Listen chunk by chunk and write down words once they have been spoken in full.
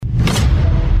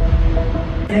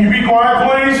Can you be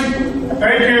quiet, please?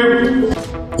 Thank you.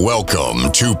 Welcome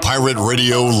to Pirate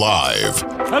Radio Live.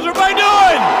 How's everybody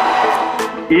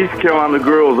doing? East Carolina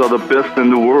girls are the best in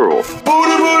the world.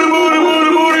 Booty, booty, booty,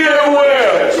 booty, booty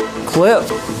everywhere. Clip.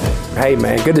 Hey,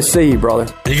 man, good to see you, brother.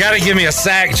 You got to give me a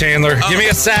sack, Chandler. Give me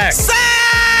a sack.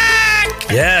 Sack!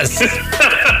 Yes.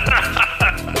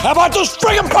 How about those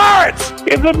friggin' pirates?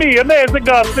 It's a me, Nancy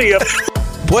Garcia.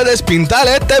 Puedes pintar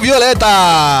este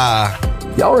violeta.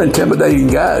 Y'all are intimidating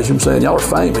guys. You know what I'm saying? Y'all are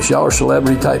famous. Y'all are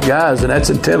celebrity-type guys, and that's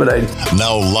intimidating.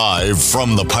 Now live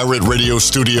from the Pirate Radio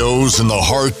studios in the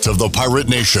heart of the Pirate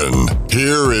Nation,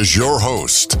 here is your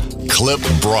host, Clip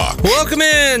Brock. Welcome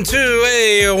in to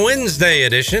a Wednesday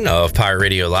edition of Pirate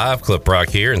Radio Live. Clip Brock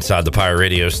here inside the Pirate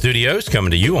Radio studios,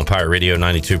 coming to you on Pirate Radio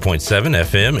 92.7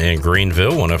 FM in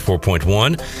Greenville,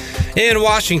 104.1 in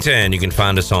Washington. You can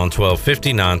find us on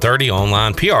 1250, 930,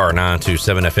 online,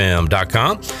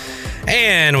 PR927fm.com.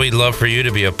 And we'd love for you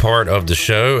to be a part of the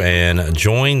show and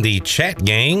join the chat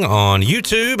gang on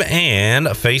YouTube and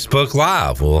Facebook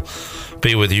Live. We'll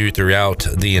be with you throughout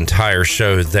the entire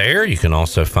show there. You can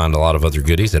also find a lot of other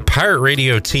goodies at Pirate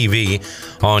Radio TV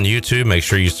on YouTube. Make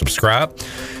sure you subscribe,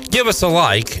 give us a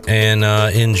like, and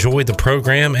enjoy the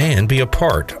program and be a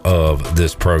part of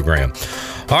this program.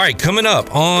 All right, coming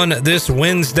up on this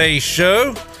Wednesday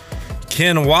show,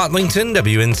 Ken Watlington,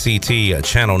 WNCT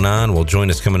Channel 9, will join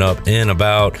us coming up in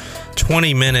about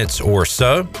 20 minutes or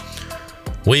so.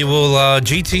 We will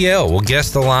GTL. We'll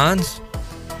guess the lines.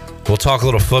 We'll talk a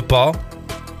little football.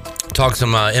 Talk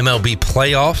some MLB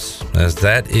playoffs, as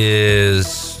that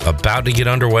is about to get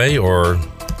underway or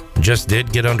just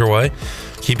did get underway.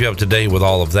 Keep you up to date with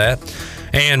all of that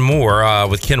and more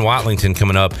with Ken Watlington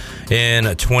coming up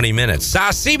in 20 minutes.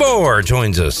 Seymour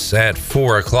joins us at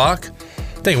 4 o'clock.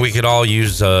 I think we could all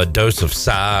use a dose of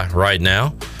Cy right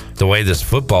now, the way this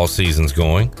football season's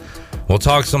going. We'll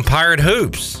talk some Pirate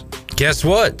hoops. Guess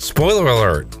what? Spoiler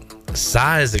alert.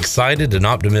 Cy is excited and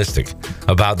optimistic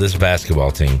about this basketball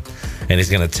team, and he's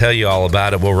going to tell you all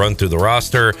about it. We'll run through the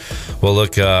roster. We'll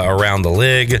look around the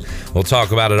league. We'll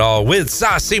talk about it all with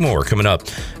Cy Seymour coming up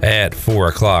at 4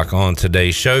 o'clock on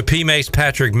today's show. P-Mace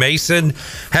Patrick Mason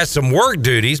has some work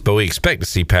duties, but we expect to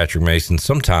see Patrick Mason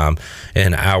sometime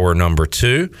in hour number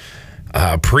 2.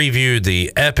 Preview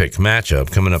the epic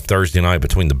matchup coming up Thursday night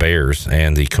between the Bears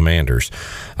and the Commanders,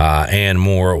 and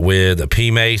more with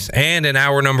P-Mace. And in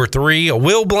hour number 3,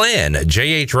 Will Bland,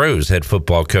 J.H. Rose head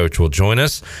football coach, will join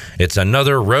us. It's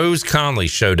another Rose Conley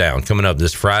showdown coming up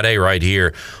this Friday right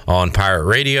here on Pirate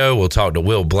Radio. We'll talk to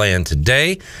Will Bland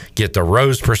today, get the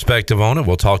Rose perspective on it.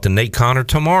 We'll talk to Nate Connor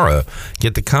tomorrow,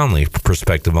 get the Conley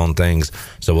perspective on things.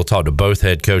 So we'll talk to both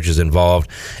head coaches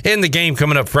involved in the game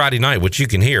coming up Friday night, which you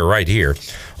can hear right here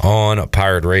on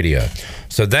Pirate Radio.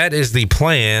 So that is the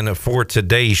plan for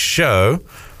today's show.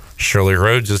 Shirley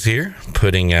Rhodes is here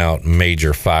putting out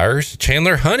major fires.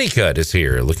 Chandler Honeycutt is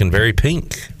here looking very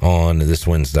pink on this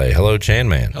Wednesday. Hello, Chan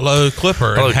Man. Hello,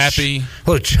 Clipper. Hello, and happy.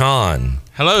 Hello, Chan.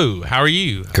 Hello, how are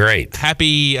you? Great.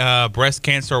 Happy Breast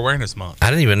Cancer Awareness Month.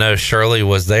 I didn't even know Shirley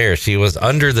was there. She was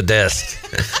under the desk.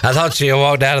 I thought she had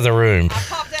walked out of the room. I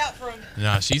popped out from.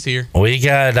 No, she's here. We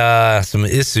got some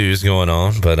issues going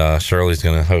on, but Shirley's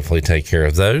going to hopefully take care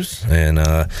of those. And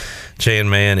Chan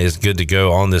Man is good to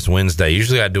go on this Wednesday.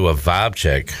 Usually I do a vibe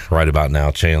check right about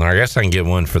now, Chandler. I guess I can get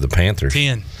one for the Panthers.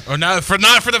 10. Or no, not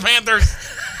for the Panthers.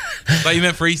 But you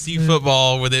meant for ECU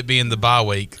football with it being the bye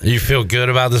week. You feel good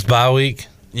about this bye week?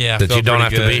 Yeah. That you don't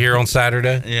have to be here on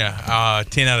Saturday? Yeah.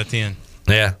 10 out of 10.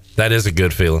 Yeah, that is a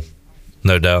good feeling.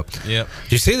 No doubt. Yep.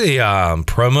 Did you see the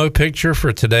promo picture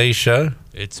for today's show?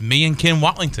 It's me and Ken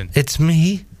Watlington. It's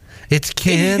me. It's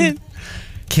Ken.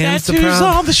 Ken's That's who's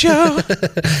on the show.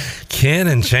 Ken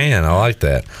and Chan. I like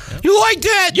that. Yep. You like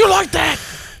that? You like that?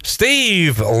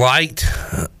 Steve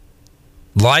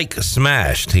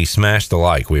smashed. He smashed the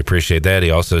like. We appreciate that. He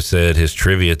also said his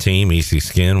trivia team, EC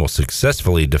Skin, will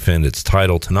successfully defend its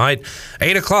title tonight.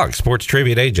 8 o'clock, sports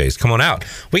trivia at AJ's. Come on out.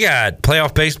 We got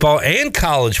playoff baseball and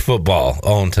college football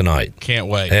on tonight. Can't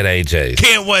wait. At AJ's.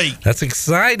 Can't wait. That's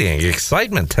exciting.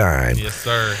 Excitement time. Yes,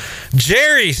 sir.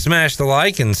 Jerry smashed the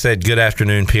like and said, good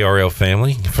afternoon, PRL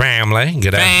family.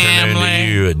 Good afternoon to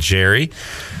you, Jerry.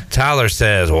 Tyler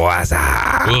says, what's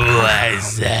up?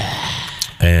 What's up?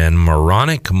 And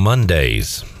Moronic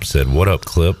Mondays said, what up,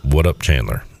 Clip? What up,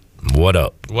 Chandler? What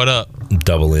up? What up?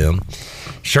 Double M.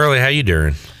 Shirley, how you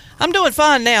doing? I'm doing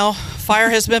fine now.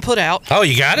 Fire has been put out. Oh,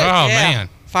 you got it? Oh, yeah. man.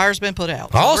 Fire's been put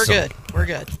out. So awesome. We're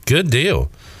good. Good deal.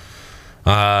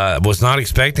 Was not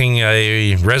expecting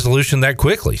a resolution that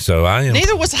quickly, so I am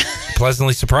Neither was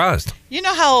pleasantly surprised. You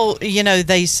know how,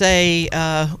 they say,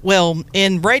 well,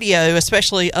 in radio,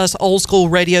 especially us old school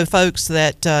radio folks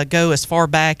that go as far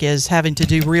back as having to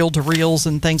do reel-to-reels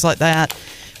and things like that,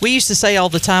 we used to say all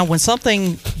the time, when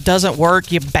something doesn't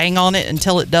work, you bang on it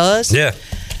until it does. Yeah.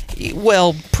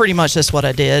 Well, pretty much that's what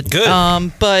I did. Good.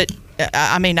 But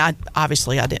I mean, I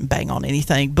didn't bang on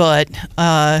anything, but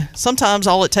sometimes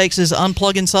all it takes is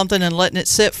unplugging something and letting it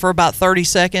sit for about 30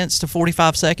 seconds to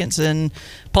 45 seconds and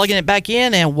plugging it back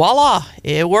in, and voila,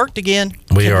 it worked again.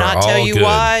 We are Cannot tell all you good.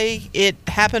 why it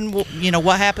happened,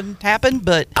 what happened,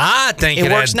 but I think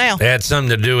it works now. It had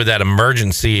something to do with that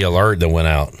emergency alert that went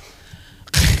out.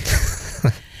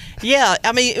 Yeah,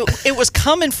 I mean, it was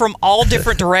coming from all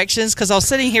different directions because I was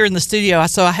sitting here in the studio,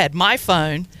 so I had my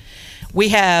phone. We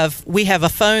have a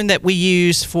phone that we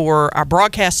use for our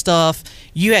broadcast stuff.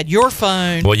 You had your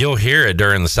phone. Well, you'll hear it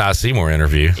during the Seymour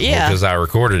interview. Yeah. Because I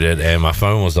recorded it and my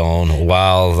phone was on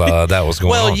while that was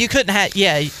going on. Well, you couldn't have,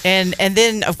 and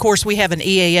then of course we have an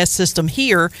EAS system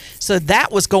here, so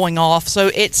that was going off.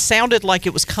 So it sounded like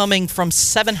it was coming from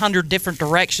 700 different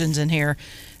directions in here.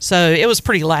 So it was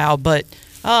pretty loud, but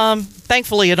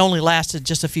thankfully it only lasted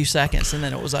just a few seconds and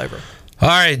then it was over. All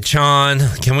right, Sean,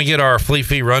 can we get our Fleet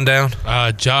Feet rundown?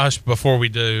 Josh, before we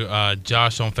do,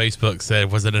 Josh on Facebook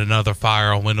said, was it another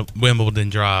fire on Wimbledon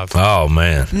Drive? Oh,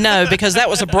 man. No, because that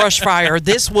was a brush fire.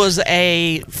 This was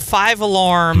a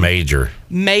 5-alarm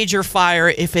major fire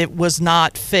if it was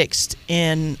not fixed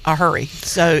in a hurry.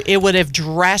 So it would have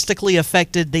drastically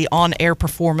affected the on-air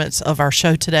performance of our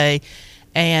show today.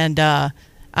 And, I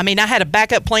had a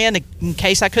backup plan in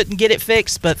case I couldn't get it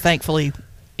fixed, but thankfully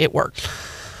it worked.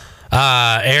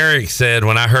 Eric said,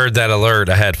 when I heard that alert,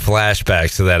 I had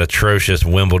flashbacks to that atrocious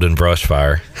Wimbledon brush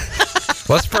fire.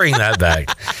 Let's bring that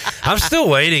back. I'm still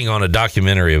waiting on a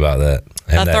documentary about that.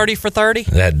 And 30 for 30?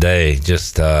 That day,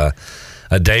 just a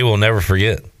day we'll never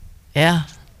forget. Yeah,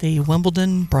 the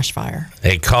Wimbledon brush fire.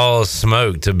 It caused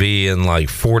smoke to be in like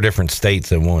 4 different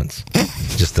states at once.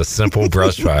 Just a simple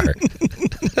brush fire.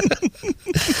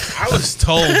 I was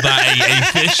told by an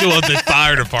official of the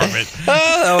fire department.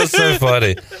 Oh, that was so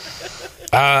funny.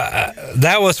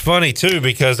 That was funny, too,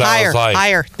 because I was like...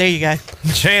 Higher. There you go.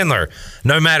 Chandler,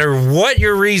 no matter what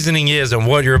your reasoning is and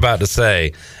what you're about to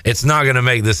say, it's not going to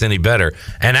make this any better.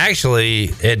 And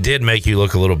actually, it did make you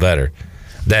look a little better.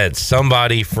 That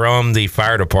somebody from the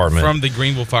fire department... From the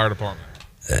Greenville Fire Department.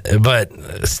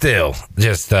 But still,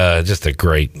 just a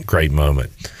great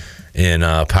moment in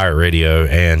pirate radio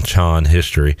and Chon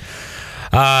history.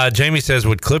 Jamie says,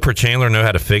 would Clip or Chandler know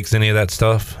how to fix any of that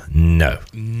stuff? No.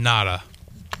 Nada.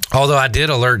 Although I did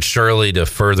alert Shirley to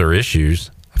further issues.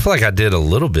 I feel like I did a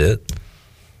little bit.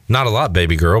 Not a lot,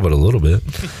 baby girl, but a little bit.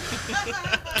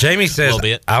 Jamie says,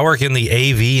 I work in the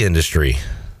AV industry.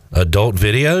 Adult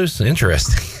videos?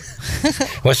 Interesting.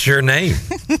 What's your name?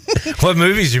 What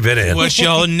movies you been in? What's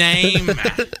your name?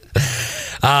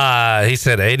 He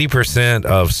said 80%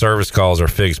 of service calls are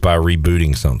fixed by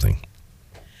rebooting something.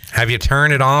 Have you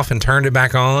turned it off and turned it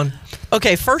back on?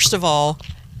 Okay, first of all,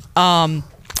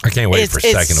 I can't wait for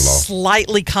second of all. It's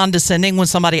slightly condescending when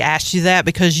somebody asks you that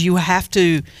because you have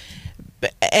to,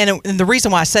 and the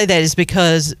reason why I say that is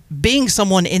because being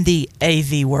someone in the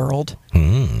AV world,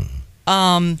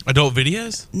 adult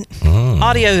videos,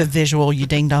 audio and visual, you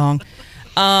ding dong,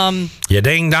 you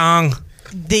ding dong.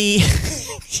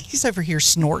 He's over here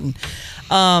snorting.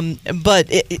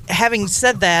 But having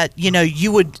said that,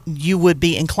 you would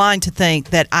be inclined to think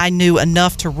that I knew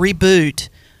enough to reboot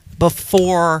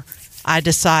before I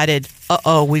decided,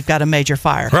 we've got a major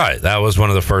fire. Right. That was one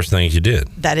of the first things you did.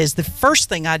 That is the first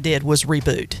thing I did was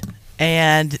reboot.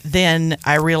 And then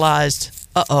I realized,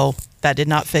 that did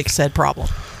not fix said problem.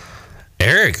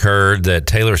 Eric heard that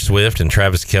Taylor Swift and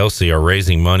Travis Kelce are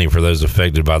raising money for those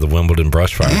affected by the Wimbledon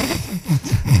brush fire.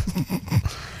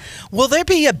 Will there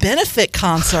be a benefit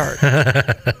concert?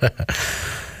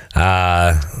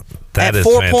 That is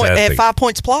fantastic. At 5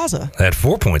 Points Plaza. At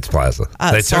 4 Points Plaza.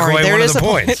 They took away one of the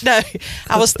points. No,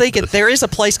 I was thinking there is a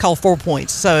place called 4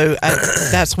 Points, so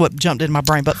that's what jumped into my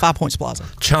brain, but 5 Points Plaza.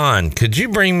 Chon, could you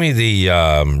bring me the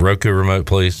Roku remote,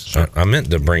 please? Sure. I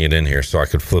meant to bring it in here so I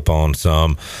could flip on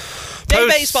some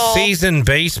post-season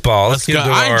baseball. Let's go.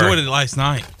 I enjoyed it last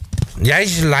night. Yeah,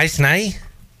 last night?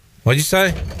 What'd you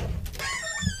say?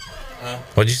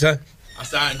 What'd you say? I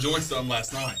said I enjoyed some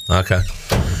last night. Okay.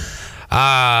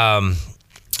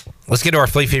 Let's get to our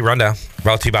Fleet Feet rundown.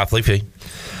 Brought to you by Fleet Feet.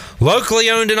 Locally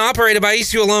owned and operated by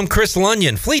ECU alum Chris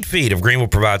Lunyon. Fleet Feet of Greenville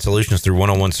provides solutions through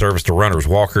one-on-one service to runners,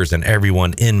 walkers, and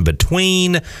everyone in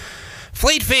between.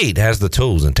 Fleet Feet has the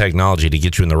tools and technology to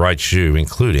get you in the right shoe,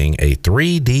 including a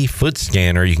 3D foot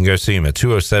scanner. You can go see them at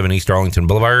 207 East Arlington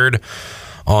Boulevard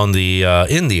on the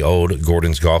in the old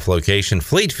Gordon's Golf location.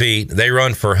 Fleet Feet, they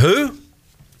run for who?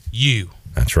 You.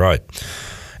 That's right.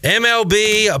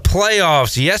 MLB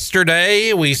playoffs.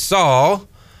 Yesterday, we saw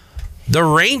the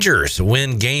Rangers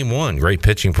win Game 1. Great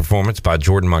pitching performance by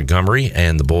Jordan Montgomery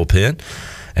and the bullpen.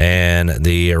 And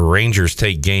the Rangers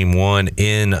take Game 1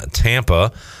 in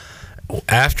Tampa.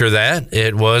 After that,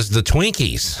 it was the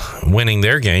Twinkies winning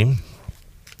their game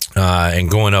and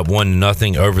going up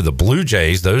 1-0 over the Blue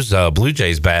Jays. Those Blue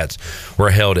Jays bats were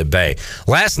held at bay.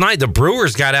 Last night, the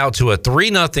Brewers got out to a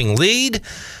 3-0 lead.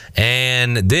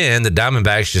 And then the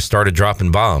Diamondbacks just started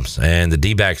dropping bombs, and the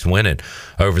D-backs winning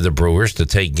over the Brewers to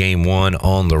take Game 1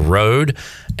 on the road.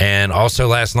 And also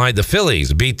last night, the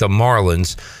Phillies beat the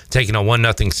Marlins, taking a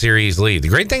 1-0 series lead. The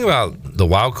great thing about the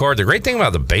wild card, the great thing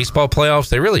about the baseball playoffs,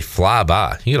 they really fly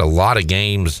by. You get a lot of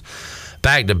games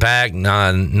back to back,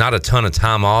 not a ton of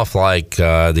time off like the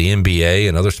NBA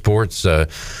and other sports.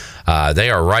 They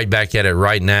are right back at it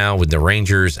right now with the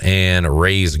Rangers and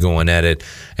Rays going at it,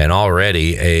 and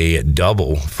already a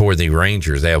double for the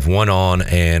Rangers. They have 1 on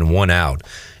and 1 out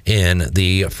in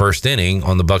the first inning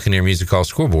on the Buccaneer Music Hall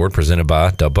scoreboard presented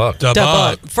by Dub Buck. Dub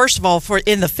Buck. First of all,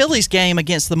 in the Phillies game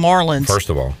against the Marlins. First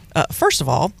of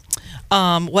all,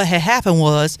 what had happened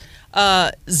was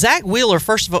Zach Wheeler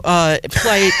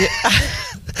played.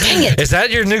 Dang it. Is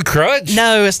that your new crutch?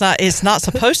 No, it's not. It's not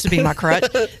supposed to be my crutch.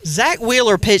 Zach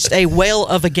Wheeler pitched a whale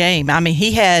of a game. I mean,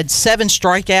 he had 7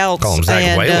 strikeouts. Call him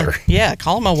Zach Whaler. Yeah,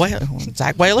 call him a whale.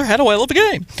 Zach Whaler had a whale of a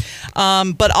game.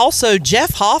 But also,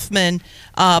 Jeff Hoffman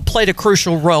played a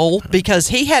crucial role because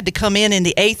he had to come in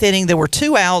the 8th inning. There were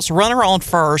 2 outs, runner on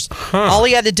first. All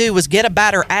he had to do was get a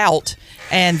batter out,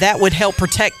 and that would help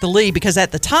protect the lead because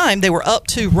at the time they were up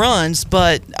 2 runs,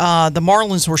 but the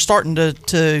Marlins were starting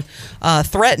to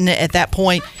threaten it at that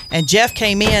point, and Jeff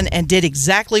came in and did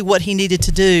exactly what he needed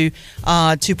to do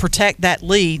to protect that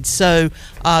lead. So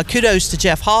kudos to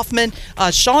Jeff Hoffman.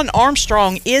 Sean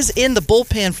Armstrong is in the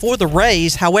bullpen for the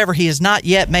Rays. However, he has not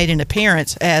yet made an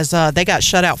appearance as they got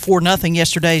shut out 4-0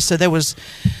 yesterday. So there was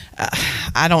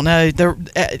I don't know.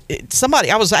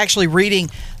 I was actually reading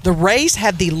the Rays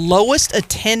had the lowest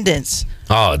attendance.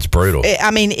 Oh, it's brutal.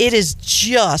 I mean, it is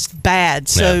just bad.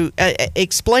 So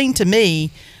explain to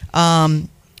me,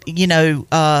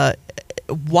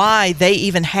 why they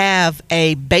even have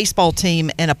a baseball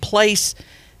team in a place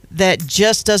that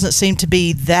just doesn't seem to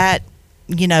be that.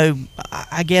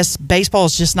 I guess baseball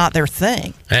is just not their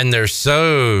thing. And they're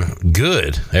so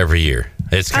good every year.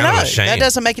 It's kind of a shame. That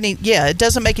doesn't make any. Yeah, it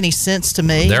doesn't make any sense to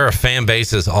me. There are fan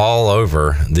bases all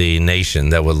over the nation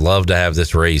that would love to have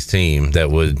this Rays team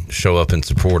that would show up and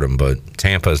support them, but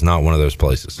Tampa is not one of those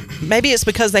places. Maybe it's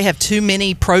because they have too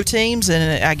many pro teams,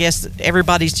 and I guess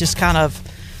everybody's just kind of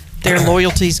their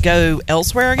loyalties go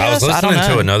elsewhere. I guess I was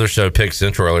listening to another show, Pick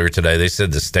Central, earlier today. They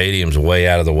said the stadium's way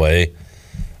out of the way,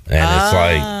 and it's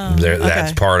like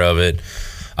that's part of it.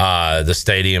 The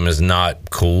stadium is not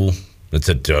cool. It's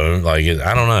a dome. I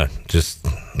don't know. Just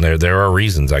there are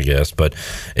reasons, I guess, but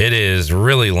it is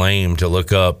really lame to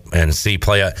look up and see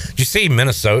play. Did you see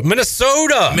Minnesota? Did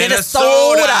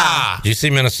you see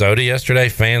Minnesota yesterday?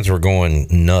 Fans were going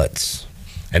nuts,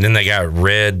 and then they got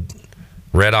Red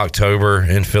October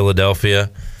in Philadelphia,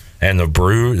 and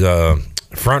the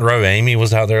Front Row Amy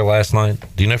was out there last night.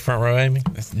 Do you know Front Row Amy?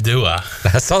 Do I?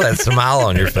 I saw that smile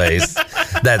on your face.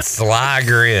 That sly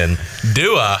grin.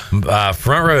 Do I?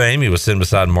 Front Row Amy was sitting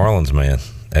beside Marlins man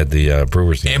at the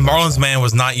Brewers game. And Marlins man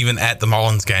was not even at the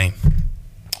Marlins game.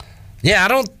 Yeah,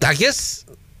 I guess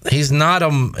he's not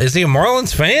is he a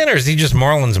Marlins fan or is he just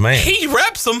Marlins man? He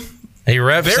reps them. He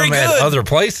reps them at other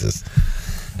places.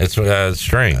 It's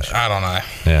strange. I don't know.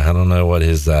 Yeah, I don't know what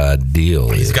his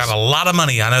deal is. He's got a lot of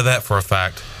money. I know that for a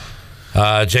fact.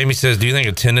 Jamie says, do you think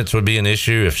attendance would be an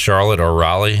issue if Charlotte or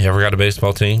Raleigh ever got a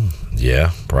baseball team?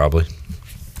 Yeah, probably.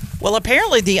 Well,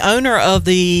 apparently the owner of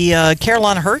the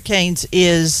Carolina Hurricanes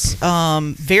is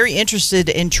very interested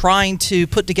in trying to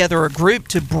put together a group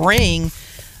to bring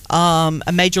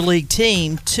a major league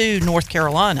team to North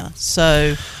Carolina.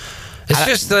 So it's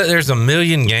just that there's a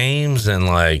million games and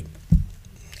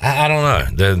I don't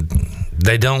know.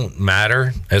 They don't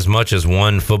matter as much as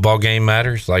one football game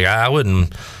matters. I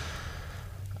wouldn't.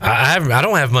 I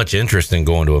don't have much interest in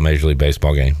going to a Major League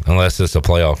Baseball game unless it's a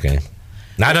playoff game.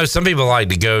 Now, I know some people like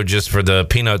to go just for the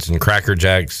peanuts and Cracker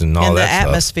Jacks and all and that the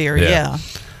atmosphere. Yeah.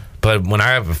 But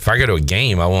if I go to a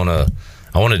game, I want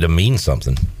it to mean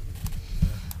something.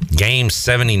 Game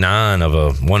 79 of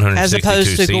a 162 as opposed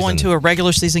to season. going to a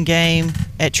regular season game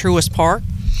at Truist Park.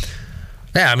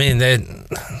 Yeah, I mean,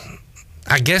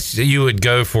 I guess you would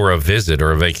go for a visit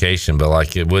or a vacation, but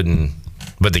like it wouldn't.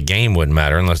 But the game wouldn't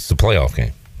matter unless it's a playoff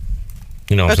game.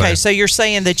 You know what I'm saying? So you're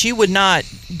saying that you would not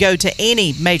go to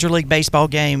any Major League Baseball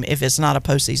game if it's not a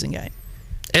postseason game?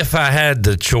 If I had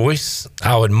the choice,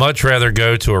 I would much rather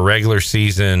go to a regular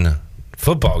season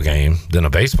football game than a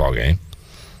baseball game,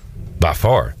 by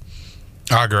far.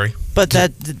 I agree. But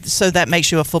that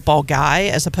makes you a football guy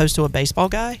as opposed to a baseball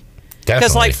guy?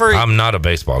 Definitely. I'm not a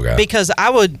baseball guy. Because I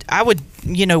would,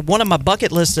 one of my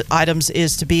bucket list items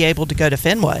is to be able to go to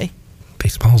Fenway.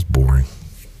 Baseball's boring.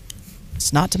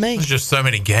 It's not to me. There's just so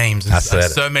many games. And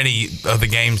so many of the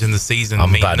games in the season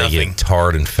I'm mean about nothing. to get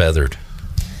tarred and feathered.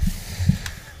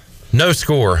 No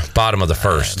score, bottom of the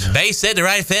first. Base hit to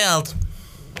right field.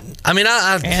 I mean,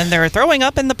 and they're throwing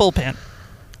up in the bullpen.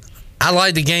 I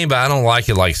like the game, but I don't like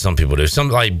it like some people do. Some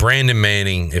like Brandon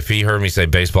Manning, if he heard me say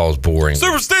baseball is boring,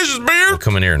 superstitious beer, will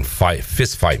come in here and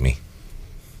fist fight me.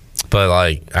 But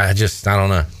like, I don't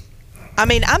know. I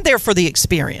mean, I'm there for the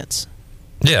experience.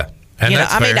 Yeah. And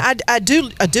that's fair. I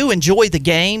mean, I do enjoy the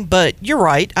game, but you're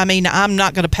right. I mean, I'm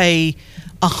not going to pay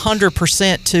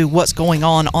 100% to what's going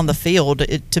on the field.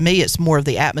 To me, it's more of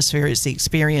the atmosphere. It's the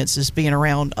experience. It's being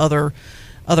around other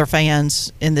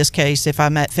fans. In this case, if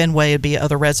I'm at Fenway, it'd be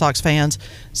other Red Sox fans.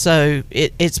 So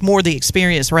it's more the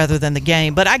experience rather than the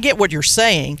game. But I get what you're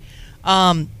saying.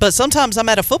 But sometimes I'm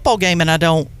at a football game and I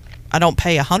don't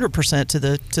pay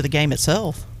 100% to the game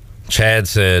itself. Chad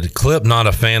said, Clip not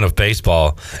a fan of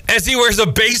baseball as he wears a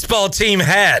baseball team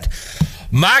hat.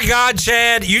 My God,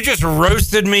 Chad, you just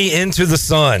roasted me into the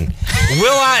sun.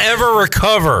 Will I ever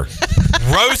recover?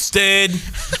 Roasted.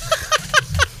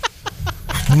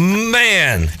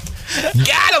 Man.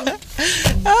 Got him.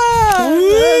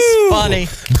 That's funny.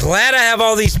 Glad I have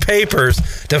all these papers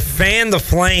to fan the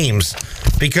flames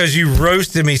because you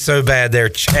roasted me so bad there,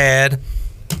 Chad.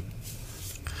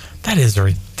 That is a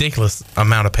ridiculous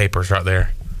amount of papers right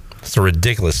there. It's a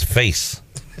ridiculous face.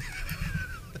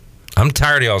 I'm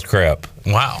tired of y'all's crap.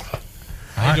 Wow.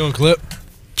 How you doing, Clip?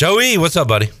 Joey, what's up,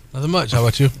 buddy? Nothing much. How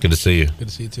about you? Good to see you. Good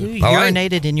to see you, too. You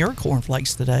urinated in your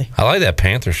cornflakes today. I like that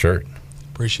Panther shirt.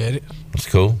 Appreciate it. It's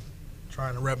cool.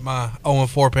 Trying to rep my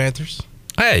 0-4 Panthers.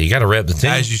 Hey, you got to rep the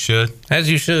team. As you should. As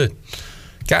you should.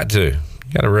 Got to.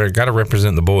 Got to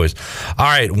represent the boys. All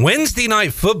right, Wednesday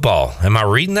night football. Am I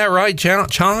reading that right,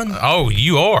 Chon? Oh,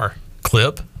 you are,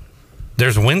 Clip.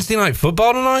 There's Wednesday night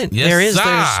football tonight? Yes, there is. sir.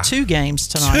 There's 2 games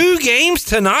tonight. 2 games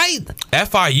tonight?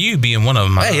 FIU being one of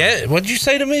them. Hey, what'd you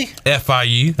say to me?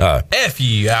 FIU.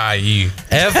 FUIU.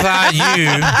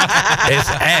 FIU is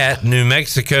at New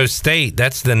Mexico State.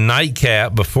 That's the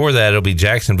nightcap. Before that, it'll be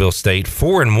Jacksonville State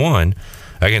 4-1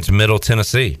 against Middle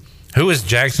Tennessee. Who is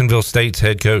Jacksonville State's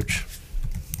head coach?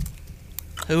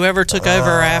 Whoever took over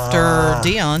after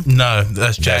Dion. No,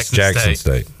 that's Jackson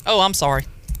State. Oh, I'm sorry.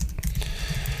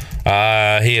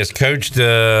 He has coached. He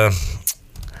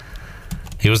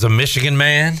was a Michigan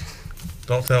man.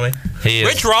 Don't tell me.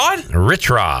 Rich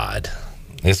Rod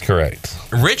is correct.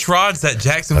 Rich Rod's at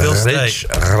Jacksonville State.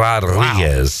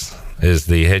 Rodriguez is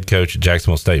the head coach at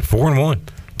Jacksonville State. 4-1,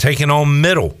 taking on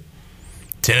Middle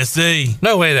Tennessee.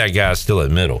 No way that guy's still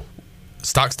at Middle.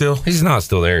 Stock still? He's not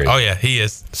still there. Oh yeah, he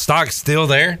is. Stock's still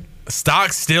there.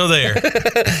 Stock's still there.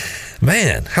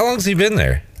 Man, how long's he been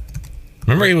there?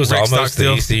 Remember, he was almost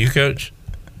the ECU coach.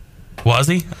 Was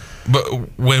he? But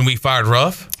when we fired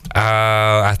Ruff,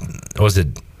 was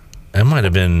it? It might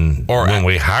have been when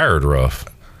we hired Ruff.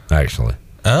 Actually,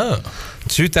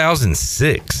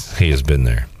 2006. He has been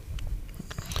there.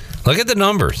 Look at the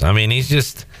numbers. I mean, he's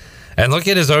just, and look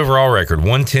at his overall record: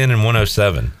 110 and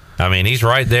 107. I mean, he's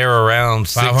right there around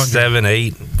 6, 7,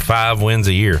 8, 5 wins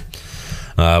a year,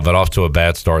 but off to a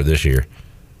bad start this year.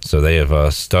 So they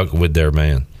have stuck with their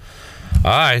man.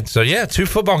 All right, so yeah, 2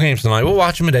 football games tonight. We'll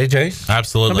watch them at AJ's.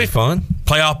 Absolutely. It'll be fun.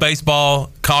 Playoff baseball,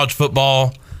 college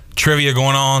football, trivia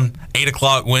going on. 8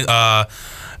 o'clock,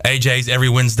 AJ's every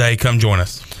Wednesday. Come join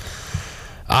us.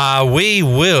 We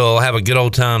will have a good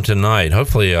old time tonight.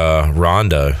 Hopefully,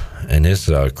 Rondo and his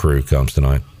crew comes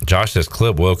tonight. Josh says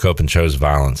Clip woke up and chose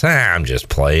violence. I'm just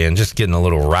playing, just getting a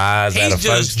little rise out of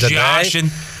folks today. Joshing.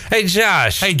 Hey,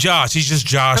 Josh. Hey, Josh. He's just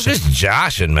joshing. I'm just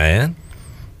joshing, man.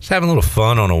 Just having a little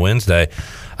fun on a Wednesday.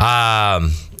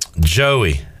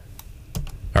 Joey,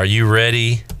 are you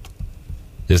ready?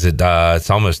 Is it? It's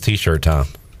almost T-shirt time.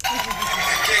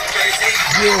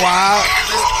 Get wild.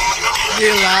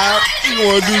 Get loud. You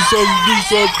want to do something, do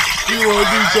something. You want to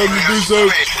do something, do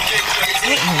something.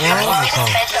 What in the world is this?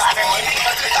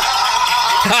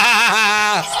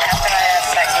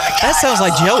 That sounds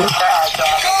like Joey.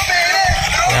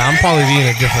 Yeah, I'm probably being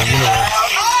a different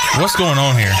universe. What's going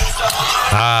on here?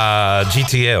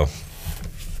 GTL.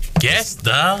 Guess the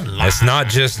line. It's not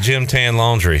just Gym Tan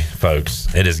Laundry,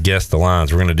 folks. It is Guess the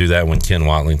Lines. We're going to do that when Ken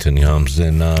Watlington comes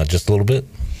in just a little bit.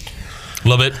 A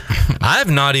little bit. I have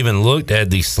not even looked at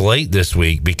the slate this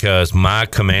week because my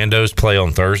Commandos play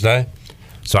on Thursday.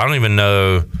 So I don't even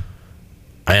know.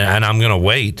 And I'm going to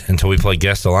wait until we play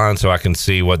Guess the Line so I can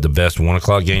see what the best 1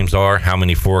 o'clock games are. How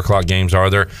many 4 o'clock games are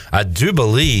there? I do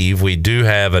believe we do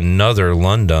have another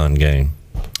London game.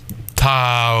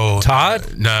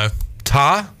 Todd? No.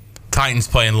 Titans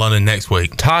play in London next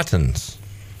week. Titans.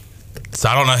 So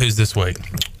I don't know who's this week.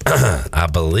 I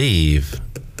believe,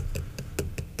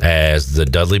 as the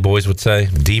Dudley boys would say,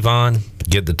 Devon,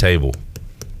 get the table.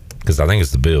 Because I think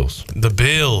it's the Bills. The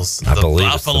Bills. I believe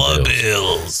Buffalo it's the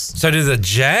Bills. So do the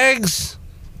Jags,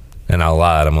 and I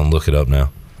lied, I'm going to look it up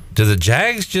now. Do the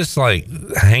Jags just like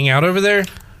hang out over there?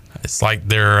 It's like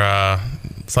their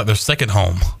second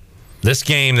home. This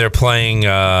game they're playing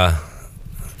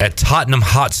at Tottenham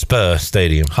Hotspur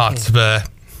Stadium. Hotspur.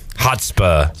 It's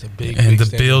a big, And big the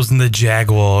stadium. Bills and the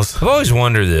Jaguars. I've always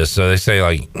wondered this. So they say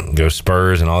like go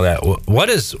Spurs and all that. What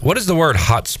is the word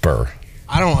Hotspur?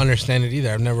 I don't understand it either.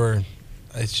 I've never.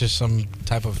 It's just some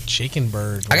type of chicken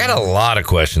bird. I got a lot of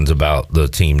questions about the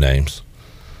team names.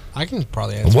 I can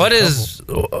probably answer. What a is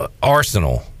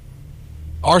Arsenal?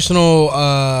 Arsenal?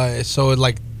 So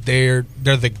like they're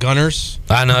the Gunners.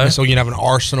 I know. So you have an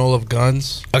arsenal of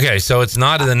guns. Okay, so it's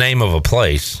not the name of a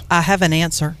place. I have an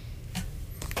answer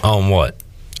On what?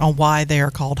 on why they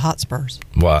are called Hotspurs.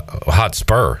 What?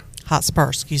 Hotspur. Hotspur,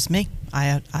 excuse me.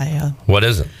 What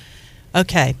is it?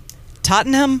 Okay.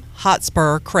 Tottenham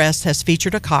Hotspur crest has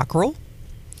featured a cockerel.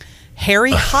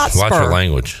 Harry Hotspur. Watch your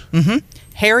language.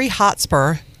 Harry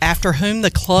Hotspur, after whom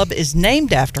the club is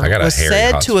named after, I got a was Harry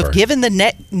said to Hotspur. have given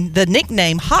the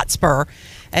nickname Hotspur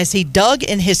as he dug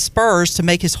in his spurs to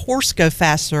make his horse go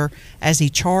faster as he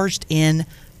charged in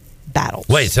battles.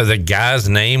 Wait, so the guy's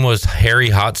name was Harry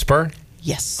Hotspur?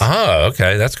 Yes. Oh,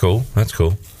 okay. That's cool.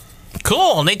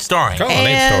 Cool. Neat story. Cool.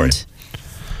 And Neat story.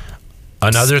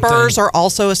 Another spurs thing. are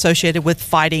also associated with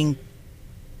fighting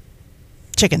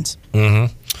chickens.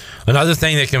 Another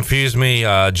thing that confused me,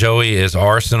 Joey, is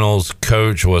Arsenal's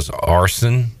coach was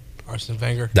Arsene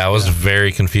Wenger. That was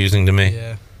very confusing to me.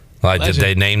 Yeah. Like, Legend. did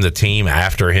they name the team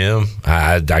after him?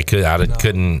 I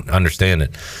couldn't understand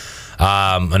it.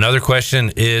 Another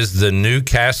question, is the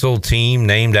Newcastle team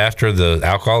named after the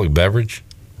alcoholic beverage?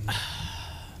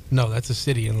 No, that's a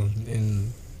city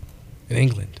in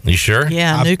England. You sure?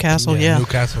 Yeah, Newcastle, yeah.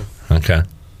 Newcastle. Okay.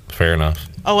 Fair enough.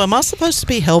 Oh, am I supposed to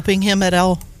be helping him at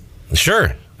all?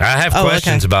 Sure. I have Oh,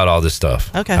 questions okay. about all this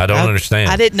stuff. Okay. I don't understand.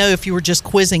 I didn't know if you were just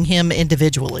quizzing him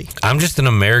individually. I'm just an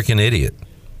American idiot.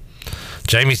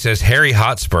 Jamie says, Harry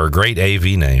Hotspur, great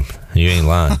AV name. You ain't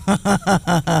lying.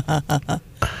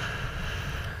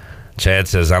 Chad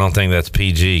says, I don't think that's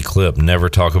PG. Clip, never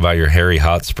talk about your Harry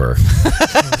Hotspur.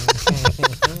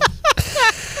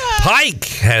 Pike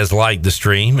has liked the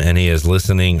stream, and he is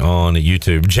listening on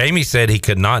YouTube. Jamie said he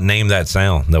could not name that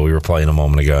sound that we were playing a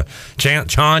moment ago.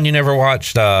 Chon, you never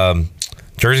watched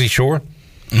Jersey Shore?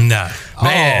 No.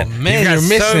 Man, you're you've got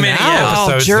missing so many out.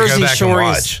 episodes Jersey to go back Shore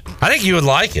and is- watch. I think you would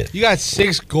like it. You got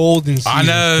 6 golden seasons. I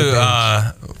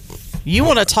know. You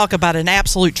want to talk about an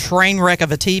absolute train wreck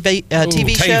of a TV show?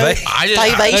 TV.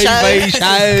 TV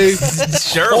show?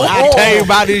 Sure. I'll tell you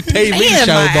about this TV Man,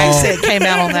 show, my dog. accent came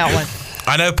out on that one.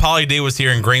 I know Pauly D was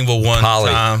here in Greenville one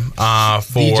Pauly. time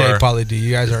for DJ Pauly D.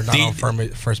 You guys are not D- on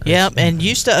first base. Yep, and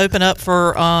used to open up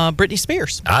for Britney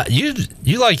Spears.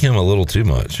 You like him a little too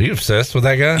much. Are you obsessed with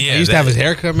that guy? Yeah, I used to have his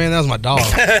haircut, man. That was my dog.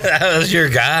 That was your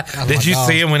guy. was Did my you dog.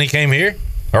 see him when he came here?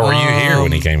 Or were you here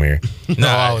when he came here? No,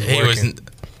 I was he working. wasn't.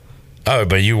 Oh,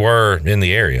 but you were in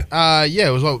the area. Yeah,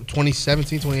 it was what,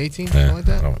 2017, 2018, something like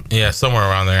that. Yeah, somewhere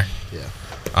around there.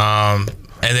 Yeah.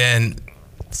 And then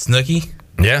Snooki.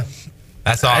 Yeah.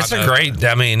 That's all. That's I a know. great,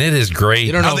 I mean, it is great.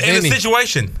 You don't know In the Vinny.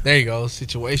 situation. There you go,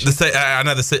 situation. I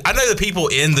know the people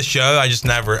in the show.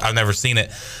 I've never seen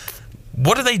it.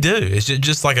 What do they do? Is it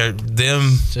just like them?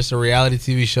 It's just a reality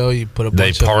TV show. You put a They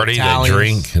bunch of party, they Italians.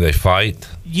 drink, they fight.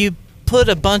 You put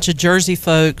a bunch of Jersey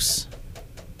folks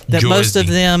that most of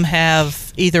Jersey. them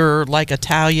have either like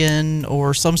Italian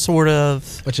or some sort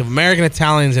of, Bunch of American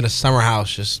Italians in a summer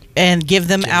house. Just and give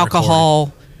them Getting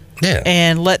alcohol Yeah.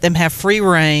 and let them have free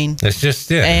reign. It's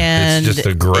just, And it's just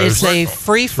a gross. it's a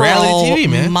free for Reality all, TV,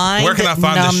 man. Where can I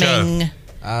find this show? mind-numbing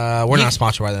We're not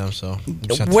sponsored by them, so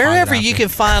wherever you can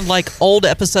find like old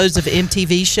episodes of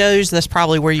MTV shows, that's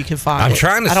probably where you can find it. I'm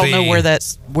trying to I don't know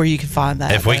where you can find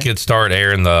that. If we could start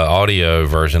airing the audio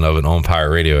version of it on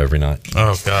Pirate Radio every night.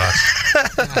 Oh gosh.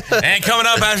 And coming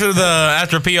up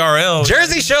after PRL,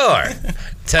 Jersey Shore.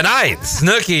 Tonight,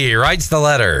 Snooki writes the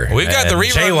letter. We've got the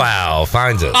rerun. JWoww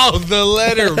finds it. Oh, the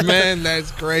letter, man, that's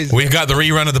crazy. We've got the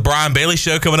rerun of the Brian Bailey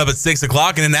Show coming up at 6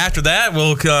 o'clock, and then after that,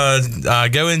 we'll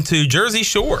go into Jersey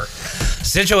Shore.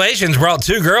 Situations brought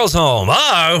 2 girls home.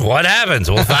 Oh, what happens?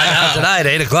 We'll find out tonight,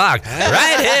 8 o'clock.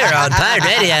 Right here on Pirate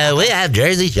Radio, we have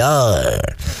Jersey Shore.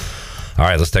 All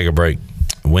right, let's take a break.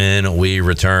 When we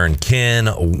return, Ken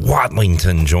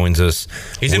Watlington joins us.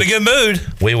 He's in a good mood.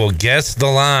 We will guess the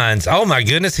lines. Oh, my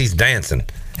goodness, he's dancing.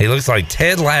 He looks like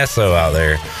Ted Lasso out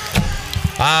there.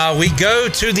 We go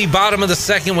to the bottom of the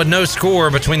second with no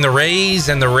score between the Rays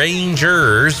and the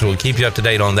Rangers. We'll keep you up to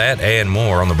date on that and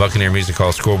more on the Buccaneer Music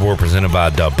Hall scoreboard presented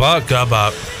by Da Buck. Da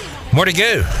Buck. More to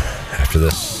go after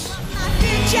this.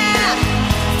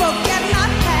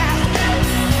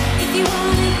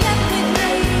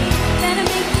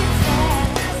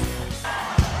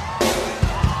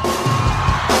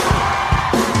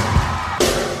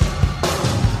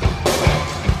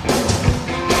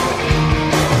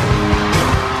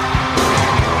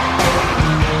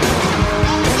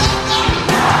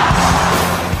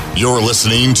 You're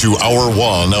listening to Hour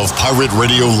 1 of Pirate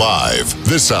Radio Live.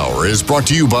 This hour is brought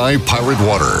to you by Pirate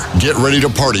Water. Get ready to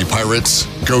party, pirates.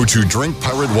 Go to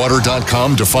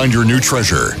drinkpiratewater.com to find your new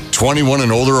treasure. 21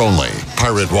 and older only.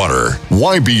 Pirate Water.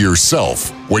 Why be yourself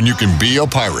when you can be a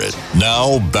pirate?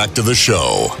 Now, back to the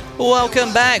show.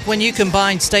 Welcome back. When you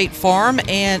combine State Farm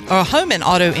and home and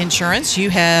auto insurance, you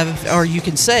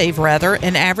can save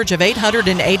an average of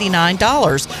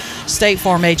 $889. State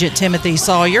Farm agent Timothy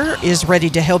Sawyer is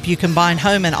ready to help you combine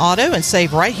home and auto and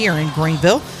save right here in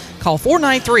Greenville. Call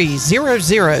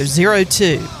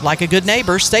 493-0002. Like a good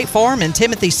neighbor, State Farm and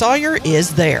Timothy Sawyer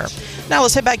is there. Now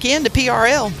let's head back into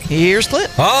PRL. Here's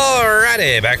Clip. All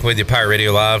righty, back with you, Pirate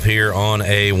Radio Live here on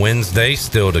a Wednesday,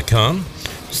 still to come.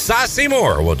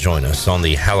 Seymour will join us on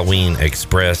the Halloween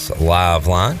Express live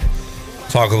line.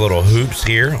 Talk a little hoops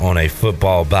here on a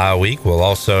football bye week. We'll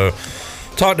also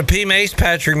talk to P. Mace,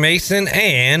 Patrick Mason,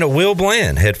 and Will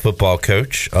Bland, head football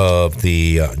coach of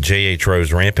the J.H.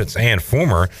 Rose Rampants and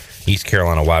former East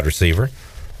Carolina wide receiver.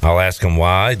 I'll ask him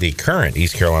why the current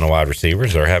East Carolina wide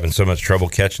receivers are having so much trouble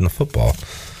catching the football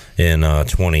in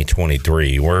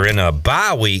 2023. We're in a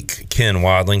bye week, Ken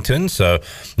Watlington, so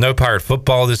no Pirate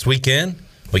football this weekend.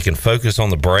 We can focus on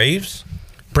the Braves.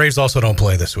 Braves also don't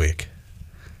play this week.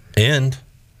 And?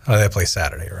 Oh, they play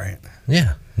Saturday, right?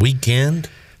 Yeah. Weekend.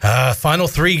 Final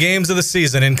 3 games of the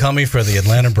season incoming for the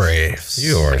Atlanta Braves.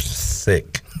 You are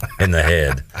sick in the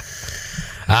head.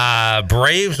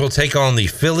 Braves will take on the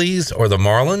Phillies or the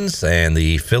Marlins, and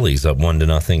the Phillies up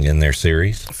 1-0 in their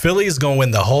series. Phillies going to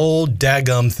win the whole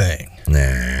daggum thing.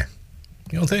 Nah.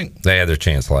 You don't think? They had their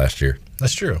chance last year.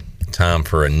 That's true. Time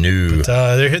for a new...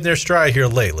 But, they're hitting their stride here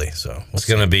lately, so... It's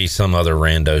going to be some other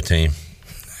rando team.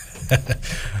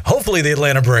 Hopefully the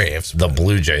Atlanta Braves. The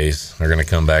Blue Jays are going to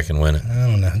come back and win it. I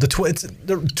don't know. The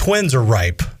Twins are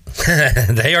ripe.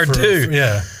 They are too.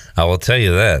 Yeah. I will tell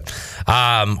you that.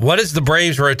 What is the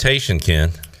Braves rotation,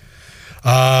 Ken?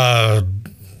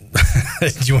 Do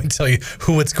you want to tell you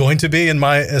who it's going to be in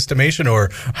my estimation, or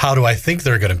how do I think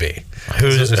they're going to be?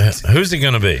 Who's it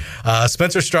going to be?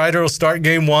 Spencer Strider will start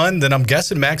game 1. Then I'm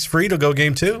guessing Max Fried will go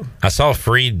game 2. I saw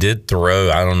Fried did throw.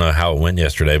 I don't know how it went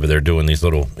yesterday, but they're doing these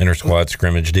little inter-squad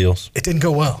scrimmage deals. It didn't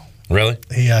go well. Really?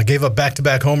 He gave up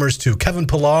back-to-back homers to Kevin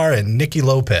Pillar and Nicky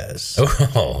Lopez.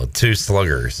 Oh, 2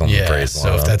 sluggers on the Braves line.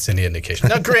 So if that's any indication.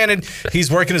 Now, granted,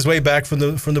 he's working his way back from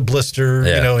the blister,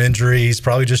 injury. He's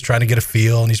probably just trying to get a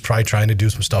feel, and he's probably trying to do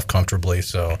some stuff comfortably.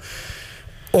 So,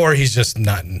 or he's just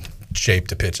not in shape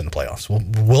to pitch in the playoffs.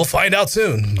 We'll find out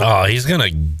soon. Oh, he's going to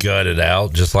gut it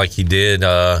out just like he did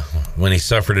when he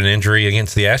suffered an injury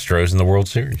against the Astros in the World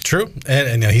Series. True.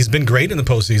 And he's been great in the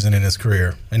postseason in his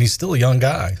career, and he's still a young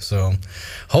guy. So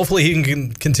hopefully he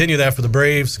can continue that for the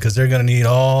Braves, because they're going to need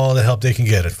all the help they can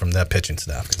get from that pitching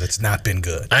staff, because it's not been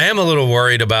good. I am a little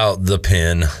worried about the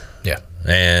pen. Yeah.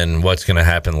 And what's going to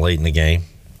happen late in the game.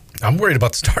 I'm worried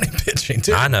about the starting pitching,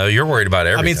 too. I know. You're worried about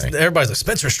everything. I mean, everybody's like,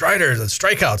 Spencer Strider, the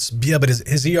strikeouts. Yeah, but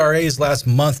his ERAs last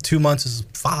month, 2 months is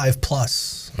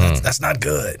 5+. That's not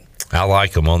good. I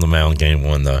like him on the mound game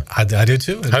 1, though. I do,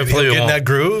 too. Hopefully get in that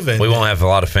groove. We won't have a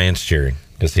lot of fans cheering.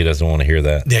 because he doesn't want to hear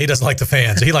that. Yeah, he doesn't like the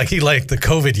fans. He liked the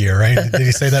COVID year, right? Did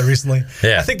he say that recently?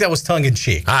 Yeah. I think that was tongue in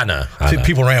cheek. I know.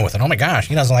 People ran with it. Oh my gosh,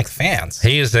 he doesn't like the fans.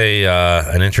 He is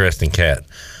an interesting cat.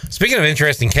 Speaking of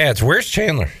interesting cats, where's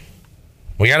Chandler?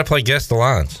 We got to play Guess the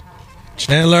Lines.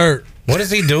 Chandler. What is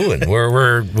he doing?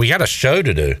 We got a show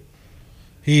to do.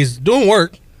 He's doing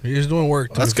work. He's doing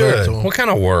work. That's good. What kind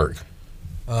of work?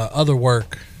 Other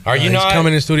work. Are you not he's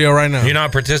coming in the studio right now? You're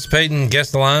not participating in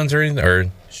Guess the Lines or anything?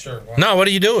 Or Sure. No, what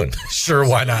are you doing? Sure,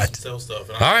 why not? Sell stuff.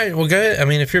 All right, well, good. I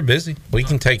mean, if you're busy, we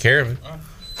can take care of it.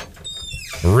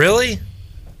 Really?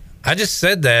 I just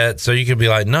said that so you could be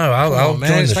like, no, I'll man,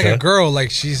 join it's the like show. a girl.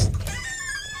 Like she's.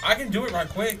 I can do it right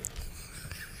quick,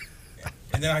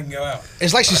 and then I can go out.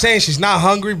 It's like she's saying she's not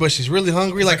hungry, but she's really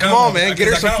hungry. Like, come on, man, get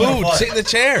her some food. Sit in the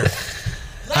chair.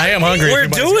 I am hungry. We're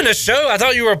doing a show. I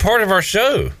thought you were a part of our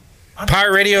show.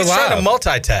 Pirate Radio He's Live. trying to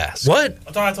multitask. What?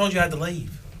 I thought I told you I had to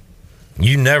leave.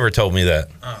 You never told me that.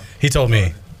 He told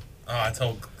me. I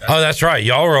told. Oh, that's right.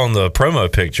 Y'all were on the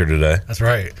promo picture today. That's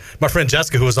right. My friend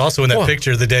Jessica, who was also in that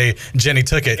picture the day Jenny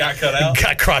took it, got cut out.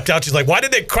 Got cropped out. She's like, why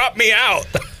did they crop me out?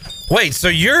 Wait, so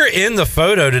you're in the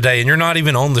photo today and you're not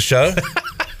even on the show?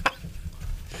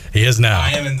 He is now.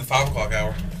 I am in the 5 o'clock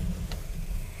hour.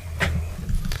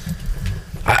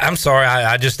 I'm sorry.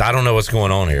 I don't know what's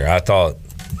going on here. I thought,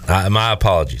 my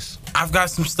apologies. I've got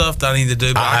some stuff that I need to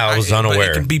do. But I was unaware. But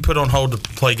it can be put on hold to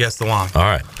play Guess the Line. All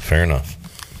right, fair enough.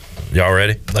 Y'all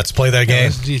ready? Let's play that game.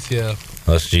 Let's GTL.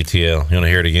 Let's GTL. You want to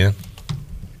hear it again?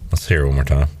 Let's hear it one more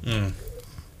time.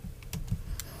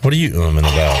 What are you umming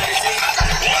about?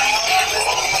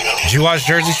 Did you watch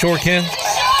Jersey Shore, Ken?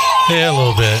 Yeah, a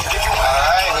little bit.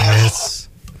 It's.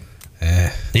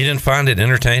 You didn't find it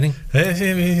entertaining?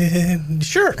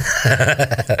 Sure.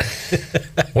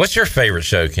 What's your favorite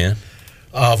show, Ken?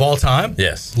 Of all time?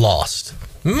 Yes. Lost.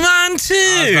 Mine too.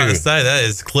 I was about to say, that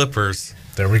is Clippers.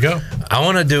 There we go. I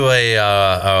want to do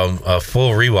a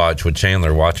full rewatch with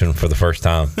Chandler watching for the first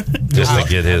time, just to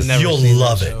get his. You'll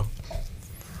love it.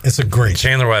 It's a great.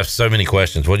 Chandler will have so many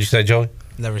questions. What'd you say, Joey?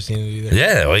 Never seen it either.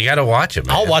 Yeah, well, you got to watch it,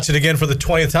 man. I'll watch it again for the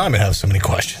 20th time and have so many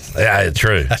questions. Yeah,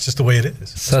 true. That's just the way it is.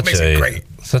 Such great.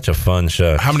 Such a fun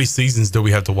show. How many seasons do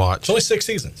we have to watch? It's only 6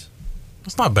 seasons.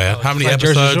 That's not bad. How many like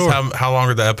Jersey episodes? Shore. How long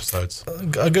are the episodes?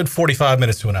 A good 45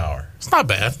 minutes to an hour. It's not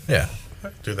bad. Yeah.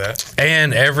 Do that.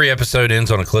 And every episode ends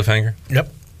on a cliffhanger.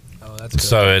 Yep. Oh, that's good.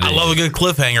 So I love a good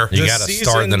cliffhanger. You got to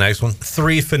start the next one.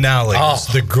 3 finale. Oh.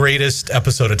 The greatest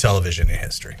episode of television in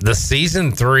history. The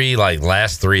season 3,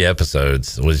 last 3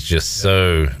 episodes was just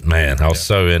so, man, I was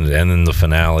so in it. And then the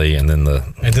finale, and then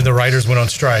the writers went on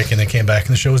strike and they came back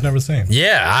and the show was never the same.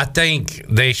 Yeah, I think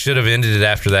they should have ended it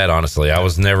after that, honestly. I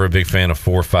was never a big fan of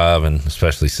 4, 5, and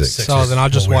especially 6. So then I'll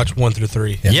just watch 1 through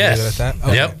 3. Yes. Leave it at that?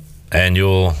 Okay. Yep. And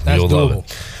you'll That's love doable.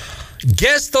 it.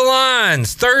 Guess the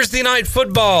Lines. Thursday night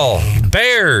football.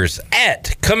 Bears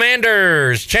at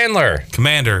Commanders. Chandler.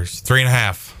 Commanders,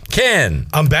 3.5. Ken.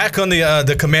 I'm back on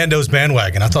the Commandos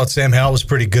bandwagon. I thought Sam Howell was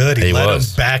pretty good. He led them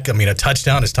back. I mean, a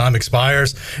touchdown as time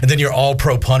expires. And then your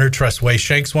all-pro punter, Tressway,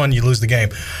 shanks one, you lose the game.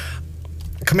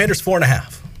 Commanders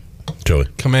 4.5. Joey.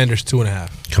 Commanders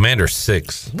 2.5. Commanders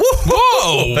 6.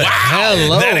 Whoa! Wow!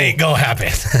 Hello. That ain't gonna happen.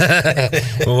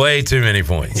 Way too many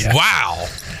points. Yeah. Wow!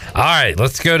 All right,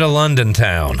 let's go to London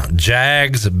Town.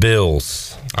 Jags,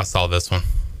 Bills. I saw this one.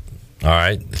 All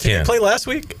right, Did Ken. they play last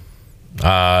week?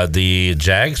 The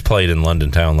Jags played in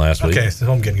London Town last week. Okay, so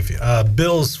I'm getting confused.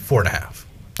 Bills 4.5.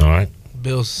 All right.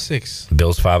 Bills 6.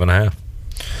 Bills 5.5.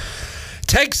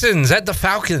 Texans at the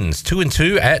Falcons,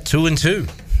 2-2 at 2-2.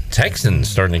 Texans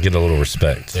starting to get a little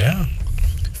respect. Yeah.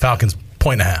 Falcons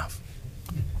 1.5.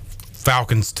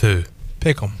 Falcons 2.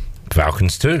 Pick 'em.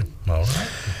 Falcons 2. All right.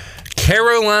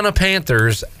 Carolina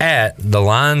Panthers at the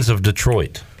Lions of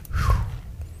Detroit.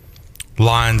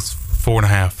 Lions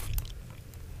 4.5.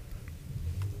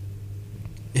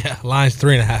 Yeah, Lions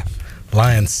 3.5.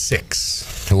 Lions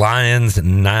 6. Lions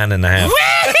 9.5.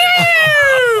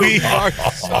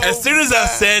 As soon as I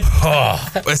said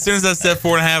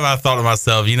 4.5, I thought to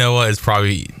myself, you know what? It's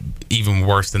probably even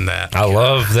worse than that. I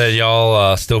love that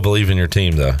y'all still believe in your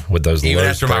team though with those Even low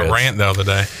after spreads. my rant the other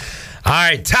day. All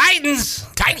right, Titans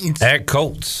at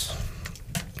Colts.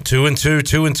 2-2,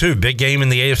 2-2. Big game in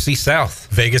the AFC South.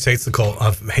 Vegas hates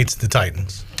hates the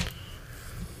Titans.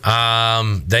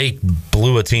 They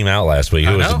blew a team out last week.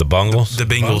 Who was it? The Bungles? The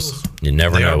Bengals. You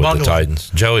never know with the Titans.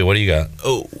 Joey, what do you got?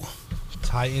 Oh.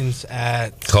 Titans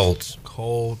at Colts.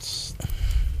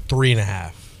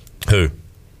 3.5. Who?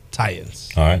 Titans.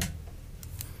 All right.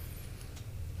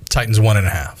 Titans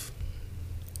 1.5.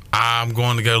 I'm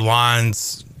going to go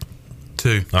Lions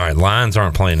 2. All right, Lions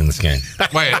aren't playing in this game.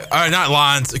 Wait, not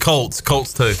Lions. Colts 2.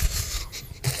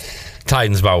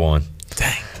 Titans by 1.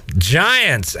 Dang.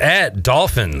 Giants at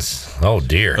Dolphins. Oh,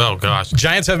 dear. Oh, gosh.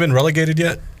 Giants have been relegated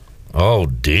yet? Oh,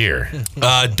 dear.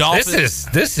 Dolphins.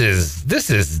 This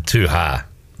is too high.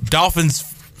 Dolphins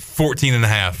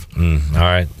 14.5. All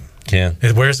right, Ken.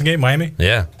 Where's the game? Miami?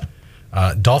 Yeah.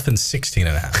 Dolphins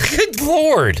 16.5. Good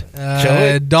Lord.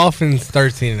 Dolphins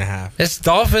 13.5. It's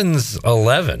Dolphins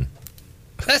 11.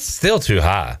 That's still too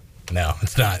high. No,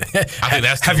 it's not. I think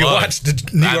that's too Have you low. watched the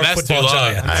New York That's Football too low.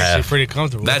 Giants? I have. Actually pretty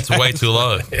comfortable. That's way too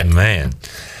low. Man.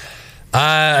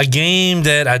 A game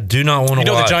that I do not want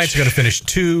to watch. The Giants are going to finish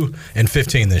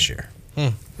 2-15 this year.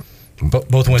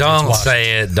 Both wins. Don't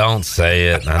say it. Don't say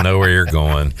it. I know where you're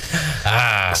going.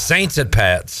 Saints at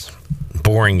Pats.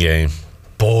 Boring game.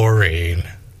 Boring.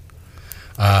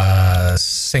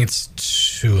 Saints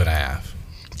 2.5.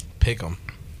 Pick them.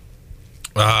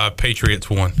 Patriots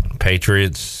 1.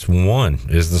 Patriots 1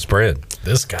 is the spread.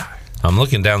 This guy. I'm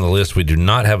looking down the list. We do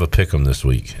not have a pick 'em this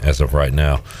week as of right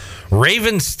now.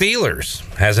 Ravens Steelers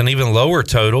has an even lower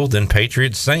total than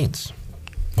Patriots Saints.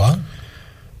 What?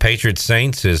 Patriots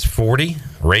Saints is 40.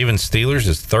 Ravens Steelers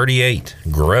is 38.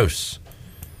 Gross.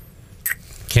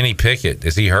 Kenny Pickett,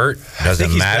 is he hurt?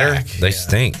 Doesn't matter. Back. They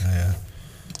stink. Yeah.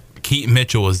 Keaton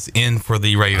Mitchell is in for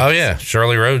the Ravens. Oh yeah,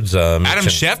 Shirley Rhodes. Adam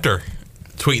Schefter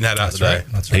tweeting that out today.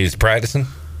 Right. That's right. He's practicing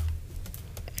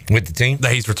with the team.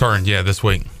 That he's returned, this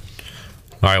week.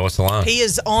 All right, what's the line? He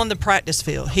is on the practice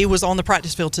field. He was on the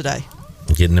practice field today.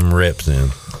 Getting them reps in.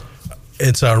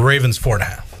 It's Ravens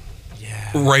 4.5.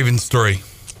 Ravens 3.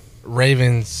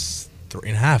 Ravens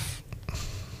 3.5.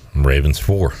 Ravens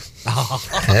 4.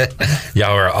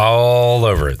 Y'all are all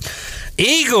over it.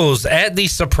 Eagles at the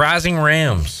surprising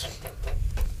Rams.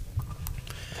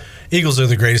 Eagles are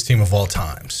the greatest team of all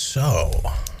time. So,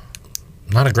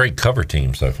 not a great cover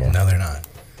team so far. No, they're not.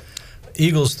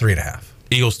 Eagles 3.5.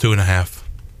 Eagles 2.5.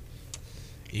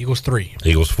 Eagles 3.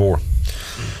 Eagles 4.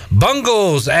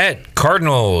 Bungles at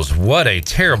Cardinals. What a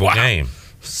terrible game.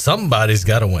 Somebody's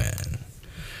got to win.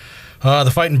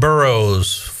 The Fighting Burrows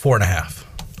 4.5.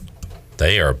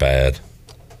 They are bad.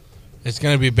 It's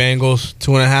going to be Bengals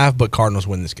 2.5, but Cardinals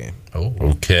win this game. Oh,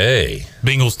 okay.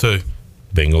 Bengals 2.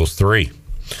 Bengals 3.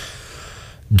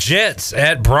 Jets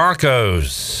at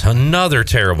Broncos. Another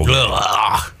terrible game.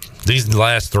 Ugh. These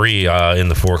last 3 in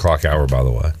the 4 o'clock hour, by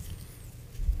the way.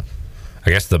 I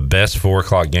guess the best 4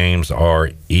 o'clock games are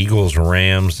Eagles,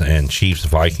 Rams, and Chiefs,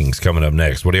 Vikings coming up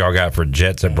next. What do y'all got for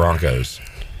Jets at Broncos?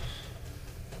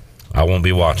 I won't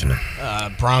be watching it.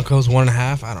 Broncos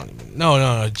 1.5. I don't even.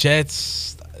 No.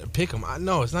 Jets pick them.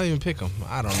 No, it's not even pick them.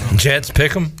 I don't know. Jets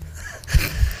pick them.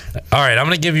 All right, I'm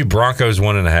going to give you Broncos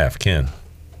 1.5. Ken.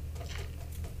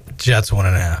 Jets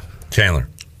 1.5. Chandler.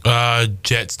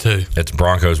 Jets 2. It's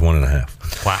Broncos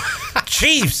 1.5. Wow.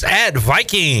 Chiefs at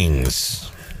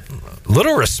Vikings.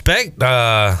 Little respect.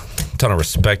 Little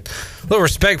respect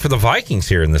for the Vikings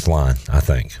here in this line, I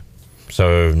think.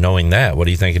 So knowing that, what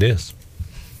do you think it is?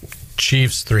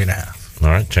 Chiefs 3.5. All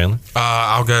right, Chandler.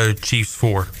 I'll go Chiefs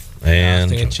 4. And I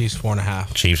was thinking Chiefs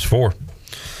 4.5. Chiefs 4.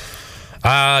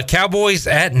 Cowboys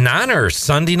at Niners.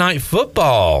 Sunday Night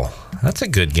Football. That's a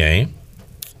good game.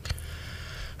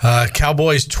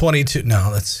 Cowboys 22. No,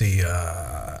 let's see.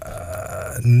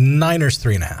 Niners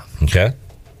 3.5. Okay.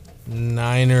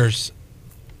 Niners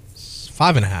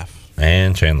 5.5.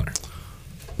 And Chandler.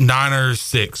 Niners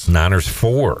 6. Niners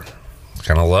 4.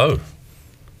 Kind of low.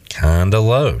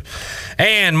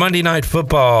 And Monday Night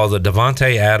Football, the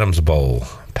Devontae Adams Bowl.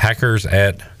 Packers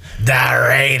at the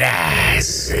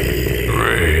Raiders.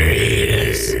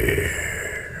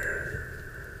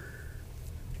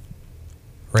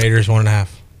 Raiders 1.5.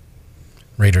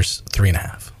 Raiders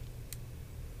 3.5.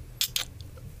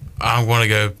 I'm going to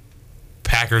go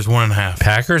Packers 1.5.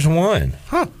 Packers 1.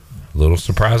 Huh. A little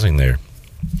surprising there.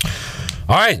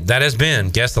 All right, that has been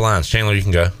Guess the Lines. Chandler, you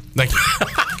can go. Thank you.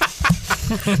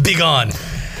 Be gone.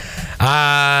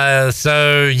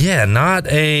 So, yeah, not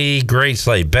a great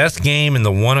slate. Best game in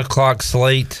the 1 o'clock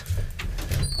slate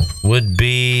would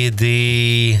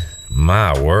be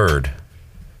my word.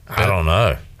 I don't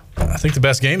know. I think the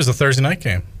best game is the Thursday night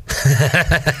game.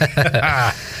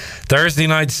 Thursday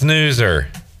night snoozer.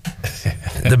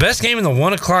 The best game in the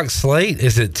 1 o'clock slate,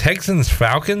 is it Texans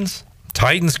Falcons,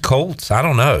 Titans Colts? I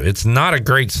don't know. It's not a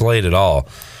great slate at all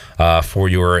for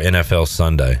your NFL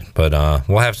Sunday, but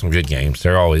we'll have some good games.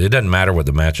 They're always. It doesn't matter what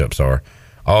the matchups are.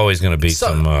 Always going to be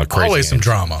some crazy. Always some games.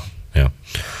 drama. Yeah.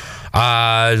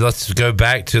 Let's go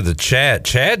back to the chat.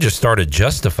 Chad just started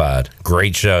Justified.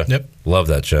 Great show. Yep. Love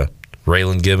that show.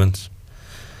 Raylan Gibbons.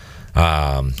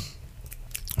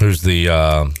 Who's the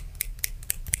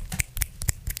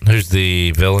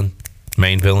villain?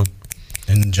 Main villain?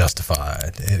 in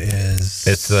Justified. It is.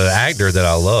 It's the actor that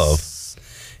I love.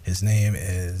 His name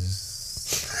is.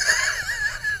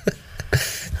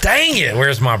 Dang it!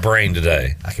 Where's my brain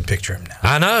today? I can picture him now.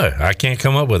 I know. I can't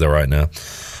come up with it right now.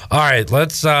 All right,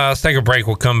 let's take a break.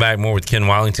 We'll come back more with Ken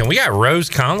Watlington. We got Rose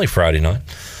Conley Friday night.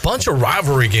 Bunch of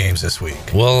rivalry games this week.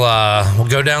 We'll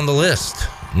go down the list.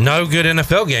 No good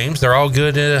NFL games. They're all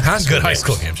good high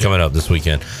school games coming up this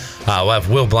weekend. We'll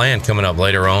have Will Bland coming up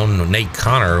later on. Nate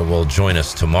Connor will join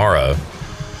us tomorrow.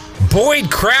 Boyd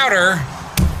Crowder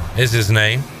is his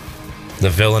name.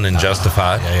 The villain in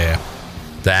Justified. Yeah.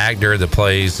 The actor that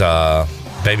plays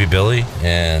Baby Billy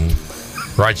and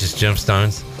Righteous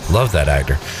Gemstones. Love that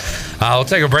actor. We'll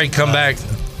take a break, come back.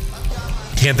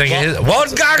 Can't think of his.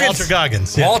 Walton Goggins. Walter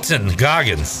Goggins. Yeah. Walton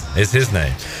Goggins is his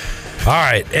name. All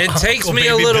right. It takes me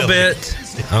a little bit.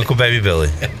 Uncle Baby Billy.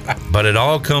 But it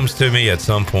all comes to me at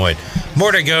some point.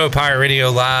 More to go. Pirate Radio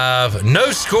Live.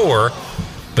 No score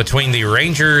between the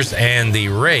Rangers and the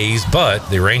Rays, but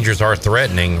the Rangers are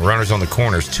threatening. Runners on the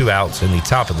corners, 2 outs in the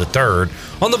top of the third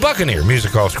on the Buccaneer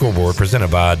Music Hall scoreboard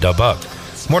presented by Da Buck.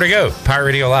 More to go. Pirate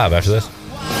Radio Live after this.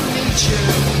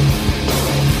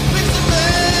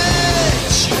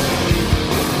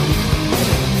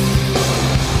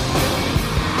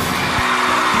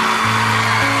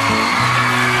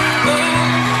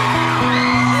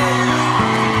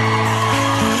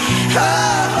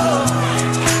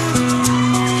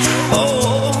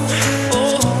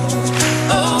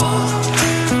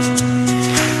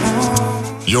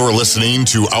 You're listening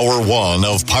to Hour 1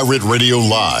 of Pirate Radio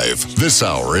Live. This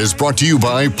hour is brought to you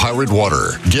by Pirate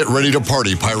Water. Get ready to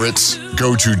party, pirates.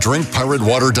 Go to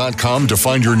drinkpiratewater.com to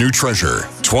find your new treasure.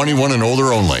 21 and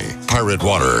older only. Pirate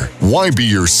Water. Why be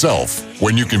yourself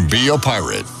when you can be a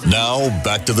pirate? Now,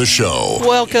 back to the show.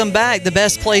 Welcome back. The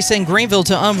best place in Greenville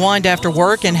to unwind after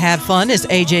work and have fun is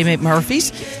AJ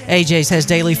McMurphy's. AJ's has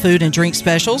daily food and drink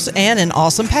specials and an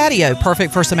awesome patio,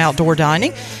 perfect for some outdoor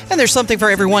dining. And there's something for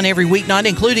everyone every weeknight,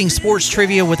 including sports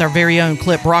trivia with our very own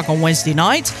Clip Brock on Wednesday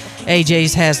nights.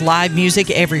 AJ's has live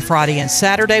music every Friday and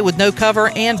Saturday with no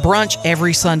cover and brunch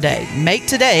every Sunday. Make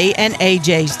today an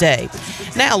AJ's day.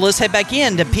 Now let's head back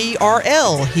into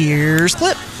PRL. Here's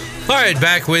Clip. All right,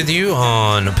 back with you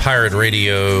on Pirate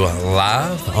Radio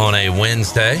Live on a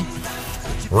Wednesday.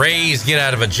 Rays get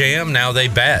out of a jam. Now they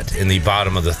bat in the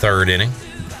bottom of the third inning.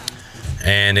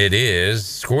 And it is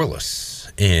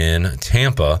scoreless in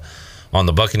Tampa on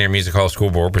the Buccaneer Music Hall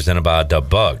scoreboard presented by Da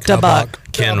Buck. Da Buck.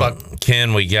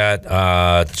 Ken, we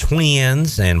got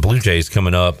Twins and Blue Jays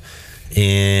coming up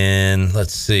in,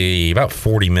 let's see, about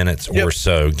 40 minutes or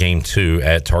so, game 2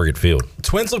 at Target Field.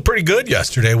 Twins looked pretty good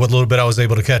yesterday. What little bit I was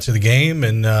able to catch of the game,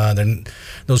 and then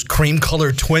those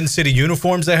cream-colored Twin City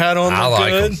uniforms they had on. I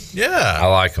like them. Yeah, I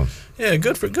like them. Yeah,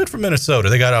 good for Minnesota.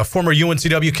 They got a former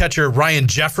UNCW catcher Ryan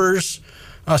Jeffers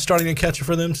starting a catcher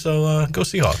for them. So go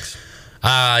Seahawks.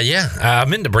 I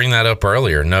meant to bring that up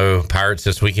earlier. No Pirates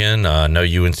this weekend. No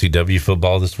UNCW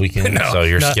football this weekend. No, so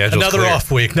your schedule's another clear.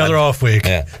 off week.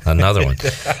 Yeah, another one.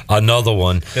 Another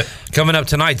one. Coming up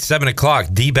tonight, 7 o'clock,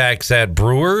 D-backs at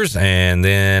Brewers, and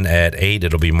then at 8,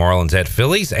 it'll be Marlins at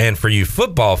Phillies. And for you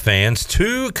football fans,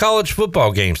 2 college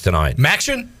football games tonight.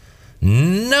 Maction?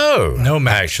 No, Maction.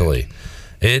 Actually,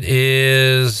 it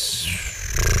is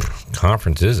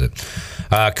conference. Is it?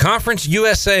 Conference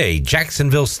USA,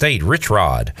 Jacksonville State, Rich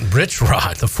Rod,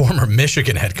 the former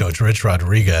Michigan head coach, Rich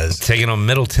Rodriguez. taking on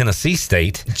Middle Tennessee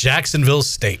State. Jacksonville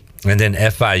State. And then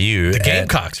FIU. The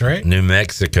Gamecocks, right? New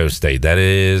Mexico State. That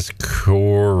is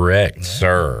correct,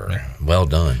 sir. Well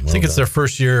done. I think it's their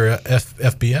first year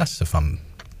FBS, if I'm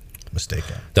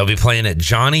mistaken. They'll be playing at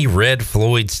Johnny Red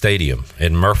Floyd Stadium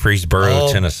in Murfreesboro,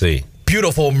 Tennessee.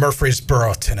 Beautiful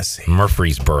Murfreesboro, Tennessee.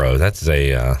 Murfreesboro. That's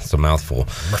it's a mouthful.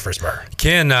 Murfreesboro.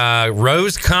 Ken,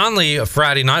 Rose Conley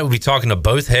Friday night. We'll be talking to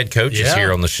both head coaches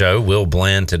here on the show. Will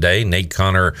Bland today, Nate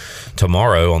Connor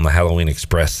tomorrow on the Halloween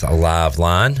Express live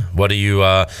line. What do you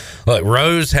look?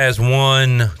 Rose has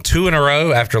won 2 in a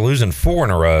row after losing 4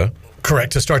 in a row.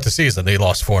 Correct. To start the season, they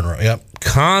lost 4 in a row. Yep.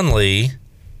 Conley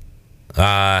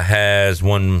has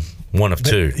won 1 of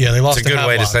 2. They lost. It's a good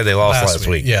way to say they lost last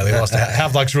week. Yeah, they lost.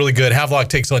 Havelock's really good. Havelock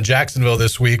takes on Jacksonville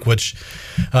this week, which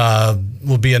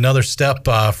will be another step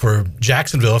for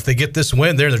Jacksonville. If they get this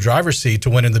win, they're in the driver's seat to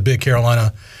win in the Big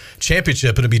Carolina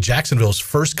Championship. It'll be Jacksonville's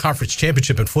first conference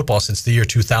championship in football since the year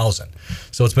 2000.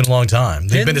 So it's been a long time.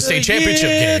 They've been to state championship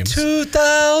games.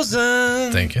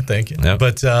 2000. Thank you. Yep.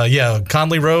 But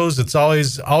Conley Rose, it's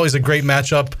always a great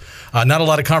matchup. Not a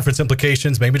lot of conference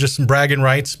implications, maybe just some bragging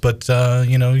rights. But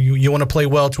you want to play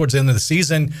well towards the end of the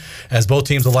season, as both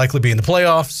teams will likely be in the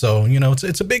playoffs. So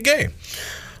it's a big game.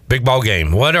 Big ball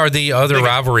game. What are the other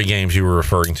rivalry games you were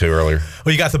referring to earlier?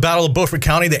 Well, you got the Battle of Beaufort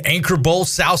County, the Anchor Bowl.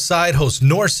 Southside hosts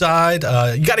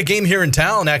Northside. You got a game here in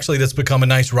town, actually, that's become a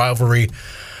nice rivalry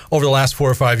over the last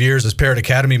 4 or 5 years as Parrott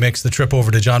Academy makes the trip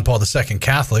over to John Paul II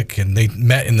Catholic, and they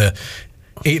met in the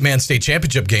 8-man state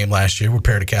championship game last year where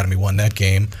Parrott Academy won that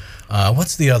game.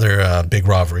 What's the other big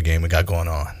rivalry game we got going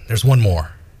on? There's one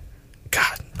more.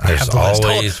 God, there's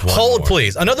always one Hold, more.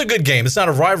 please. Another good game. It's not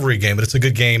a rivalry game, but it's a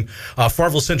good game.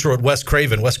 Farmville Central at West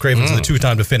Craven. West Craven's the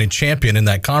 2-time defending champion in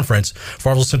that conference.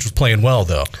 Farmville Central's playing well,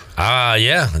 though.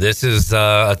 Yeah. This is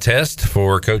a test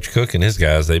for Coach Cook and his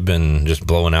guys. They've been just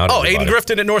blowing out. Oh, Aiden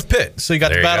Grifton at North Pitt. So you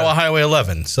got the Battle of Highway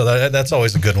 11. So that's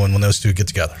always a good one when those two get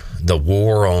together. The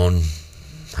war on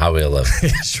Highway 11. Yeah,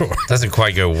 sure. Doesn't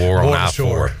quite go war on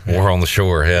I-4. War on the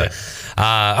shore, yeah.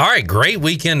 All right, great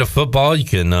weekend of football. You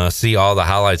can see all the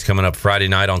highlights coming up Friday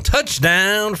night on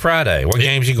Touchdown Friday. What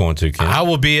games you going to, Ken? I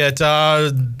will be at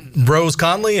Rose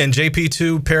Conley and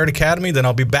JP2 Parrott Academy. Then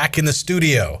I'll be back in the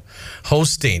studio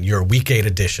hosting your Week 8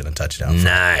 edition of Touchdown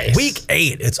Friday. Nice. Week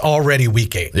 8. It's already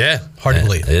Week 8. Yeah. Hard to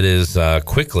believe. It is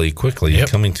quickly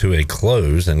coming to a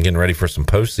close and getting ready for some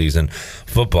postseason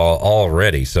football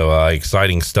already. So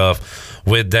exciting stuff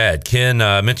with that. Ken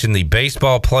mentioned the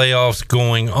baseball playoffs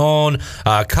going on.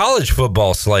 College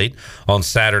football slate on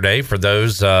Saturday for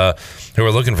those who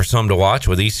are looking for something to watch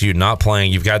with ECU not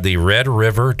playing. You've got the Red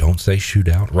River, don't say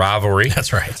shootout, rivalry.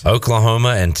 That's right.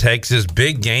 Oklahoma and Texas.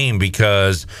 Big game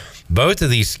because both of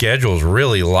these schedules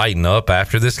really lighten up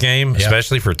after this game,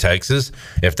 especially for Texas.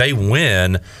 If they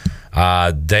win,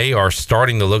 they are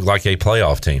starting to look like a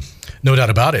playoff team. No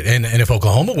doubt about it. And if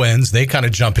Oklahoma wins, they kind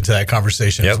of jump into that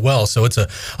conversation as well. So it's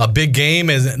a big game,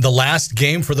 and the last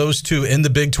game for those two in the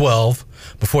Big 12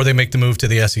 before they make the move to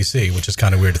the SEC, which is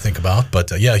kind of weird to think about.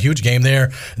 But, a huge game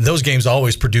there. Those games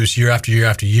always produce year after year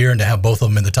after year, and to have both of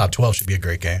them in the top 12 should be a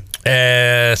great game.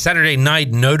 Saturday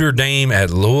night, Notre Dame at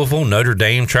Louisville. Notre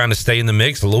Dame trying to stay in the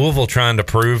mix. Louisville trying to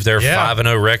prove their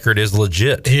 5-0 record is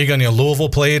legit. Here you go. Louisville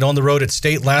played on the road at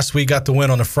State last week, got the win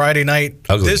on a Friday night.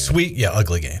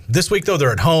 Ugly game. This week, though,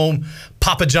 they're at home.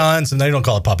 Papa John's, and they don't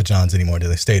call it Papa John's anymore, do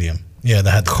they? Stadium. Yeah,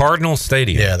 they had Cardinal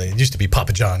Stadium. Yeah, they used to be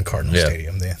Papa John Cardinal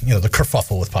Stadium. The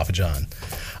kerfuffle with Papa John.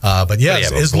 But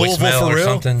is Louisville for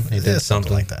real? He did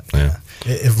something like that. Yeah.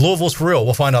 If Louisville's for real,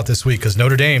 we'll find out this week because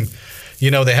Notre Dame,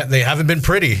 they haven't been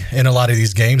pretty in a lot of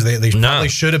these games. They probably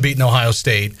should have beaten Ohio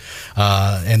State,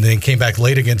 and then came back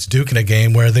late against Duke in a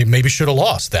game where they maybe should have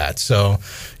lost that. So,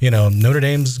 Notre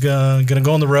Dame's going to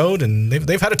go on the road, and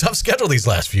they've had a tough schedule these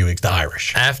last few weeks, the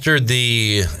Irish. After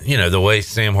the way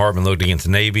Sam Hartman looked against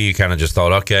Navy, you kind of just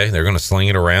thought, okay, they're going to sling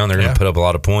it around. They're going to put up a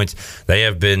lot of points. They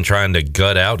have been trying to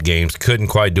gut out games. Couldn't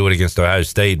quite do it against Ohio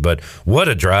State, but what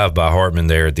a drive by Hartman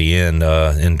there at the end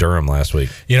in Durham last week.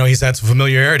 He's had some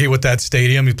familiarity with that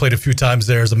stadium. He played a few times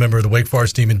there as a member of the Wake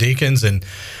Forest team in Deacons, and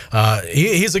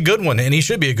he's a good one, and he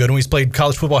should be a good one. He's played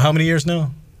college football how many years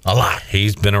now? A lot.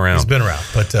 He's been around.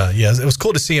 But, it was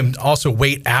cool to see him also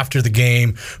wait after the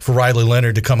game for Riley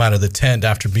Leonard to come out of the tent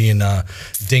after being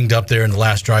dinged up there in the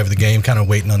last drive of the game, kind of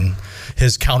waiting on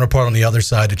his counterpart on the other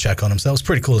side to check on him. So it was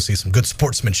pretty cool to see some good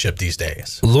sportsmanship these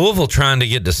days. Louisville trying to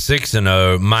get to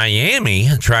 6-0. Miami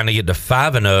trying to get to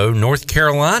 5-0. North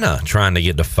Carolina trying to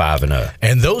get to 5-0.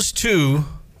 And those two,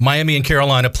 Miami and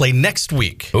Carolina, play next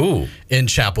week in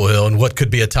Chapel Hill in what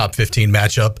could be a top 15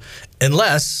 matchup,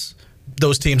 unless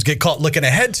those teams get caught looking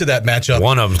ahead to that matchup.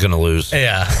 One of them's going to lose.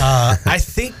 Yeah. I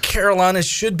think Carolina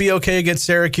should be okay against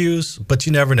Syracuse, but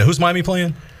you never know. Who's Miami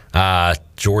playing?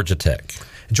 Georgia Tech.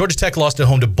 Georgia Tech lost at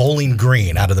home to Bowling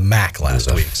Green out of the MAC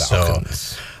last week.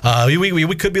 Falcons. So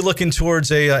we could be looking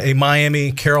towards a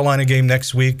Miami-Carolina game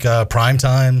next week,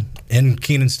 primetime in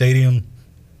Kenan Stadium,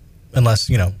 unless,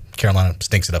 Carolina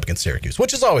stinks it up against Syracuse,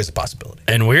 which is always a possibility.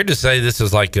 And weird to say this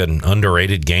is like an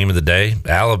underrated game of the day.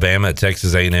 Alabama at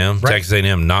Texas A&M. Right. Texas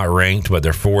A&M not ranked, but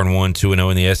they're 4-1,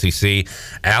 2-0 in the SEC.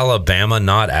 Alabama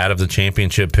not out of the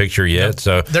championship picture yet,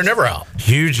 so they're never out.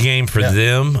 Huge game for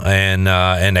them, and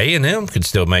A&M could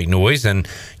still make noise and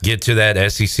get to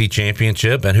that SEC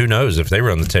championship. And who knows if they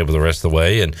run the table the rest of the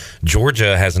way. And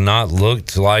Georgia has not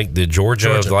looked like the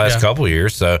Georgia of the last couple of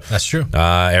years. So that's true.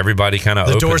 Everybody kind of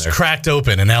the doors cracked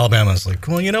open, and Alabama's like,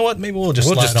 well, you know what? Maybe we'll just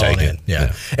slide on in.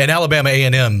 Yeah. And Alabama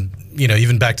A&M,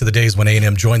 even back to the days when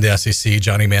A&M joined the SEC,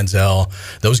 Johnny Manziel,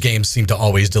 those games seem to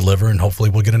always deliver, and hopefully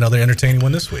we'll get another entertaining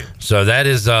one this week. So that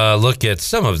is a look at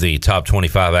some of the top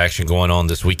 25 action going on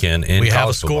this weekend in college football. We have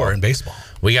a score in baseball.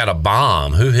 We got a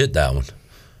bomb. Who hit that one?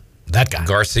 That guy.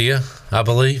 Garcia, I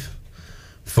believe,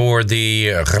 for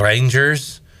the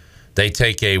Rangers. They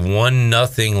take a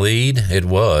 1-0 lead. It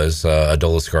was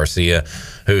Adolis Garcia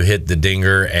who hit the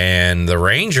dinger, and the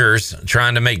Rangers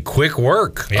trying to make quick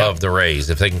work of the Rays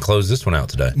if they can close this one out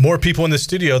today. More people in the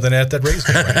studio than at that Rays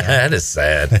game right now. That is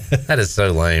sad. That is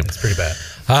so lame. It's pretty bad.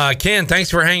 Ken,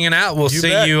 thanks for hanging out. We'll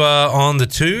see you on the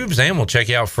tubes, and we'll check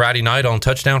you out Friday night on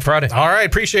Touchdown Friday. All right,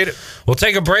 appreciate it. We'll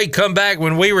take a break, come back.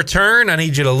 When we return, I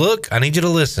need you to look, I need you to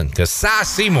listen, because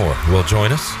Seymour will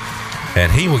join us,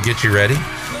 and he will get you ready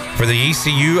for the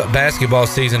ECU basketball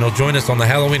season. He'll join us on the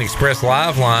Halloween Express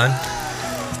live line.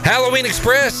 Halloween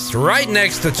Express, right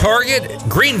next to Target,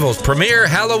 Greenville's premier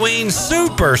Halloween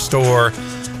superstore.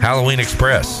 Halloween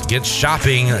Express. Get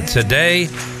shopping today.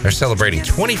 They're celebrating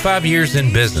 25 years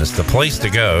in business, the place to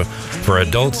go for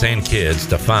adults and kids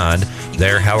to find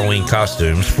their Halloween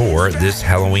costumes for this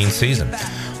Halloween season.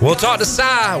 We'll talk to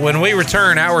Cy when we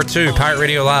return. Hour 2, Pirate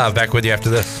Radio Live. Back with you after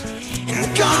this.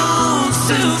 Gone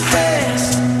too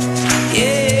fast.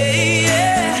 Yeah,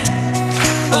 yeah.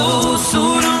 Oh,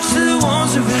 so don't you the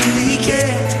ones who really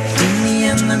care. In the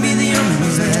end, I'll be the only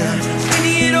ones there. When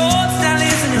you get old, start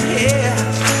listening to hair.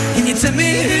 Can you tell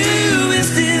me who is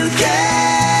still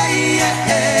care?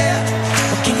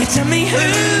 Yeah. Or can you tell me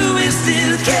who is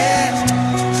still care?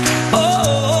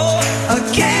 Oh,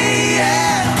 okay, yeah.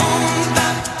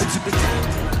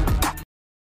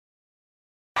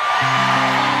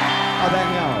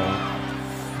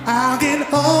 I'll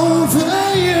get over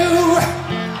you.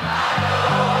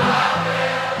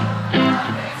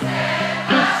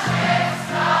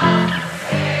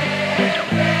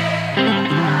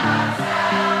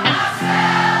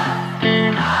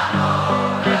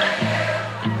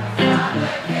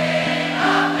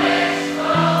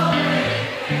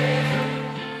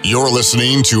 You're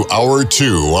listening to Hour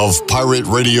 2 of Pirate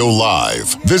Radio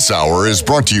Live. This hour is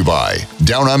brought to you by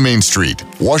Down on Main Street,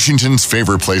 Washington's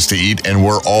favorite place to eat and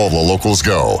where all the locals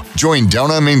go. Join Down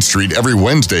on Main Street every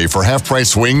Wednesday for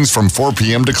half-price wings from 4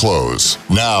 p.m. to close.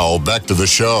 Now, back to the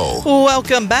show.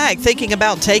 Welcome back. Thinking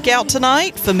about takeout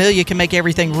tonight? Familia can make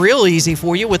everything real easy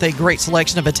for you with a great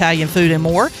selection of Italian food and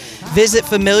more. Visit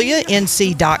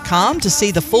FamiliaNC.com to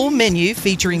see the full menu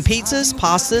featuring pizzas,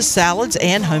 pastas, salads,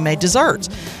 and homemade desserts.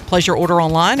 Place your order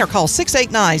online or call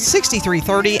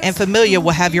 689-6330 and Familia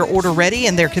will have your order ready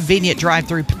in their convenient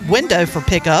drive-thru window for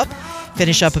pickup.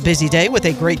 Finish up a busy day with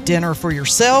a great dinner for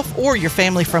yourself or your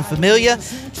family from Familia.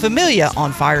 Familia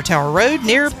on Fire Tower Road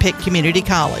near Pitt Community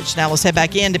College. Now let's head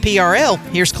back into PRL.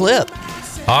 Here's Clip.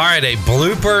 All right, a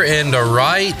blooper into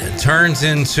right turns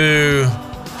into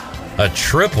a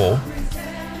triple.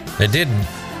 It did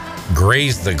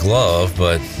graze the glove,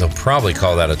 but they'll probably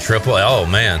call that a triple. Oh,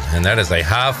 man. And that is a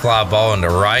high fly ball into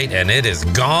right, and it is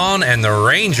gone. And the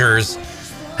Rangers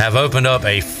have opened up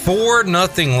a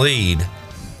 4-0 lead.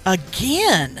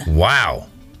 Again. Wow.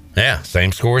 Yeah,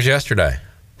 same score as yesterday.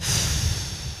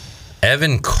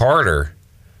 Evan Carter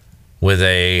with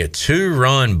a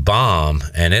 2-run bomb,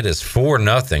 and it is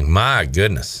 4-0. My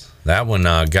goodness. That one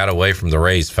got away from the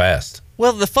Rays fast.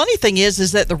 Well, the funny thing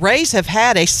is that the Rays have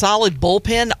had a solid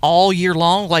bullpen all year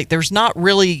long. Like, there's not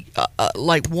really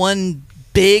like one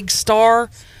big star.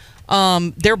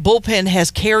 Their bullpen has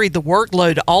carried the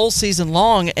workload all season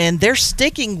long, and they're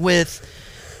sticking with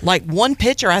like one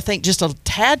pitcher, I think, just a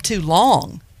tad too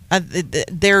long.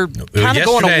 They're kind of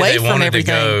going away from everything. They wanted to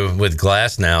go with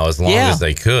Glass now as long as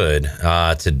they could.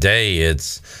 Today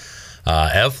it's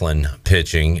Eflin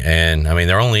pitching, and I mean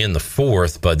they're only in the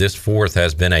fourth, but this fourth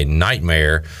has been a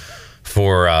nightmare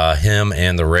for him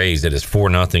and the Rays. It is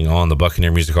 4-0 on the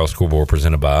Buccaneer Music Hall scoreboard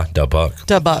presented by Dub Buck.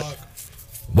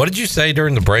 What did you say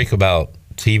during the break about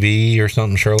TV or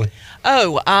something, Shirley?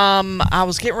 Oh, I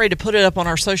was getting ready to put it up on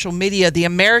our social media. The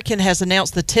American has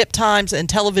announced the tip times and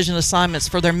television assignments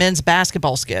for their men's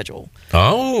basketball schedule.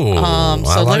 Oh,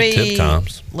 so I like tip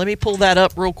times. Let me pull that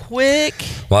up real quick.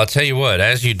 Well, I'll tell you what,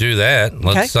 as you do that,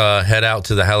 let's head out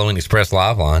to the Halloween Express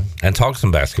live line and talk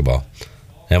some basketball.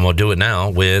 And we'll do it now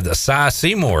with Cy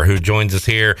Seymour, who joins us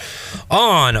here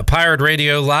on Pirate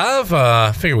Radio Live.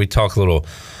 I figured we'd talk a little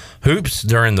hoops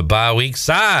during the bye week.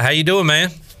 Cy, how you doing,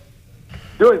 man?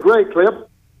 Doing great, Clip.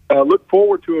 Look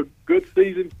forward to a good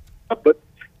season, but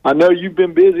I know you've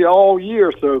been busy all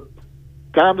year, so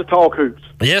time to talk hoops.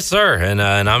 Yes, sir, and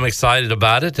I'm excited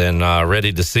about it and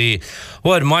ready to see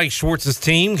what Mike Schwartz's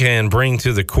team can bring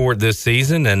to the court this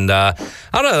season. And I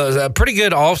don't know, a pretty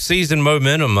good off-season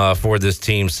momentum for this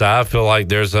team, Si. I feel like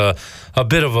there's a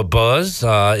bit of a buzz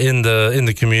in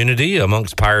the community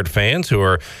amongst Pirate fans who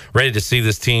are ready to see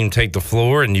this team take the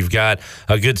floor. And you've got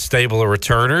a good stable of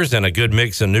returners and a good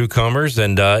mix of newcomers,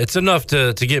 and it's enough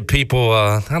to get people,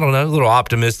 I don't know, a little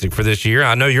optimistic for this year.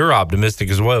 I know you're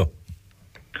optimistic as well.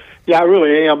 Yeah, I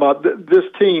really am. This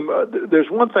team, there's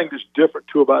one thing that's different,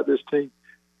 too, about this team.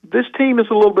 This team is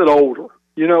a little bit older.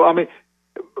 You know, I mean,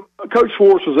 Coach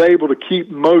Schwartz was able to keep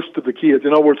most of the kids.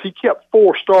 In other words, he kept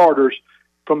 4 starters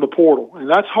from the portal, and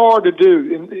that's hard to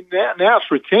do. And now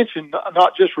it's retention,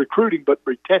 not just recruiting, but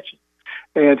retention.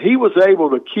 And he was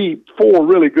able to keep 4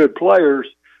 really good players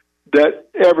that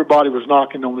everybody was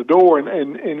knocking on the door, and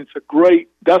it's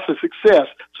that's a success.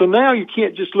 So now you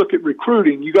can't just look at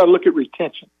recruiting. You got to look at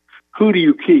retention. Who do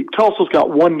you keep? Tulsa's got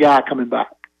 1 guy coming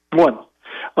back. 1.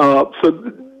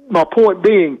 So my point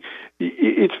being,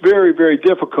 it's very, very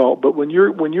difficult. But when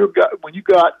you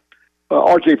got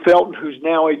R.J. Felton, who's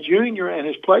now a junior and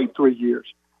has played 3 years,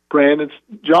 Brandon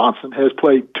Johnson has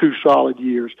played 2 solid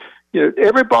years. You know,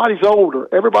 everybody's older.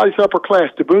 Everybody's upper class.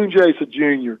 Deboonje's a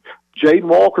junior. Jaden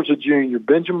Walker's a junior.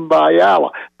 Benjamin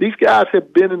Bayala. These guys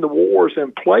have been in the wars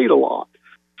and played a lot.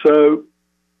 So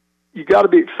you got to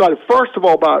be excited. First of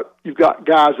all, you've got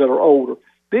guys that are older.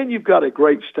 Then you've got a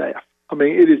great staff. I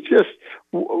mean, it is just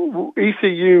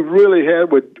ECU really had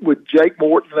with Jake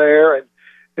Morton there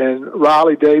and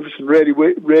Riley Davis and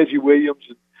Reggie Williams.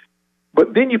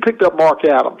 But then you picked up Mark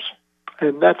Adams,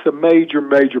 and that's a major,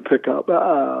 major pickup.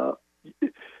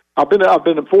 I've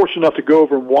been fortunate enough to go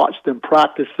over and watch them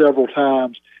practice several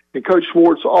times, and Coach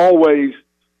Schwartz always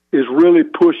is really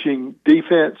pushing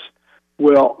defense.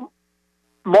 Well,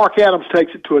 Mark Adams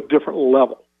takes it to a different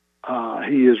level.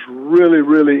 He is really,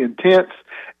 really intense,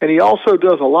 and he also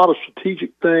does a lot of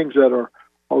strategic things that are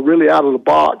really out of the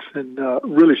box and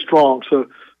really strong. So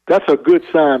that's a good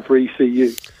sign for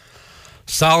ECU.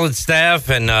 Solid staff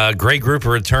and great group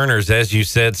of returners, as you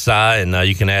said, Cy, and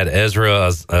you can add Ezra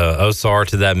Osar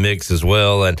to that mix as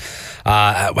well. And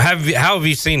how have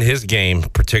you seen his game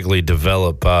particularly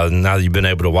develop now that you've been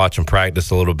able to watch him practice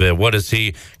a little bit? What has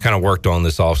he kind of worked on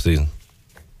this offseason?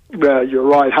 You're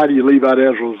right. How do you leave out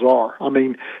Ezra Osar? I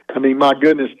mean, my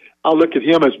goodness, I look at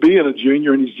him as being a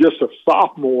junior, and he's just a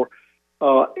sophomore.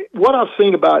 What I've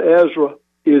seen about Ezra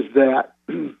is that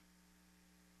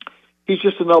he's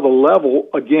just another level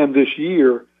again this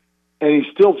year, and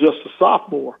he's still just a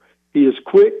sophomore. He is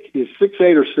quick. He is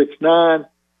 6'8" or 6'9".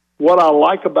 What I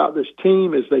like about this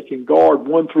team is they can guard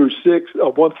 1 through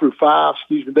 5.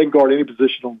 They can guard any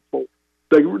position on the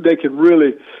floor. They can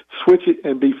really switch it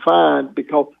and be fine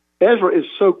because Ezra is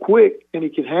so quick and he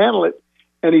can handle it,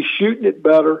 and he's shooting it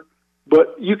better.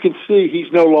 But you can see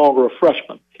he's no longer a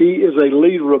freshman. He is a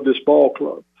leader of this ball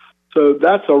club. So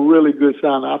that's a really good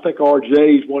sign. I think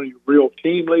RJ is one of your real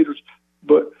team leaders.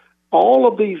 But all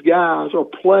of these guys are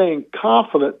playing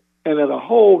confident and at a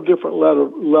whole different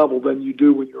level than you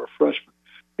do when you're a freshman.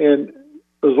 And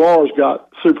Azar's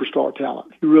got superstar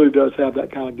talent. He really does have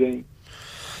that kind of game.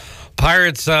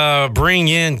 Pirates bring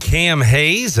in Cam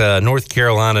Hayes, North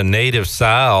Carolina native,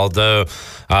 although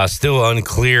still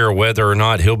unclear whether or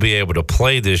not he'll be able to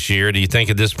play this year. Do you think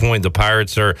at this point the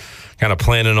Pirates are kind of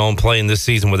planning on playing this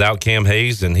season without Cam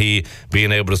Hayes and he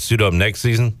being able to suit up next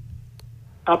season?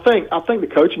 I think the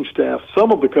coaching staff,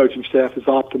 some of the coaching staff is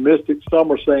optimistic.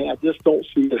 Some are saying, I just don't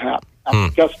see it happen. I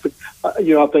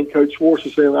think Coach Schwartz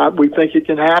is saying, we think it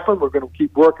can happen. We're going to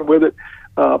keep working with it.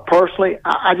 Personally,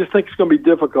 I just think it's going to be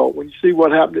difficult when you see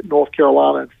what happened at North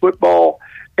Carolina in football.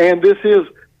 And this is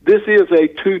a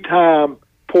 2-time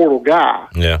portal guy.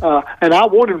 Yeah. And I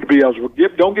want him to be able to,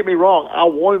 don't get me wrong, I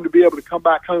want him to be able to come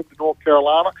back home to North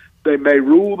Carolina. They may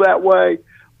rule that way,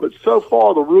 but so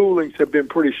far the rulings have been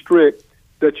pretty strict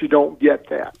that you don't get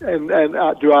that. And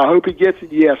do I hope he gets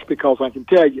it? Yes, because I can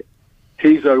tell you,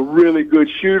 he's a really good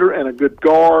shooter and a good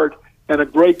guard and a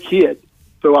great kid.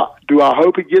 So do I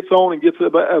hope he gets on and gets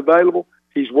available?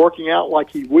 He's working out like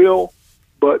he will,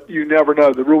 but you never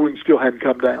know. The ruling still hadn't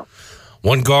come down.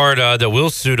 One guard that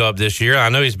will suit up this year, I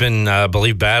know he's been, I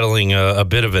believe, battling a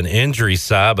bit of an injury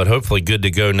side, but hopefully good to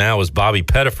go now, is Bobby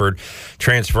Pettiford,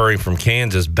 transferring from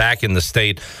Kansas back in the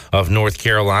state of North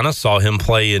Carolina. Saw him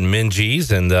play in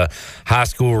Minges and the high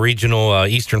school regional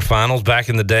Eastern Finals back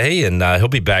in the day, and he'll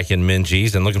be back in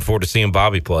Minges, and looking forward to seeing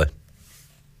Bobby play.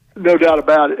 No doubt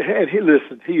about it. And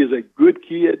he is a good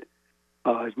kid.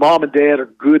 His mom and dad are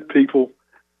good people.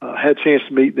 Had a chance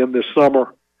to meet them this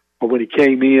summer when he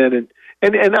came in.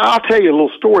 And I'll tell you a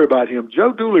little story about him.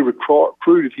 Joe Dooley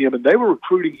recruited him, and they were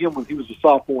recruiting him when he was a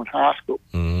sophomore in high school.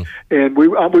 Mm-hmm. And we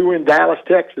were in Dallas,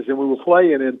 Texas, and we were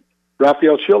playing. And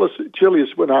Raphael Chilius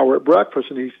and I were at breakfast,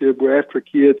 and he said, we're after a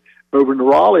kid over in the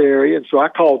Raleigh area. And so I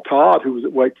called Todd, who was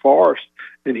at Wake Forest,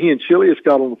 and he and Chilius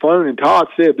got on the phone, and Todd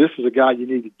said, this is a guy you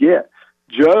need to get.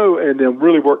 Joe and them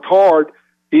really worked hard.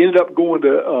 He ended up going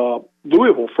to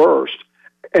Louisville first,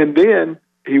 and then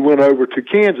he went over to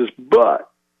Kansas.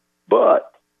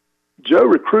 But Joe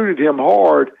recruited him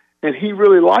hard, and he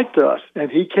really liked us.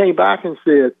 And he came back and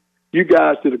said, "You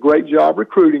guys did a great job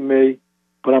recruiting me,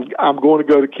 but I'm going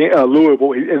to go to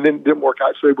Louisville." And then it didn't work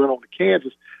out, so he went on to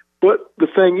Kansas. But the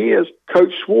thing is,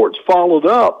 Coach Schwartz followed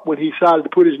up when he decided to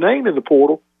put his name in the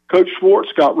portal. Coach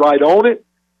Schwartz got right on it,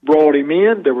 brought him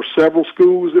in. There were several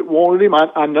schools that wanted him.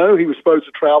 I know he was supposed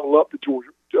to travel up to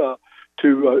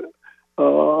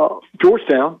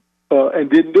Georgetown and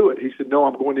didn't do it. He said, "No,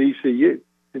 I'm going to ECU."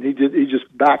 And he just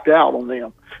backed out on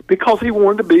them because he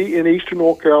wanted to be in Eastern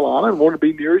North Carolina and wanted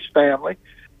to be near his family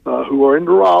who are in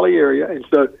the Raleigh area. And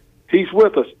so he's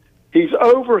with us. He's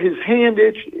over his hand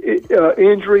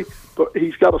injury, but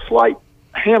he's got a slight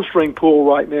hamstring pull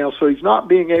right now, so he's not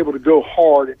being able to go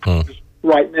hard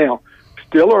right now.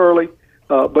 Still early,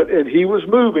 and he was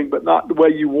moving, but not the way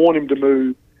you want him to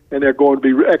move, and they're going to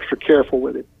be extra careful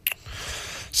with him.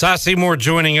 Cy Seymour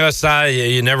joining us.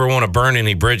 You never want to burn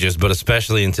any bridges, but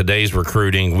especially in today's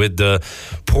recruiting with the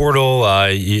portal,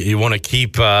 you want to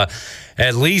keep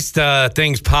at least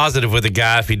things positive with a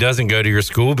guy if he doesn't go to your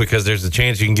school, because there's a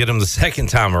chance you can get him the second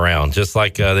time around, just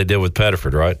like they did with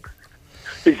Pettiford, right?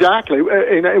 Exactly,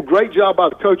 and a great job by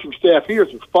the coaching staff here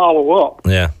to follow up.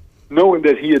 Yeah, knowing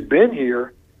that he had been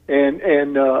here and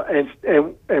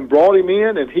brought him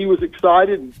in, and he was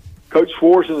excited. And Coach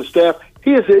Schwartz and the staff.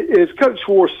 He is, as Coach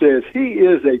Schwartz says, he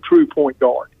is a true point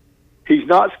guard. He's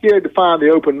not scared to find the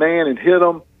open man and hit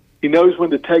him. He knows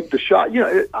when to take the shot. You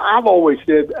know, I've always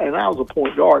said, and I was a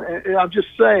point guard, and I'm just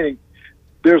saying,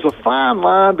 there's a fine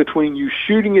line between you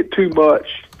shooting it too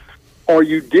much or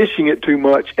you dishing it too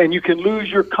much, and you can lose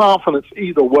your confidence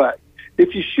either way.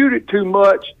 If you shoot it too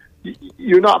much,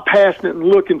 you're not passing it and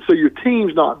looking, so your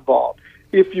team's not involved.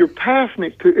 If you're passing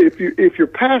it if you're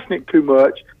passing it too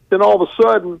much, then all of a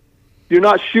sudden you're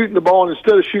not shooting the ball, and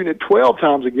instead of shooting it 12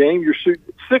 times a game, you're shooting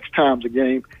it 6 times a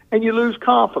game, and you lose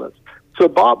confidence. So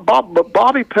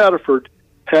Bobby Pettiford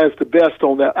has the best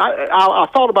on that. I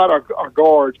thought about our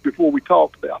guards before we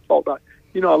talked today. I thought about,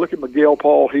 I look at Miguel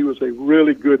Paul. He was a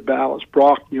really good balance.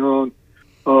 Brock Young.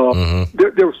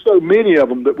 There were so many of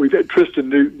them that we've had. Tristan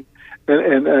Newton,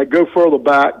 and go further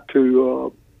back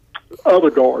to other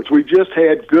guards. We just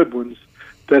had good ones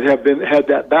that have had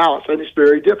that balance, and it's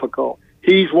very difficult.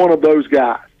 He's one of those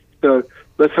guys. So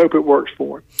let's hope it works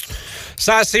for him.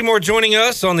 Cy Seymour joining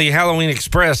us on the Halloween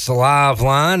Express live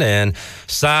line. And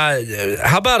Cy,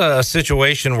 how about a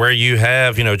situation where you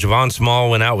have, Javon Small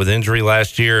went out with injury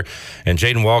last year, and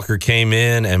Jaden Walker came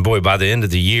in, and boy, by the end of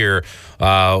the year,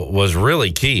 was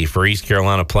really key for East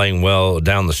Carolina playing well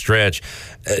down the stretch.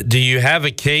 Do you have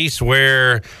a case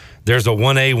where there's a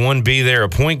 1A, 1B there, a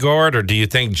point guard, or do you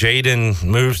think Jaden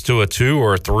moves to a 2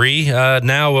 or a 3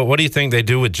 now? What do you think they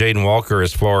do with Jaden Walker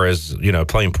as far as,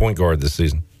 playing point guard this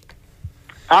season?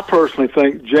 I personally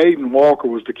think Jaden Walker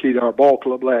was the key to our ball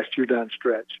club last year down the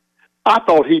stretch. I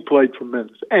thought he played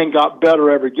tremendous and got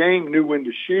better every game, knew when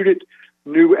to shoot it,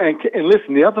 and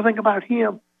listen, the other thing about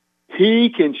him, he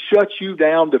can shut you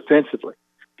down defensively.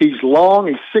 He's long,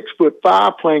 he's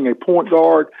 6'5", playing a point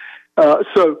guard.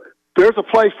 So there's a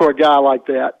place for a guy like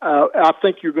that. I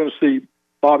think you're going to see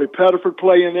Bobby Pettiford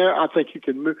play in there. I think you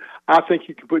can move. I think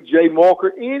you can put Jaden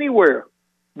Walker anywhere,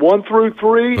 1 through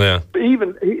 3. Yeah.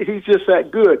 Even he's just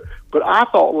that good. But I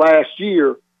thought last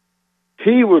year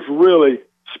he was really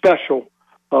special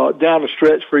down the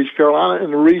stretch for East Carolina,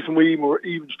 and the reason we were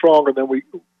even stronger than we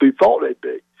thought they'd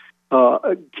be.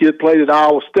 A kid played at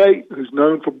Iowa State who's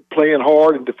known for playing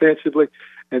hard and defensively.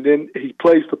 And then he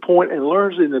plays the point and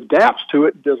learns and adapts to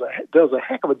it. And does a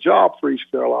heck of a job for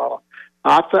East Carolina.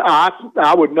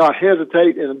 I would not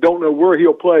hesitate, and don't know where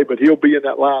he'll play, but he'll be in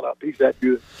that lineup. He's that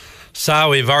good. Cy,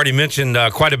 we've already mentioned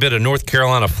quite a bit of North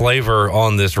Carolina flavor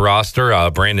on this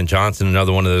roster. Brandon Johnson,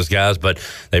 another one of those guys, but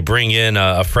they bring in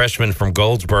a freshman from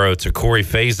Goldsboro to Corey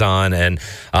Faison, and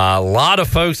a lot of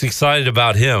folks excited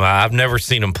about him. I've never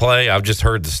seen him play. I've just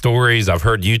heard the stories. I've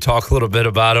heard you talk a little bit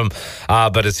about him.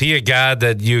 But is he a guy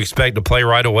that you expect to play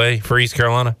right away for East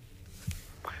Carolina?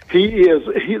 He is.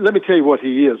 Let me tell you what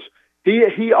he is.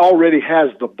 He already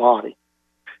has the body.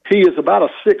 He is about a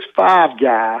 6'5"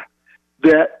 guy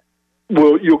that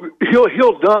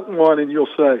he'll dunk one and you'll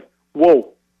say,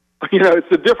 whoa, it's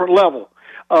a different level.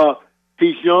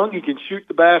 He's young. He can shoot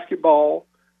the basketball.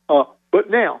 But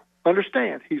now,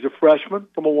 understand, he's a freshman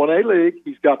from a 1A league.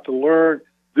 He's got to learn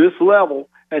this level,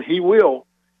 and he will.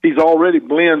 He's already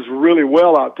blends really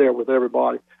well out there with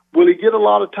everybody. Will he get a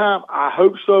lot of time? I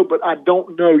hope so, but I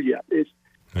don't know yet.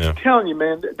 I'm telling you,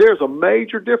 man, there's a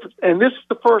major difference. And this is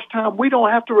the first time we don't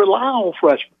have to rely on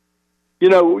freshmen.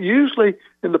 Usually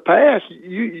in the past,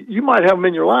 you might have him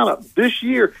in your lineup. This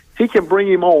year, he can bring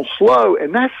him on slow,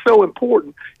 and that's so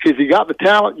important because he got the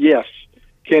talent, yes.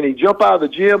 Can he jump out of the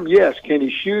gym? Yes. Can he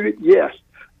shoot it? Yes.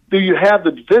 Do you have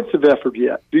the defensive effort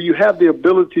yet? Do you have the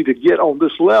ability to get on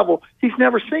this level? He's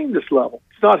never seen this level.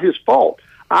 It's not his fault.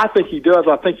 I think he does.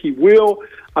 I think he will.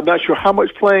 I'm not sure how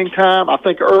much playing time. I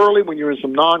think early when you're in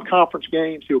some non-conference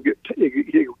games, he'll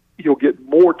get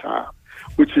more time,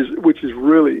 which is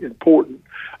really important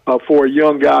for a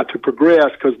young guy to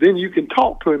progress, because then you can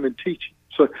talk to him and teach him.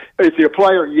 So is he a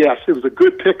player? Yes. It was a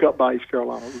good pickup by East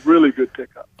Carolina. Really good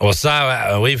pickup. Well,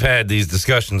 Si, we've had these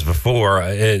discussions before.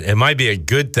 It might be a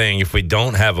good thing if we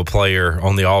don't have a player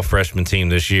on the all-freshman team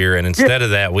this year, and instead of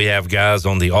that, we have guys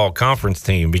on the all-conference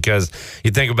team, because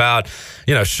you think about,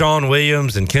 Sean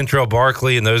Williams and Kentrell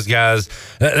Barkley and those guys,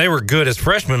 they were good as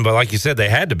freshmen, but like you said, they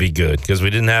had to be good because we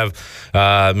didn't have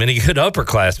many good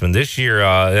upperclassmen. This year,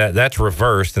 that's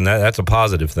reversed, and that's a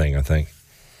positive thing, I think.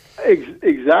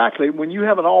 Exactly. When you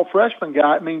have an all-freshman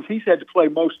guy, it means he's had to play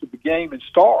most of the game and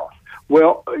start.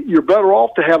 Well, you're better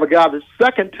off to have a guy that's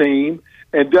second team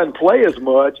and doesn't play as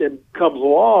much and comes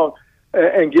along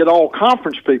and get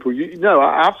all-conference people.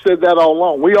 I've said that all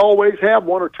along. We always have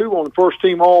one or two on the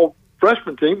first-team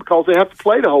all-freshman team because they have to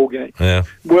play the whole game. Yeah.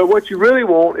 Well, what you really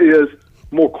want is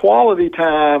more quality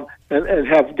time and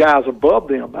have guys above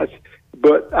them.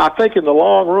 But I think in the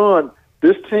long run,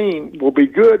 this team will be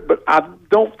good, but I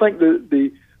don't think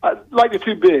like the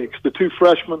two bigs, the two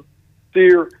freshmen,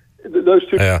 those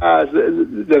two guys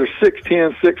that are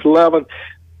 6'10", 6'11",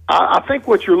 I think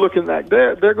what you're looking at,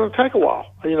 they're going to take a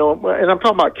while. And I'm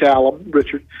talking about Callum,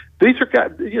 Richard. These are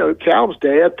guys, Callum's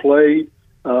dad played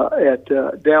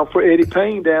down for Eddie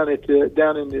Payne down in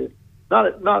the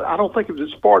I don't think it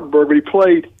was at Spartanburg, but he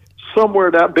played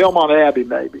somewhere down Belmont Abbey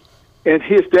maybe. And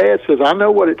his dad says, I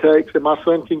know what it takes, and my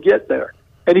son can get there.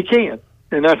 And he can.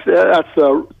 And that's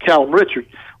Callum Richard.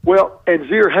 Well, and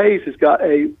Zier Hayes has got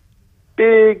a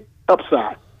big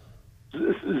upside.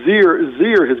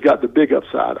 Zier has got the big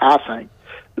upside, I think.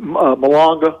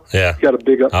 Malonga got a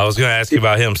big upside. I was going to ask you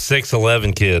about him,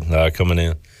 6'11" kid coming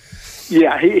in.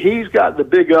 Yeah, he's got the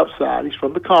big upside. He's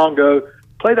from the Congo,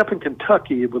 played up in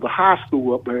Kentucky with a high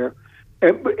school up there.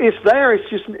 And it's there. It's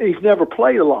just he's never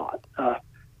played a lot.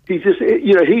 He's just,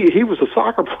 he was a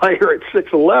soccer player at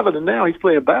 6'11", and now he's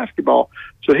playing basketball.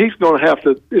 So he's going to have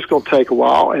to. It's going to take a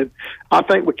while. And I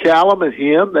think with Callum and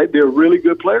him, they're really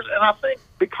good players. And I think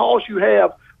because you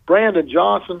have Brandon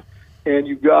Johnson and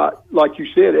you've got, like you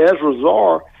said, Ezra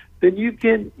Czar, then you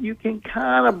can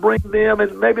kind of bring them,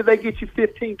 and maybe they get you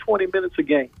 15, 20 minutes a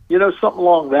game. Something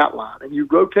along that line. And you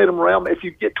rotate them around. If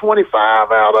you get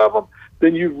 25 out of them,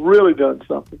 then you've really done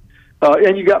something.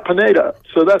 And you got Pineda,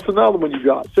 so that's another one you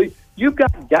got. So you've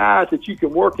got guys that you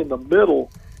can work in the middle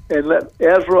and let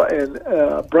Ezra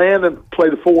and Brandon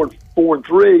play the 4 and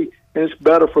 3, and it's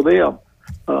better for them.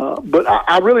 But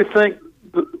I really think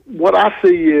what I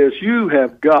see is you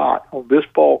have got on this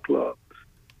ball club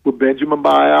with Benjamin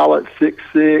Bayal at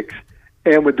 6'6",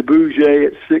 and with DeBouge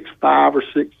at 6'5" or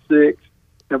 6'6",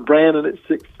 and Brandon at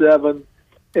 6'7",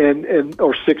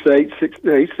 or 6'8",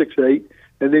 6'8",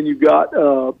 and then you got.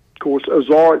 Of course,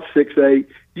 Azar at 6'8".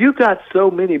 You got so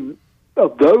many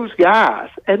of those guys.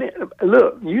 And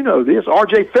look, you know this.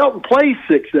 R.J. Felton plays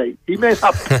 6'8". He may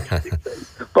not play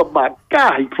 6'8", but my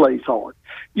God, he plays hard.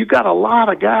 You got a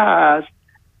lot of guys.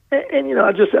 And we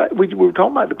were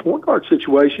talking about the point guard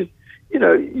situation.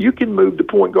 You can move the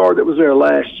point guard that was there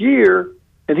last year,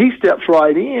 and he steps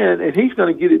right in, and he's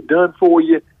going to get it done for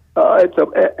you at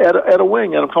a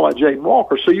wing. And I'm talking about Jaden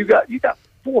Walker. So you got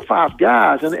 4 or 5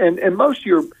 guys, and most of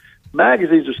your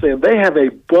magazines are saying they have a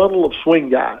bundle of swing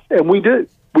guys, and we do.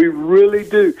 We really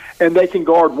do. And they can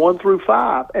guard 1 through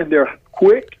 5, and they're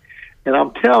quick. And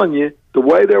I'm telling you, the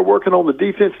way they're working on the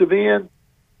defensive end,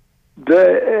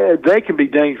 they can be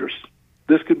dangerous.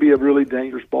 This could be a really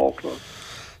dangerous ball club.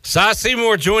 Si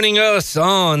Seymour joining us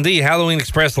on the Halloween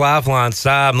Express Lifeline. Si,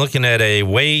 I'm looking at a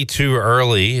way too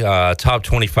early top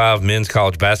 25 men's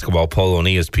college basketball poll on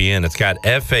ESPN. It's got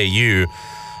FAU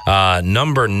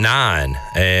number 9,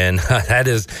 and that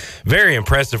is very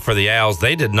impressive for the Owls.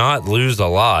 They did not lose a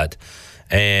lot,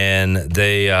 and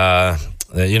they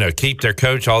keep their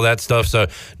coach, all that stuff. So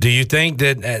do you think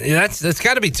that that's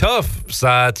got to be tough,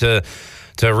 Si,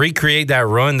 to recreate that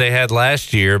run they had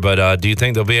last year, but do you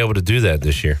think they'll be able to do that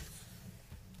this year?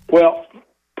 Well,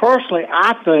 personally,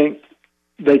 I think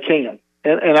they can.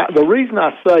 And the reason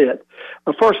I say it,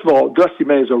 first of all, Dusty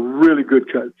May is a really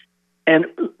good coach. And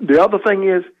the other thing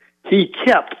is he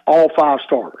kept all 5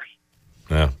 starters.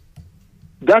 Yeah.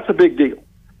 That's a big deal.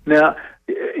 Now,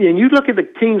 and you look at the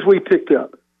teams we picked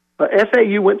up.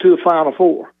 FAU went to the Final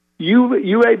Four.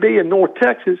 UAB and North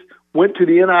Texas went to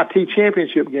the NIT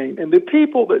championship game. And the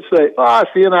people that say,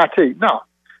 it's the NIT. No.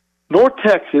 North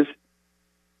Texas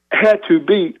had to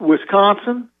beat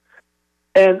Wisconsin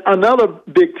and another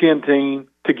Big Ten team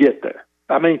to get there.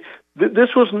 I mean, this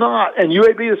was not, and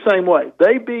UAB the same way.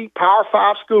 They beat Power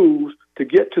 5 schools to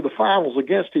get to the finals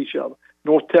against each other.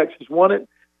 North Texas won it.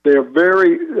 They're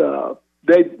very,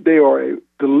 they are a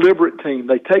deliberate team.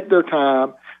 They take their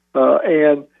time,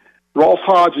 and Ross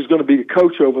Hodge is going to be the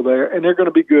coach over there, and they're going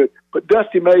to be good. But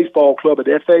Dusty May's ball club at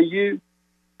FAU,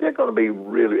 they're going to be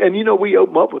really, and we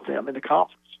open up with them in the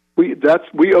conference.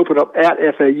 We open up at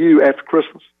FAU after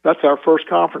Christmas. That's our first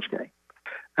conference game.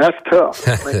 That's tough.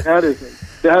 I mean, that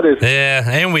is. Yeah,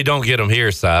 and we don't get them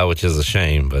here, Si, which is a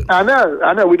shame. But I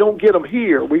know. We don't get them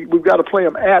here. We've got to play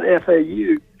them at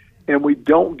FAU, and we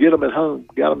don't get them at home.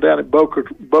 We got them down at Boca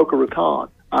Raton.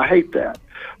 I hate that,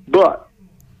 but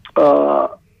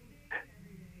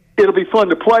it'll be fun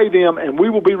to play them, and we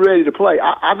will be ready to play.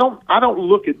 I don't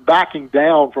look at backing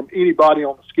down from anybody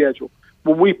on the schedule.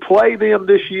 When we play them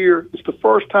this year, it's the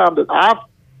first time that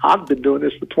I've been doing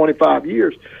this for 25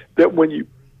 years, that when you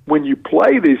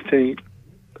play these teams,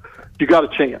 you got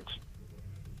a chance.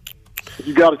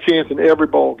 You got a chance in every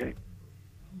ball game.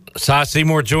 Si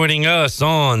Seymour joining us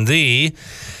on the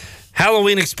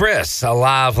Halloween Express, a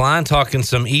live line, talking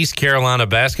some East Carolina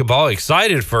basketball.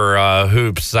 Excited for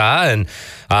hoops, Si, and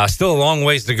still a long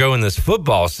ways to go in this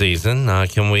football season.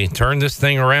 Can we turn this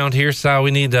thing around here, Si? We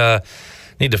need to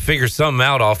figure something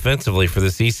out offensively for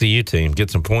this ECU team, get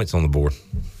some points on the board.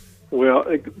 Well,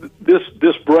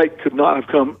 this break could not have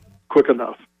come quick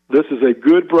enough. This is a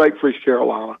good break for East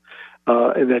Carolina,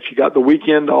 in that you got the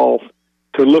weekend off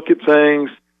to look at things,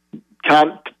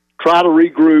 kind of try to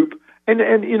regroup. And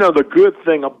the good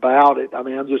thing about it, I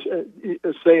mean, I'm just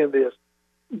saying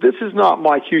this is not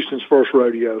Mike Houston's first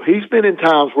rodeo. He's been in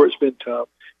times where it's been tough.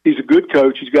 He's a good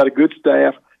coach. He's got a good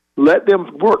staff. Let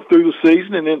them work through the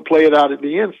season and then play it out at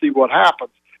the end, see what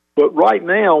happens. But right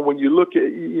now, when you look at,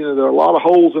 there are a lot of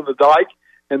holes in the dike,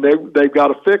 and they've got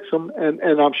to fix them, and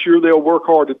I'm sure they'll work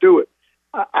hard to do it.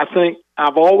 I think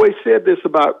I've always said this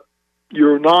about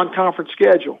your non-conference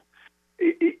schedule.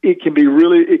 It can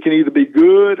either be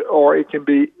good, or it can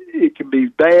be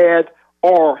bad,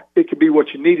 or it can be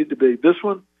what you need it to be. This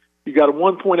one, you got a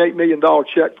 $1.8 million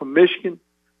check from Michigan,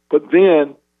 but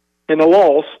then in a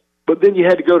loss. But then you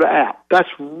had to go to App. That's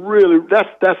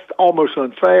almost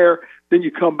unfair. Then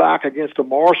you come back against a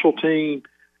Marshall team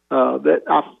that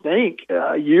I think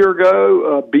a year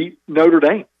ago beat Notre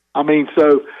Dame. I mean,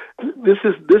 so this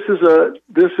is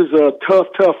a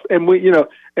tough, and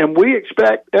we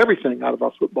expect everything out of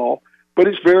our football, but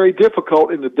it's very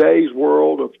difficult in today's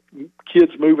world of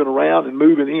kids moving around and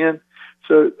moving in.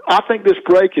 So I think this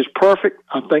break is perfect.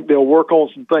 I think they'll work on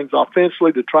some things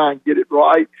offensively to try and get it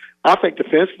right. I think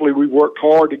defensively we worked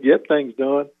hard to get things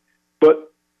done. But,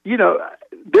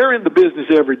 they're in the business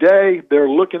every day. They're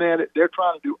looking at it. They're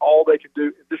trying to do all they can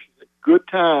do. This is a good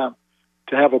time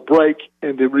to have a break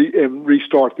and to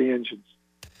restart the engines.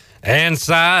 And,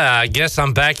 Si, I guess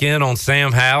I'm back in on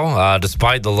Sam Howell.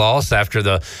 Despite the loss after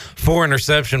the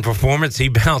 4-interception performance, he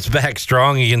bounced back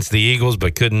strong against the Eagles,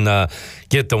 but couldn't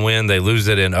get the win. They lose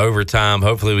it in overtime.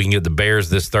 Hopefully we can get the Bears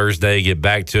this Thursday, get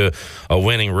back to a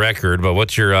winning record. But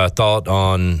what's your thought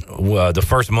on the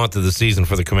first month of the season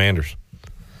for the Commanders?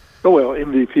 Well,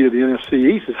 MVP of the NFC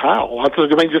East is Howell. I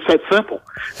mean, just that simple.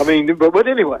 I mean, but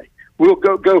anyway, we'll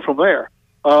go from there.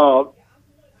 I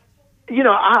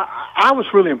was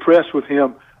really impressed with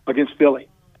him against Philly.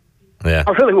 Yeah,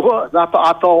 I really was. I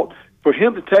thought for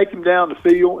him to take him down the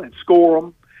field and score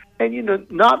him,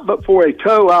 and not but for a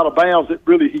toe out of bounds that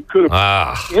really he could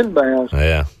have inbounds.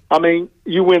 Yeah, I mean,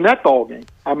 you win that ball game.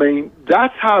 I mean,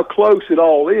 that's how close it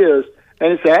all is,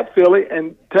 and it's at Philly.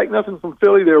 And take nothing from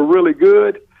Philly; they're really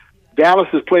good. Dallas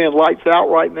is playing lights out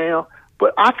right now,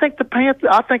 but I think the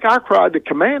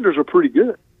Commanders are pretty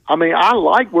good. I mean, I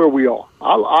like where we are.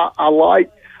 I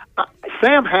like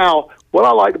Sam Howell. What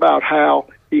I like about Howell,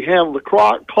 he handled the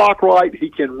clock right. He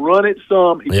can run it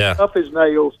some. He's tough as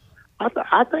nails.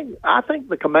 I think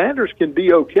the Commanders can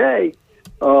be okay,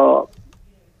 but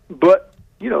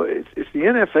it's the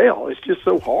NFL. It's just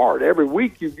so hard. Every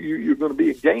week you're going to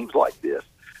be in games like this.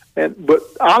 But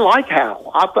I like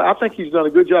Howell. I think he's done a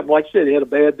good job. Like I said, he had a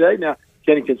bad day. Now,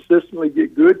 can he consistently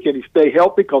get good? Can he stay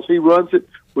healthy? Because he runs it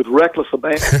with reckless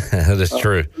abandon. That is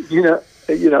true.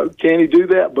 Can he do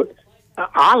that? But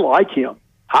I like him.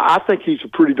 I think he's a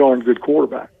pretty darn good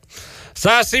quarterback.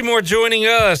 Seymour joining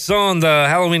us on the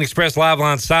Halloween Express Live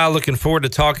Line. Looking forward to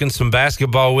talking some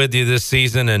basketball with you this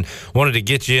season, and wanted to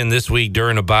get you in this week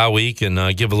during a bye week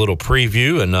and give a little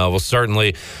preview, and we'll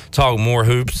certainly talk more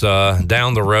hoops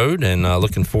down the road, and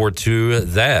looking forward to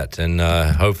that. And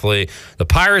hopefully the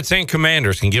Pirates and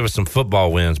Commanders can give us some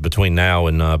football wins between now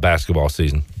and basketball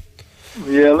season.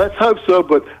 Yeah, let's hope so.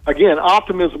 But again,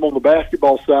 optimism on the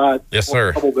basketball side. Yes,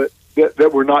 sir.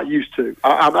 That we're not used to.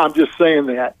 I'm just saying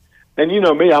that. And you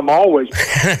know me, I'm always.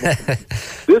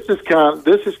 This is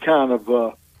kind of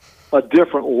a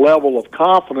different level of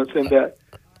confidence in that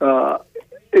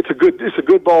it's a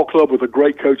good ball club with a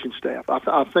great coaching staff.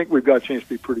 I think we've got a chance to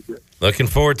be pretty good. Looking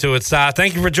forward to it, Si.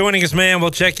 Thank you for joining us, man.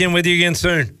 We'll check in with you again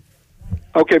soon.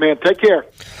 Okay, man. Take care.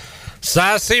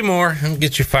 Si Seymour, I'll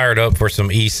get you fired up for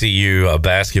some ECU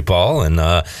basketball,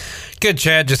 and good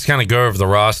chat. Just kind of go over the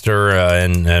roster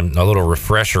and a little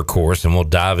refresher course, and we'll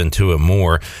dive into it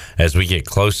more as we get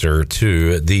closer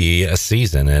to the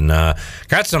season. And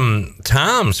got some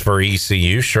times for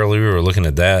ECU. Shirley, we were looking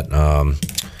at that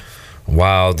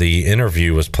while the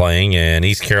interview was playing, and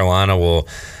East Carolina will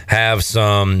have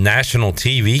some national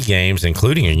TV games,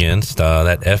 including against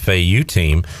that FAU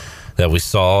team that we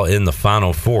saw in the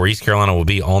Final Four. East Carolina will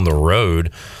be on the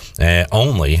road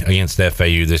only against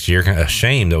FAU this year. A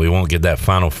shame that we won't get that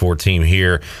Final Four team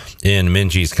here in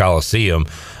Minges Coliseum.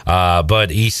 But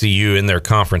ECU in their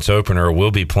conference opener will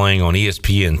be playing on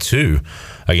ESPN2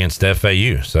 against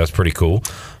FAU. So that's pretty cool.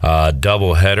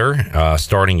 Doubleheader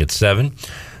starting at 7.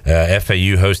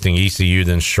 FAU hosting ECU,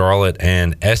 then Charlotte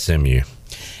and SMU.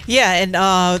 Yeah, and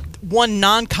one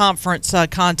non-conference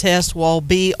contest will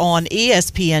be on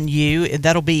ESPNU, and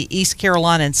that'll be East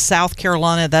Carolina and South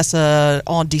Carolina. That's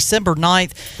on December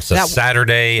 9th. It's a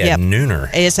Saturday at nooner.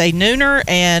 It's a nooner,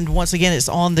 and once again, it's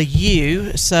on the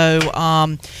U. So,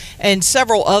 and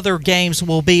several other games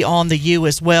will be on the U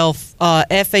as well.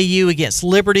 FAU against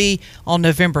Liberty on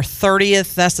November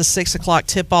 30th. That's the 6 o'clock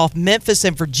tip-off. Memphis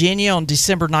and Virginia on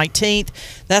December 19th.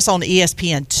 That's on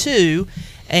ESPN2.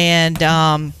 And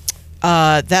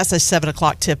that's a 7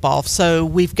 o'clock tip-off. So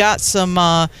we've got some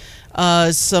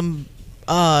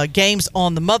games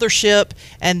on the mothership,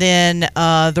 and then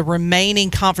the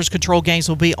remaining conference control games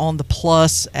will be on the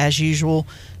Plus as usual.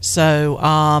 So,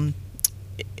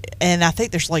 and I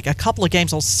think there's like a couple of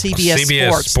games on CBS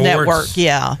Sports Network.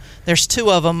 Yeah, there's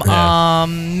 2 of them. Yeah.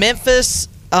 Memphis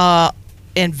and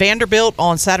Vanderbilt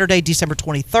on Saturday, December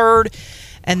 23rd.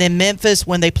 And then Memphis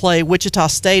when they play Wichita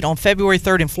State on February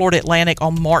 3rd and Florida Atlantic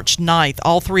on March 9th.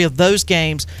 All 3 of those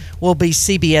games will be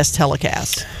CBS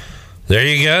telecasts. There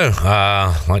you go.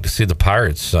 I'd like to see the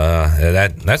Pirates.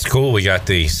 That's cool. We got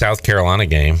the South Carolina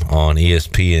game on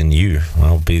ESPNU.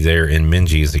 I'll be there in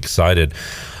Minges. Excited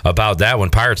about that one.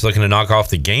 Pirates looking to knock off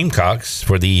the Gamecocks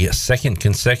for the 2nd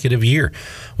consecutive year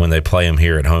when they play them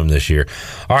here at home this year.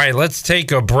 All right, let's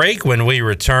take a break. When we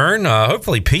return,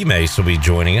 hopefully P. Mace will be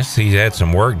joining us. He had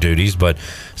some work duties, but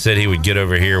said he would get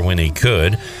over here when he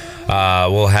could.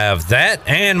 We'll have that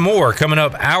and more coming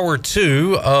up. Hour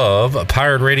 2 of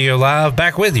Pirate Radio Live.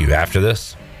 Back with you after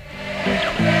this.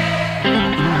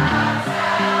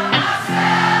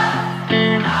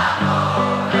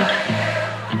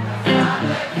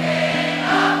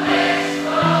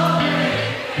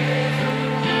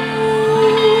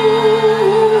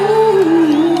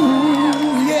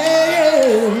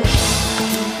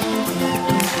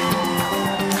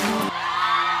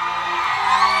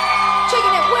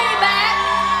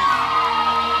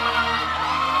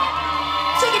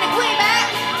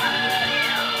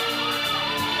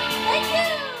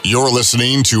 You're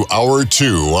listening to Hour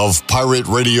 2 of Pirate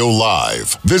Radio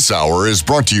Live. This hour is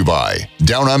brought to you by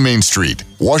Down on Main Street,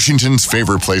 Washington's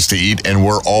favorite place to eat and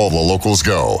where all the locals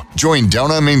go. Join Down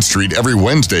on Main Street every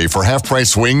Wednesday for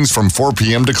half-price wings from 4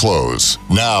 p.m. to close.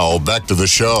 Now, back to the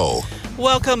show.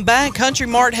 Welcome back. Country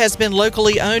Mart has been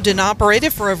locally owned and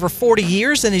operated for over 40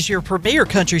 years and is your premier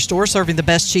country store serving the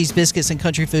best cheese, biscuits, and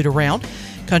country food around.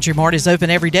 Country Mart is open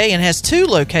every day and has 2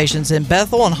 locations in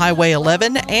Bethel on Highway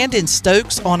 11 and in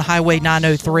Stokes on Highway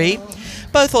 903.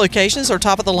 Both locations are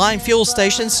top-of-the-line fuel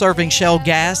stations serving Shell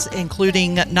gas,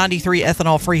 including 93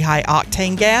 ethanol-free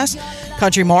high-octane gas.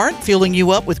 Country Mart, fueling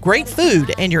you up with great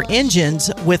food and your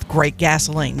engines with great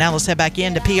gasoline. Now let's head back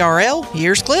into PRL.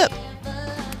 Here's Clip.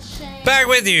 Back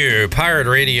with you, Pirate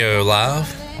Radio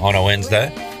Live on a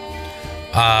Wednesday.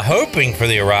 Hoping for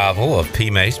the arrival of P.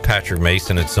 Mace, Patrick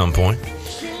Mason at some point.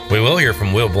 We will hear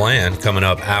from Will Bland coming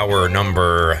up hour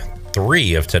number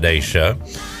 3 of today's show.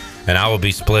 And I will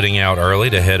be splitting out early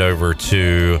to head over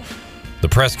to the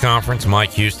press conference.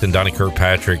 Mike Houston, Donnie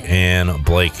Kirkpatrick, and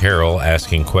Blake Harrell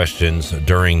asking questions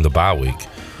during the bye week.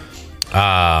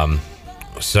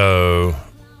 So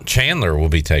Chandler will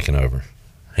be taking over.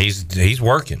 He's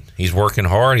working. He's working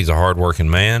hard. He's a hard-working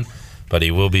man, but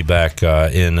he will be back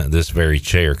in this very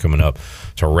chair coming up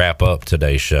to wrap up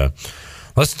today's show.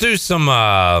 Let's do some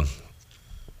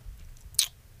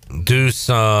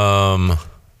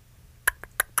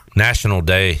National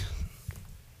Day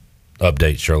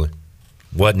update, Shirley.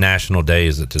 What National Day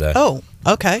is it today? Oh,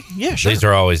 okay. Yeah, sure. These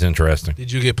are always interesting.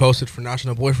 Did you get posted for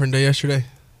National Boyfriend Day yesterday?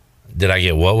 Did I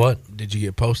get what? Did you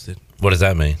get posted? What does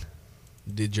that mean?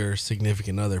 Did your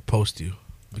significant other post you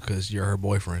because you're her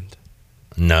boyfriend?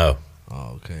 No.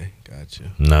 Oh, okay.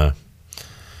 Gotcha. No.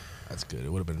 That's good.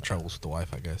 It would have been troubles with the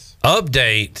wife, I guess.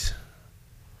 Update.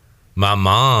 My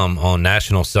mom on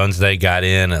National Sons Day got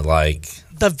in at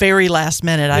the very last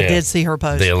minute. I did see her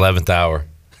post. The 11th hour.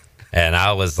 And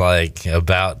I was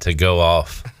about to go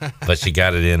off, but she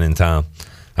got it in time.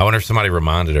 I wonder if somebody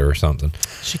reminded her or something.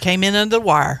 She came in under the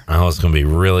wire. I was going to be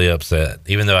really upset,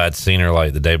 even though I'd seen her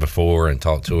the day before and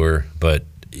talked to her. But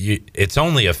it's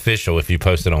only official if you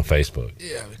post it on Facebook.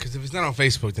 Yeah, because if it's not on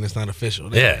Facebook, then it's not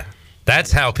official. Yeah.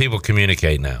 That's how people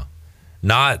communicate now.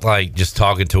 Not just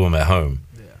talking to them at home.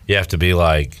 Yeah. You have to be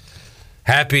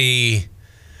happy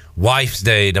wife's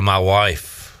day to my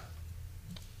wife.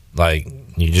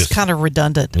 It's kind of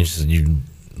redundant. You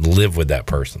live with that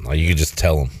person. You can just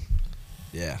tell them.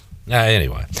 Yeah.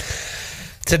 Anyway,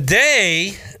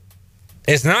 today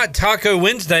is not Taco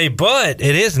Wednesday, but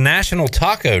it is National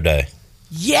Taco Day.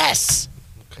 Yes.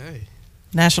 Okay.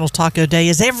 National Taco Day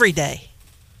is every day.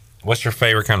 What's your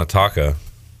favorite kind of taco?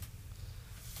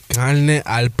 Carne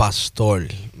al pastor.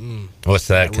 What's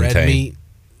that contain? Red meat.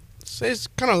 It's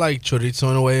kind of like chorizo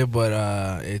in a way, but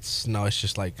it's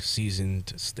just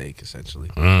seasoned steak essentially.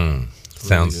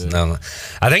 Sounds. Really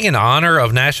I think in honor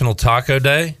of National Taco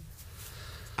Day,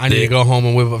 I need to go home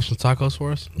and whip up some tacos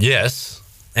for us. Yes,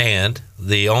 and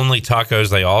the only tacos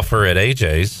they offer at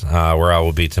AJ's, where I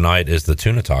will be tonight, is the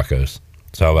tuna tacos.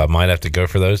 So I might have to go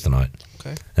for those tonight.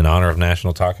 Okay. In honor of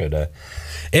National Taco Day.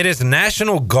 It is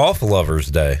National Golf Lovers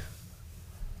Day.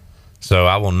 So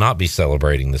I will not be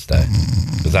celebrating this day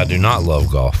because I do not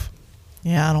love golf.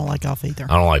 Yeah, I don't like golf either.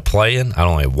 I don't like playing. I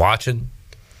don't like watching.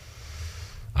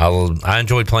 I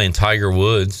enjoyed playing Tiger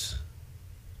Woods.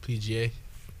 PGA.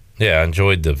 Yeah, I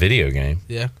enjoyed the video game.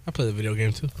 Yeah, I play the video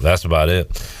game too. That's about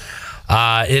it.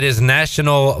 It is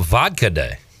National Vodka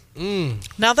Day.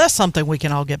 Now that's something we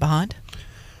can all get behind.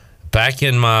 Back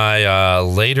in my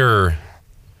later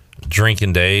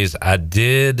drinking days, I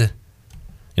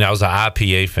was an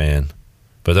IPA fan,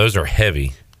 but those are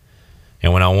heavy.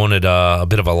 And when I wanted a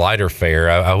bit of a lighter fare,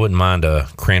 I wouldn't mind a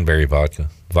cranberry vodka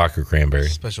cranberry.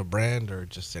 Special brand or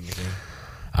just anything?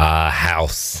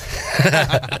 House.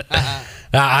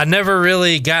 I never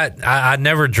really I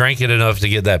never drank it enough to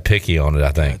get that picky on it,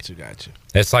 I think. Gotcha.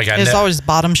 It's it's always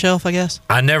bottom shelf, I guess.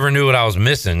 I never knew what I was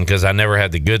missing because I never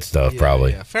had the good stuff,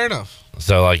 probably. Yeah, fair enough.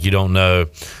 So, you don't know.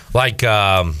 When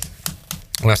I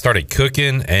started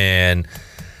cooking and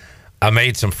I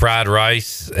made some fried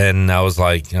rice and I was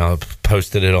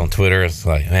posted it on Twitter. It's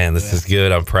man, this is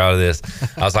good. I'm proud of this.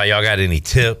 I was y'all got any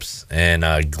tips? And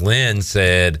Glenn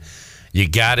said, you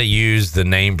got to use the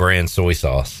name brand soy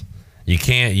sauce. You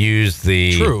can't use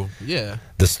the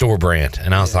store brand.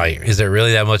 And I was is there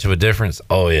really that much of a difference?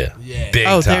 Oh, yeah. Big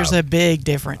time. There's a big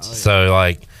difference. So,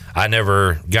 I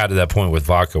never got to that point with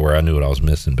vodka where I knew what I was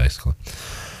missing, basically.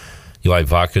 You like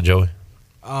vodka, Joey?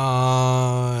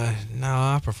 No,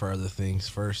 I prefer other things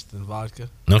first than vodka.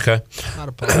 Okay. Not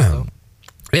opposed, though.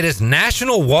 It is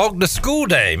National Walk to School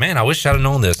Day. Man, I wish I'd have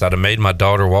known this. I'd have made my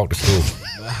daughter walk to school.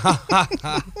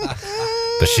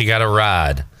 But she got a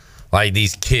ride.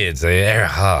 These kids,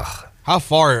 How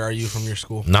far are you from your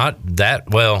school? Not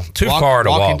that too far to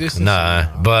walk. Distance? Nah,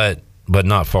 but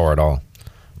not far at all.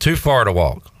 Too far to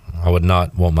walk. I would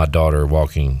not want my daughter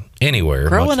walking anywhere.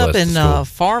 Growing up in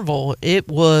Farmville, it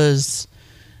was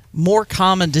more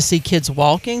common to see kids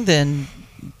walking than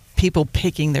people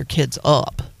picking their kids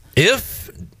up. If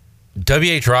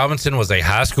W.H. Robinson was a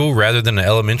high school rather than an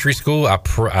elementary school, I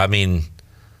could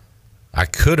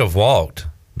have walked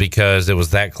because it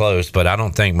was that close, but I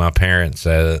don't think my parents,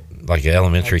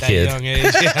 elementary kids,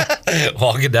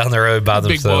 walking down the road by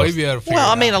themselves.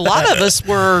 A lot of us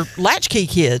were latchkey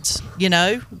kids.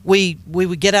 We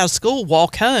would get out of school,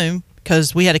 walk home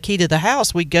because we had a key to the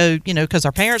house. We'd go, because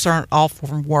our parents aren't off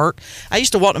from work. I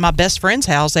used to walk to my best friend's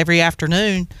house every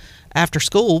afternoon after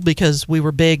school because we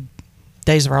were big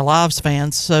Days of Our Lives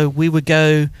fans. So we would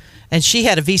go, and she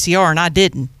had a VCR and I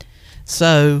didn't.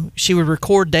 So she would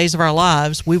record Days of Our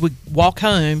Lives. We would walk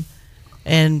home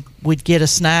and we'd get a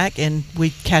snack and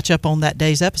we'd catch up on that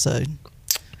day's episode.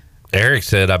 Eric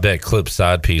said, I bet Clip's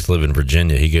side piece live in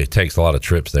Virginia. He takes a lot of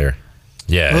trips there.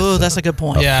 Yeah. Oh, that's a good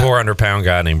point. A 400-pound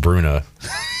guy named Bruno.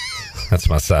 That's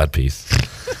my side piece.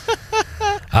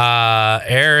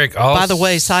 Eric also... By the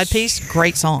way, side piece,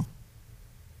 great song.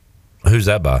 Who's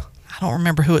that by? I don't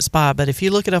remember who it's by, but if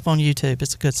you look it up on YouTube,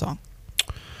 it's a good song.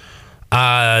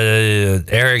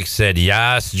 Eric said,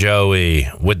 yes, Joey,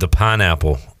 with the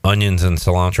pineapple, onions, and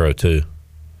cilantro, too.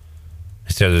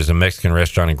 He said there's a Mexican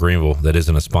restaurant in Greenville that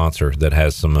isn't a sponsor that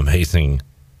has some amazing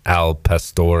al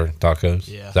pastor tacos.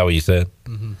 Yeah. Is that what you said?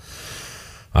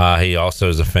 Mm-hmm. He also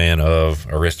is a fan of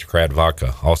Aristocrat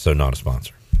Vodka, also not a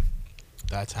sponsor.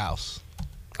 That's house.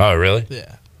 Oh, really?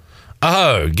 Yeah.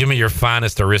 Oh, give me your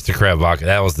finest Aristocrat Vodka.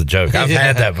 That was the joke. I've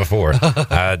had that before.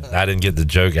 I didn't get the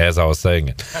joke as I was saying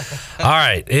it. All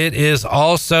right. It is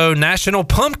also National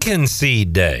Pumpkin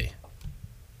Seed Day.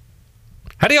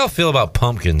 How do y'all feel about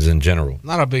pumpkins in general?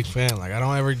 Not a big fan. Like, I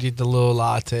don't ever get the little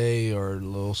latte or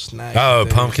little snack. Oh,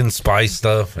 pumpkin spice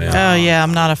stuff. Yeah. Oh, yeah.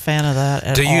 I'm not a fan of that at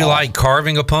all. Do you like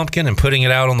carving a pumpkin and putting it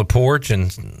out on the porch?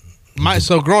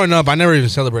 So growing up, I never even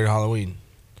celebrated Halloween.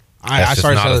 I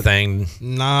started not a thing.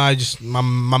 Nah, my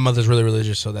mother's really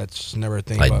religious, so that's just never a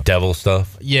thing. Like devil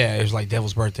stuff. Yeah, it was like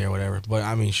devil's birthday or whatever. But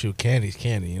I mean, shoot, candy's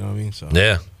candy. You know what I mean? So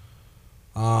yeah.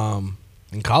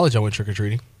 In college, I went trick or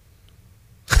treating.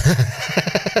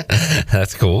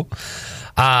 That's cool.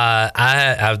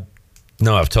 I've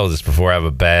told this before. I have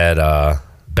a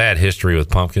bad history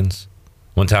with pumpkins.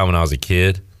 One time when I was a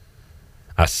kid,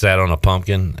 I sat on a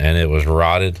pumpkin and it was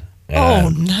rotted. Oh,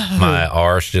 no. My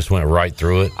arse just went right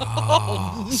through it.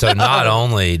 Oh. So not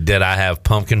only did I have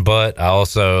pumpkin butt, I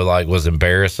also was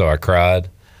embarrassed, so I cried.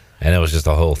 And it was just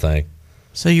a whole thing.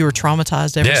 So you were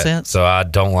traumatized ever since? So I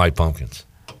don't like pumpkins.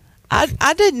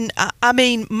 I didn't. I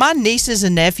mean, my nieces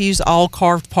and nephews all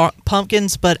carved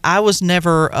pumpkins, but I was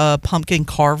never a pumpkin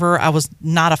carver. I was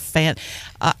not a fan.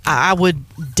 I would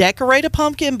decorate a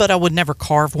pumpkin, but I would never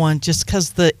carve one just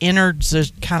because the innards are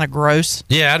kind of gross.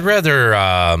 Yeah, I'd rather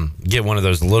get one of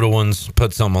those little ones,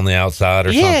 put some on the outside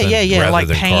or something. Yeah, like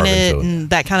paint it and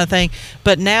that kind of thing.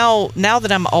 But now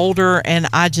that I'm older and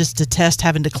I just detest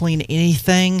having to clean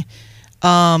anything,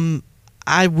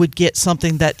 I would get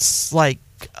something that's like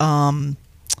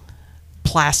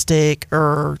plastic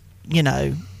or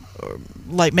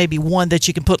like maybe one that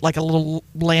you can put like a little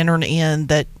lantern in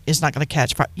that is not going to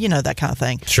catch fire, that kind of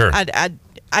thing. Sure.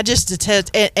 I just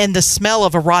detest, and the smell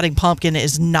of a rotting pumpkin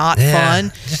is not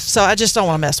fun, so I just don't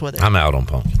want to mess with it. I'm out on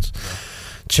pumpkins.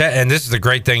 And this is the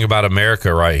great thing about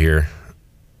America right here.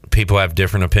 People have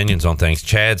different opinions on things.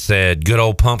 Chad said, good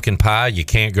old pumpkin pie, you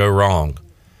can't go wrong.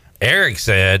 Eric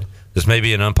said, this may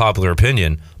be an unpopular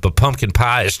opinion, but pumpkin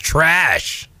pie is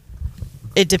trash.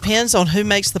 It depends on who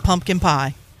makes the pumpkin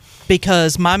pie,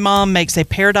 because my mom makes a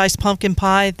paradise pumpkin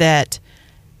pie that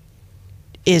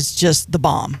is just the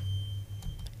bomb.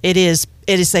 It is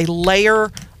a layer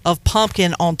of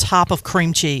pumpkin on top of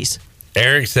cream cheese.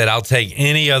 Eric said, I'll take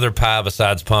any other pie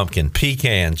besides pumpkin.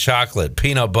 Pecan, chocolate,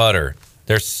 peanut butter.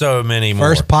 There's so many more.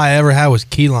 First pie I ever had was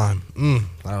key lime.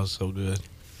 That was so good.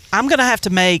 I'm going to have to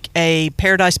make a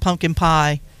paradise pumpkin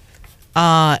pie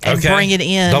and bring it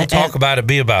in. Don't talk about it.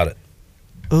 Be about it.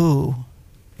 Ooh.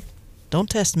 Don't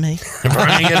test me.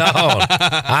 Bring it on.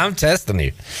 I'm testing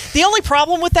you. The only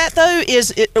problem with that, though,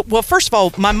 is, first of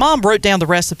all, my mom wrote down the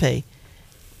recipe.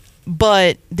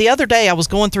 But the other day, I was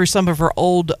going through some of her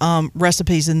old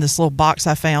recipes in this little box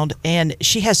I found, and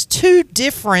she has two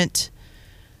different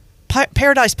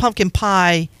paradise pumpkin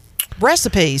pie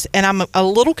recipes, and I'm a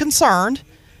little concerned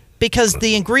because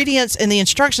the ingredients and the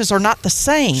instructions are not the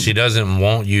same. She doesn't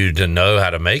want you to know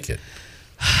how to make it.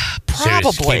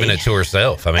 Probably. She's keeping it to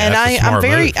herself. I mean, and that's a smart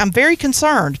move. I'm very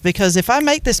concerned because if I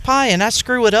make this pie and I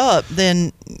screw it up,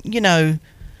 then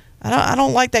I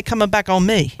don't like that coming back on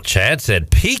me. Chad said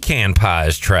pecan pie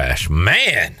is trash.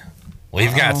 Man,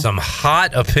 we've got some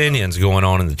hot opinions going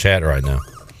on in the chat right now.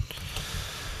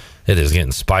 It is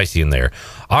getting spicy in there.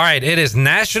 All right, it is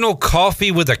National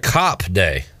Coffee with a Cop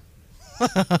Day.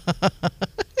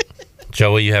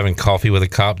 Joey, you having coffee with a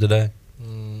cop today?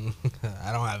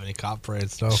 I don't have any cop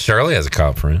friends, though. Shirley has a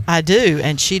cop friend. I do,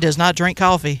 and she does not drink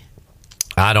coffee.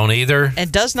 I don't either.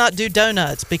 And does not do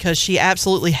donuts because she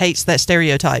absolutely hates that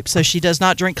stereotype. So she does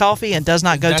not drink coffee and does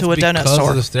not go to a donut store. Because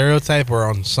of the stereotype, or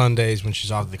on Sundays when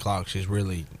she's off the clock, she's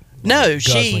really no.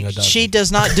 She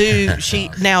does not do. She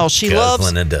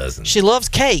loves a dozen. She loves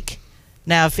cake.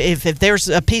 Now, if there's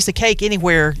a piece of cake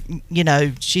anywhere,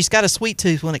 she's got a sweet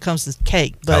tooth when it comes to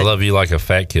cake. But I love you like a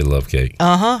fat kid love cake.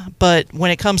 But when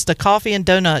it comes to coffee and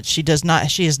donuts, she does not.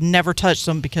 She has never touched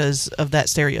them because of that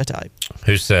stereotype.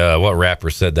 What rapper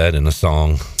said that in a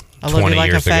song? I love you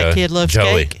like a fat kid loves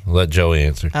Joey, cake. let Joey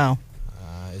answer. Oh.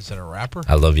 Is it a rapper?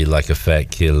 I love you like a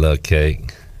fat kid loves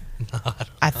cake.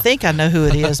 I think I know who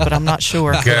it is, but I'm not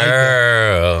sure.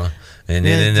 Girl, and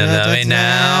you didn't love me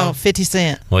now. 50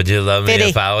 Cent. Would you love me 50.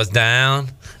 if I was down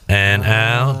and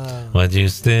out? Would you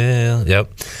still?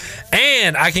 Yep.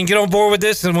 And I can get on board with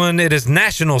this one. It is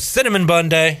National Cinnamon Bun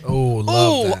Day.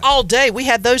 Oh, all day. We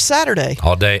had those Saturday.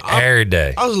 All day, every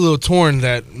day. I was a little torn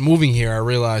that moving here, I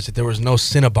realized that there was no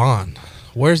Cinnabon.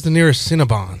 Where's the nearest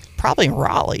Cinnabon? Probably in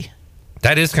Raleigh.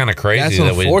 That is kind of crazy.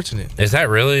 That's unfortunate. Is that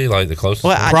really like the closest?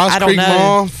 Well, Cross I don't Creek know.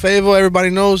 Mall, Fayetteville,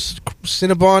 everybody knows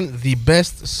Cinnabon, the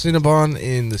best Cinnabon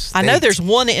in the state. I know there's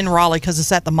one in Raleigh because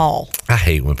it's at the mall. I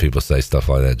hate when people say stuff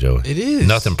like that, Joey. It is.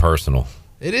 Nothing personal.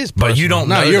 It is personal. But you don't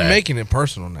know you're that. making it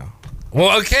personal now.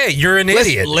 Well, okay, you're an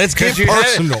idiot. Let's get 'Cause you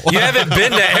personal. You haven't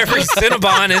been to every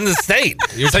Cinnabon in the state,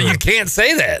 so you can't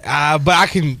say that. But I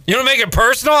can. You want to make it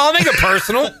personal? I'll make it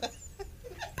personal.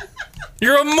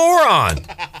 You're a moron.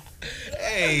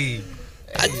 Hey.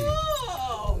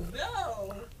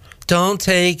 Don't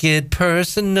take it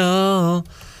personal.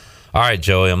 All right,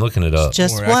 Joey, I'm looking it up.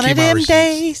 Just one of them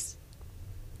days.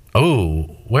 Oh,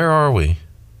 where are we?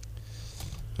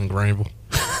 In Greenville.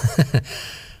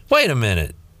 Wait a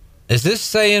minute. Is this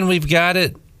saying we've got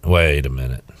it? Wait a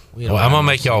minute. Well, I'm gonna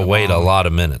make y'all wait a lot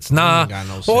of minutes. Nah.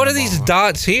 Well, what are these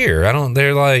dots here?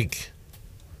 They're like,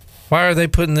 why are they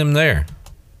putting them there?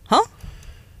 Huh?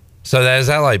 So is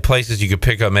that like places you could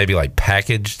pick up maybe like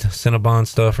packaged Cinnabon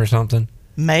stuff or something?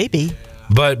 Maybe.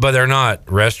 But they're not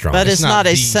restaurants. But it's not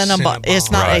a Cinnabon.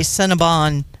 It's not a Right.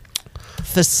 Cinnabon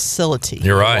facility.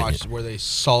 You're right. Watch where they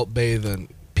salt bathe and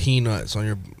peanuts on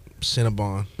your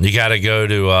Cinnabon. You got to go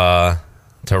to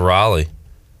Raleigh,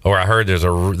 or I heard there's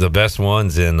the best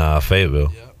ones in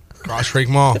Fayetteville. Cross Creek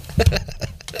Mall.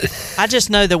 I just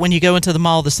know that when you go into the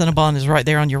mall, the Cinnabon is right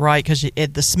there on your right because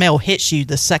the smell hits you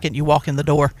the second you walk in the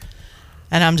door.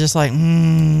 And I'm just like,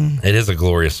 It is a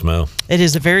glorious smell. It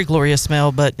is a very glorious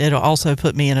smell, but it'll also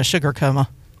put me in a sugar coma.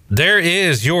 There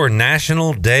is your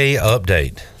National Day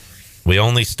update. We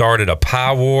only started a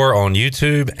pie war on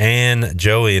YouTube, and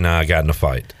Joey and I got in a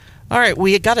fight. All right,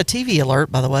 we got a TV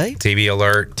alert, by the way. TV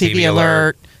alert. TV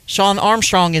alert. Sean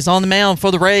Armstrong is on the mound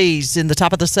for the Rays in the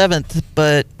top of the 7th,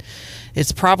 but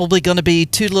it's probably going to be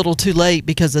too little too late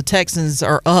because the Texans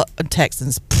are up.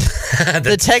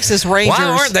 The Texas Rangers. Why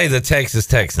aren't they the Texas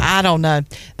Texans? I don't know.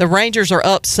 The Rangers are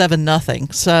up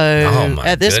 7-0. So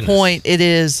at this point, it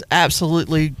is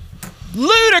absolutely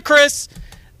ludicrous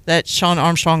that Sean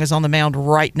Armstrong is on the mound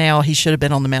right now. He should have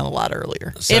been on the mound a lot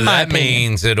earlier. So in my that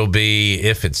opinion. means it'll be,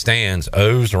 if it stands,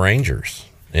 O's Rangers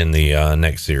in the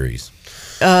next series.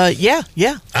 Yeah.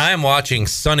 I am watching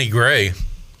Sonny Gray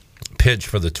pitch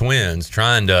for the Twins,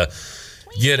 trying to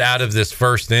get out of this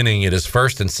first inning. It is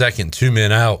first and second, 2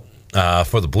 men out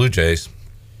for the Blue Jays.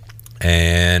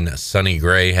 And Sonny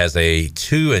Gray has a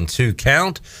 2-2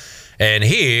 count. And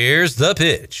here's the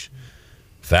pitch.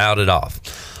 Fouled it off.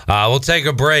 We'll take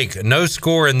a break. No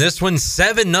score in this one.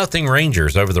 7-0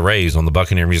 Rangers over the Rays on the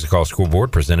Buccaneer Music Hall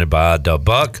scoreboard, presented by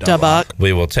Dubuck.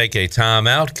 We will take a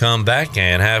timeout, come back,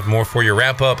 and have more for you.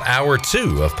 Wrap up hour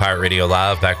 2 of Pirate Radio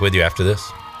Live. Back with you after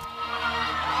this.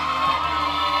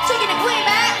 Taking it way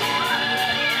back.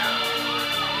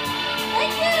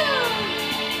 Thank you.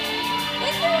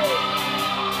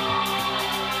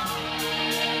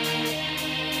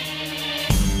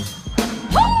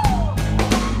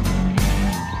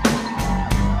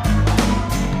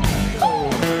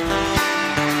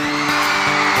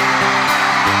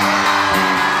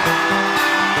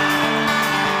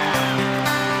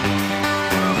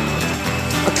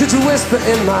 Could you whisper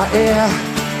in my ear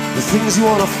the things you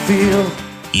want to feel?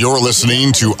 You're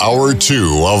listening to Hour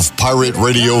 2 of Pirate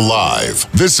Radio Live.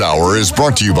 This hour is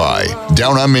brought to you by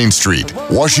Down on Main Street,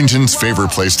 Washington's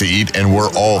favorite place to eat and where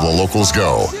all the locals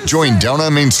go. Join Down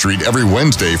on Main Street every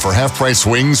Wednesday for half-price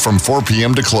wings from 4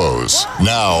 p.m. to close.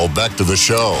 Now, back to the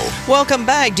show. Welcome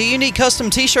back. Do you need custom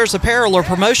t-shirts, apparel, or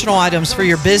promotional items for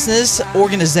your business,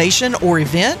 organization, or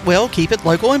event? Well, keep it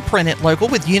local and print it local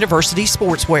with University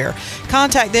Sportswear.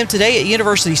 Contact them today at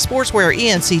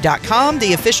universitysportswearenc.com,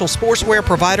 the official sportswear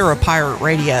provider of Pirate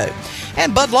Radio.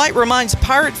 And Bud Light reminds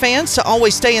Pirate fans to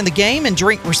always stay in the game and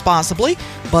drink responsibly.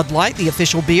 Bud Light, the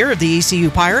official beer of the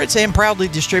ECU Pirates, and proudly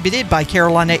distributed by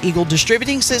Carolina Eagle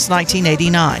Distributing since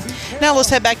 1989. Now let's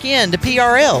head back in to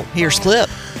PRL. Here's Clip.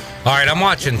 All right, I'm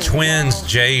watching Twins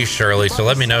Jays, Shirley, so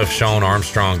let me know if Sean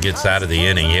Armstrong gets out of the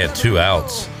inning. He had 2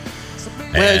 outs.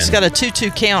 Well, he's got a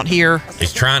 2-2 count here.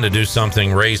 He's trying to do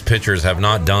something Rays pitchers have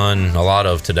not done a lot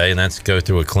of today, and that's go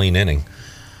through a clean inning.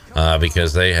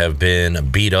 because they have been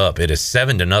beat up. It is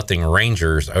 7-0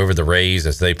 Rangers over the Rays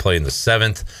as they play in the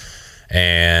 7th.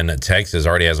 And Texas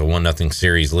already has a 1-0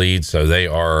 series lead, so they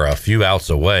are a few outs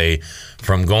away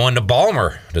from going to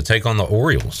Balmer to take on the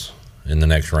Orioles in the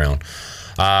next round.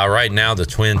 Right now, the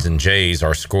Twins and Jays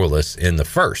are scoreless in the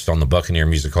first on the Buccaneer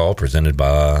Music Hall, presented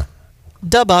by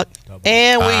Dubuck.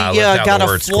 And we got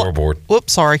a scoreboard.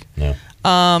 Whoops, sorry. No.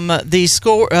 The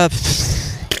score.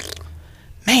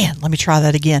 Man, let me try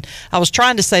that again. I was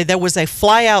trying to say there was a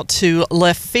fly out to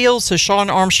left field, so Sean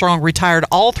Armstrong retired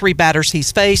all 3 batters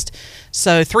he's faced.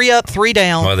 So 3 up, 3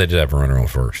 down. Well, they did have a runner on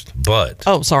first, but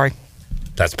sorry,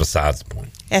 that's besides the point.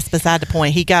 That's beside the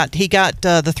point. He got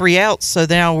the 3 outs, so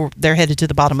now they're headed to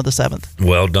the bottom of the 7th.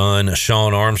 Well done,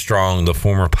 Sean Armstrong, the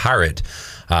former Pirate.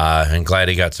 And glad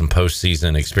he got some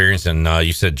postseason experience. And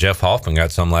you said Jeff Hoffman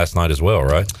got some last night as well,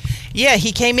 right? Yeah,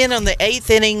 he came in on the 8th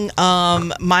inning.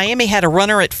 Miami had a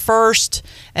runner at first,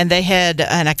 and they had,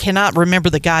 and I cannot remember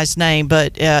the guy's name,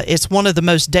 but it's one of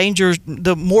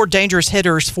the more dangerous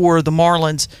hitters for the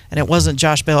Marlins, and it wasn't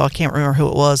Josh Bell. I can't remember who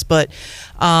it was, but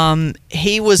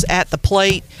he was at the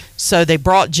plate. So they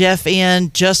brought Jeff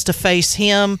in just to face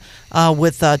him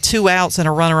with 2 outs and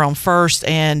a runner on first,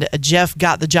 and Jeff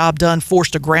got the job done,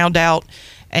 forced a ground out,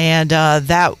 and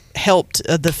that helped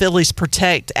the Phillies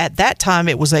protect. At that time,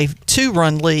 it was a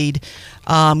 2-run lead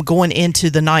going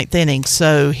into the 9th inning.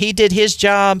 So he did his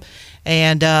job,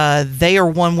 and they are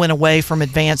 1 win away from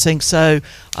advancing. So,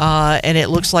 and it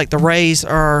looks like the Rays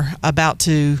are about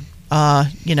to,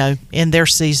 end their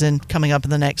season coming up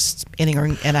in the next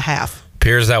inning and a half.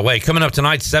 Appears that way. Coming up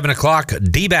tonight, 7 o'clock,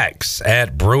 D-backs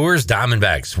at Brewers.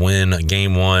 Diamondbacks win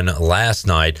Game 1 last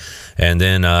night. And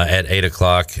then at 8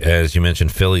 o'clock, as you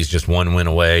mentioned, Phillies just 1 win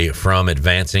away from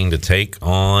advancing to take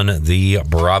on the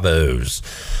Bravos.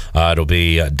 It'll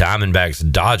be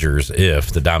Diamondbacks-Dodgers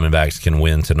if the Diamondbacks can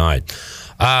win tonight.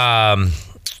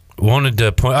 Wanted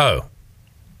to point...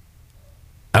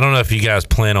 I don't know if you guys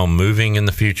plan on moving in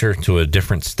the future to a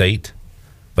different state,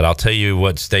 but I'll tell you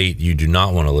what state you do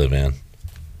not want to live in.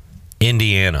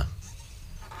 Indiana.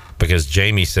 Because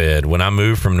Jamie said, when I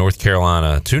moved from North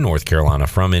Carolina to North Carolina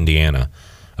from Indiana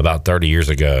about 30 years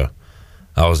ago,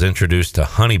 I was introduced to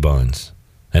honey buns,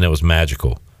 and it was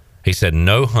magical. He said,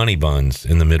 no honey buns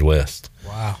in the Midwest.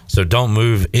 Wow. So don't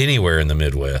move anywhere in the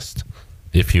Midwest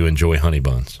if you enjoy honey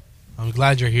buns. I'm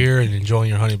glad you're here and enjoying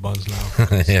your honey buns now.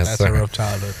 Yes, that's sir. a rough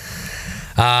childhood.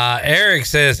 Eric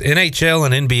says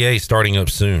NHL and NBA starting up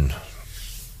soon.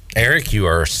 Eric, you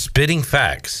are spitting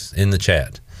facts in the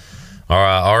chat.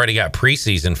 Already got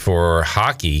preseason for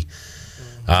hockey.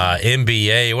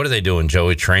 NBA, what are they doing,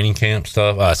 Joey? Training camp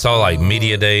stuff? I saw like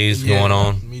media days going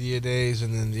on. Media days,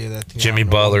 and then that Jimmy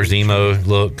Butler's emo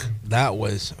look. That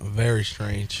was very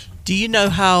strange. Do you know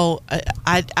how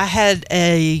I had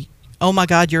a "oh my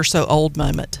God, you're so old"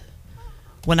 moment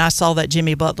when I saw that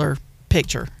Jimmy Butler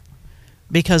picture?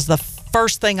 Because the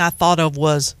first thing I thought of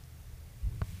was,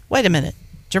 wait a minute,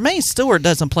 Jermaine Stewart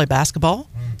doesn't play basketball.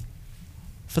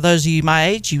 For those of you my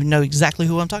age, you know exactly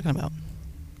who I'm talking about.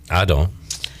 I don't.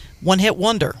 One-hit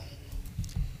wonder.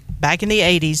 Back in the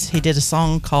 80s, he did a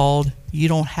song called You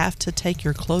Don't Have to Take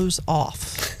Your Clothes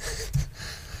Off.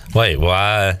 Wait,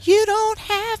 why? You don't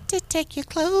have to take your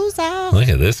clothes off. Look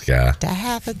at this guy. To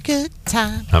have a good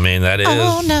time. I mean, that is.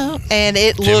 Oh, no. And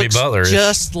it Jimmy looks Butler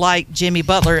just like Jimmy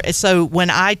Butler. So when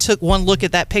I took one look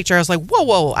at that picture, I was like,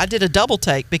 whoa. I did a double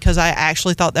take because I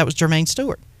actually thought that was Jermaine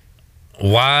Stewart.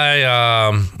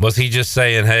 Why was he just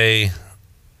saying, hey,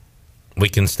 we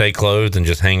can stay clothed and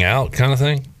just hang out kind of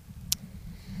thing?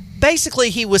 Basically,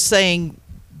 he was saying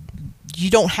you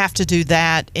don't have to do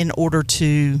that in order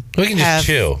to We can just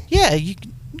chill. Yeah, you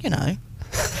know,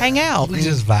 hang out. We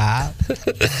just vibe.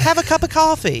 Have a cup of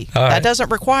coffee. All right. That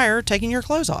doesn't require taking your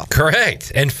clothes off.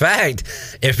 Correct. In fact,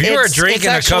 if you were drinking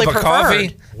a cup of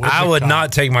coffee, I would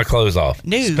not take my clothes off.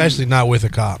 No. Especially not with a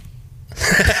cop.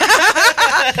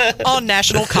 On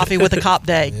National Coffee with a Cop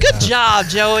Day. Good job,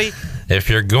 Joey. If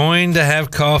you're going to have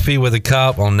coffee with a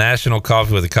cop on National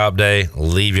Coffee with a Cop Day,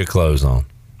 leave your clothes on.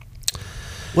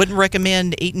 Wouldn't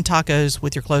recommend eating tacos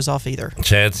with your clothes off either.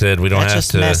 Chad said we don't That's have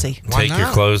just to messy. take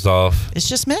your clothes off. It's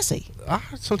just messy.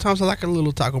 Sometimes I like a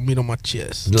little taco meat on my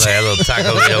chest. Like a little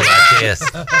taco meat on my chest.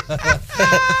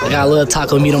 I got a little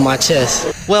taco meat on my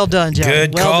chest. Well done, Joey.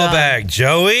 Good well callback, done.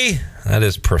 Joey. That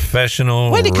is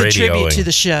professional Way to radioing. contribute to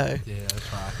the show. Yeah,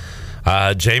 that's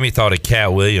right. Jamie thought of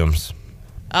Cat Williams.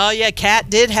 Oh, yeah. Cat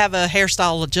did have a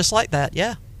hairstyle just like that.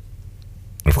 Yeah.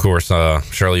 Of course,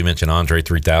 Shirley, you mentioned Andre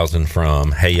 3000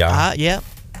 from Hey Ya. Yeah.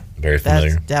 Very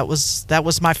familiar. That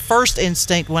was my first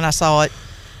instinct when I saw it.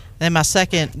 Then my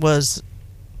second was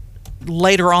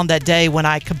later on that day when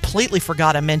I completely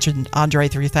forgot I mentioned Andre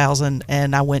 3000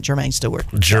 and I went Jermaine Stewart.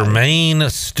 Jermaine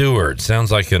Stewart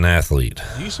sounds like an athlete.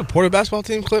 Do you support a basketball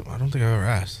team, Clip? I don't think I've ever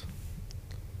asked.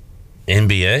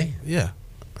 NBA? Yeah.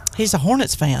 He's a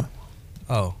Hornets fan.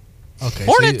 Oh, okay.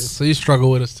 Hornets. So you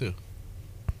struggle with us too.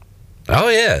 Oh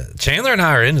yeah, Chandler and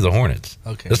I are into the Hornets.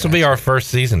 Okay, this will be our first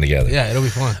season together. Yeah, it'll be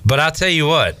fun. But I tell you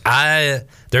what,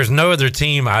 there's no other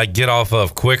team I get off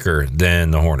of quicker than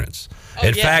the Hornets.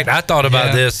 In fact, I thought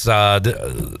about this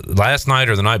last night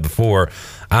or the night before.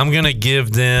 I'm gonna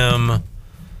give them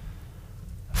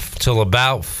till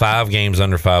about 5 games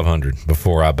under 500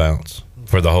 before I bounce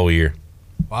for the whole year.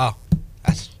 Wow,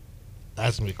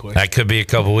 that's gonna be quick. That could be a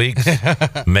couple weeks,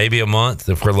 maybe a month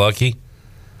if we're lucky.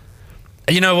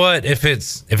 You know what? If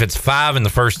it's 5 in the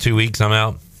first 2 weeks, I'm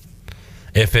out.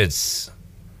 If it's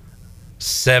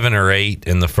 7 or 8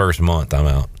 in the first month, I'm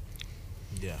out.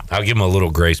 Yeah, I'll give them a little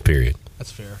grace period.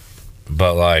 That's fair.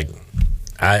 But like,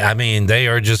 I mean, they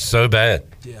are just so bad.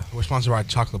 Yeah, we're sponsored by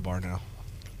Chocolate Bar now,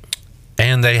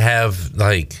 and they have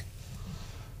they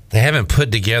haven't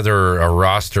put together a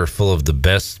roster full of the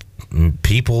best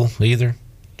people either.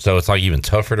 So it's like even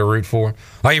tougher to root for.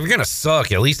 Like, if you're gonna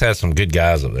suck, at least have some good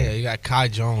guys up there. Yeah, you got Kai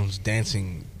Jones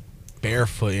dancing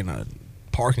barefoot in a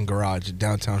parking garage in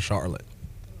downtown Charlotte.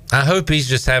 I hope he's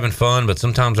just having fun, but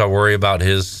sometimes I worry about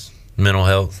his mental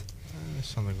health. There's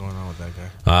something going on with that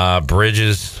guy.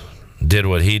 Bridges did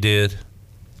what he did.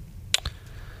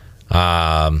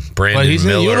 Brandon but he's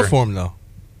Miller. in uniform though.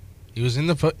 He was in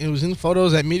the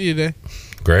photos at Media Day.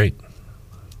 Great.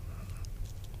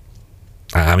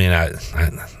 I mean,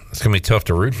 it's gonna be tough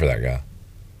to root for that guy.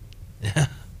 Yeah.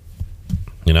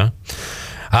 You know.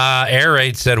 Air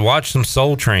Raid said, "Watch some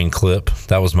Soul Train clip.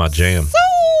 That was my jam."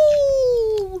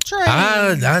 Soul Train.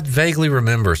 I vaguely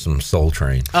remember some Soul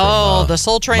Train. The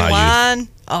Soul Train my line. youth.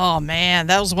 Oh man,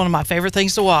 that was one of my favorite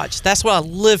things to watch. That's what I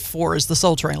live for, is the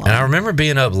Soul Train line. And I remember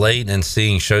being up late and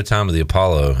seeing Showtime of the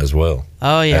Apollo as well.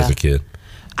 Oh yeah, as a kid.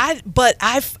 I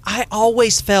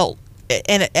always felt,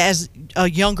 and as a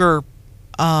younger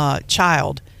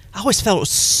child, I always felt it was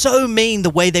so mean the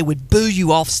way they would boo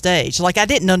you off stage. Like, I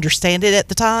didn't understand it at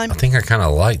the time. I think I kind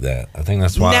of like that. I think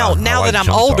that's why. Now I that I'm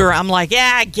older, I'm like,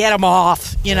 yeah, get them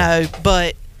off, you know.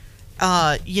 But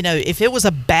if it was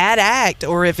a bad act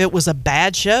or if it was a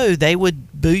bad show, they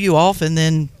would boo you off, and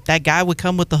then that guy would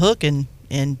come with the hook and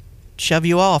shove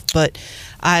you off. But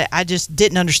I just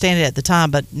didn't understand it at the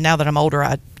time, but now that I'm older,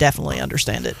 I definitely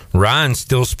understand it. Ryan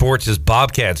still sports his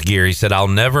Bobcats gear. He said, "I'll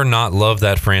never not love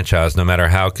that franchise, no matter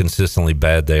how consistently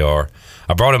bad they are."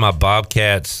 I brought him my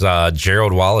Bobcats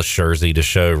Gerald Wallace jersey to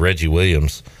show Reggie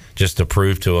Williams, just to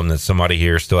prove to him that somebody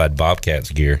here still had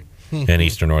Bobcats gear in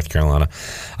Eastern North Carolina.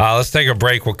 Let's take a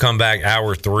break. We'll come back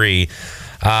hour 3.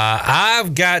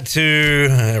 I've got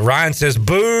to. Ryan says,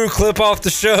 "Boo! Clip off the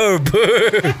show,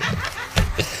 boo!"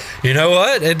 You know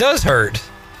what? It does hurt.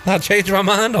 I changed my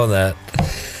mind on that.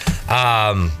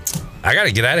 I got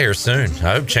to get out of here soon.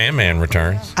 I hope Chan Man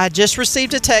returns. I just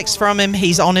received a text from him.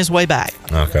 He's on his way back.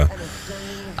 Okay.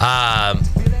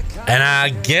 And I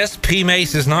guess P.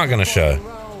 Mace is not going to show.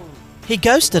 He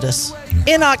ghosted us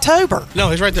in October. No,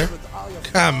 he's right there.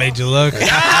 I made you look.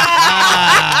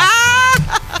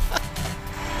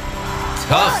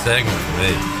 Tough segment for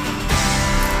me.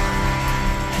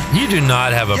 You do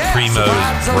not have a Primo's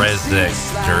Brezek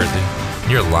jersey.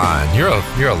 You're lying. You're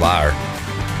a liar.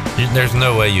 There's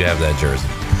no way you have that jersey.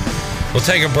 We'll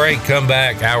take a break. Come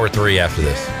back hour 3 after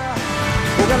this.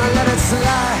 We're gonna let it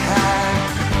slide.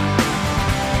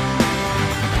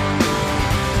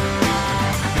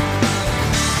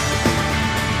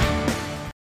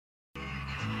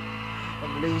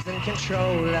 I'm losing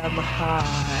control of my heart.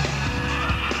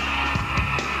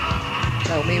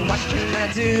 Tell me, what can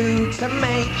I do to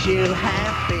make you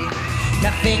happy?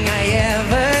 Nothing I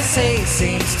ever say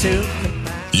seems to.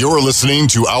 You're listening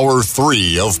to Hour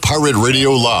 3 of Pirate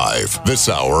Radio Live. This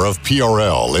hour of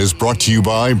PRL is brought to you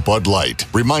by Bud Light,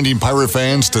 reminding Pirate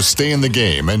fans to stay in the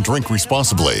game and drink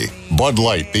responsibly. Bud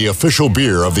Light, the official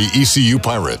beer of the ECU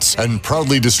Pirates, and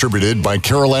proudly distributed by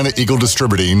Carolina Eagle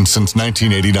Distributing since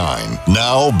 1989.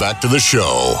 Now, back to the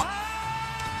show.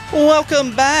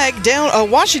 Welcome back.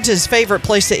 Washington's favorite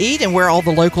place to eat and where all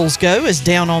the locals go is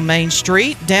down on Main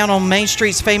Street. Down on Main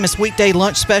Street's famous weekday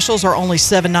lunch specials are only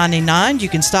 $7.99. You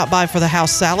can stop by for the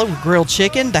house salad with grilled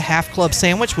chicken, the half club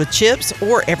sandwich with chips,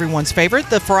 or everyone's favorite,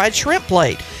 the fried shrimp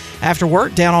plate. After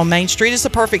work, Down on Main Street is the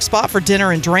perfect spot for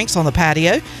dinner and drinks on the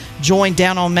patio. Join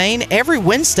Down on Main every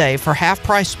Wednesday for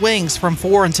half-price wings from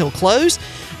 4 until close.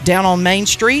 Down on Main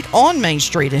Street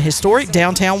in historic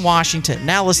downtown Washington.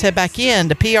 Now let's head back in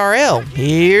to PRL.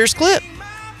 Here's Clip.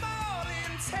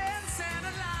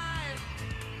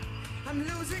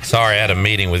 Sorry, I had a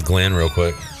meeting with Glenn real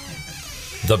quick.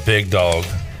 The big dog.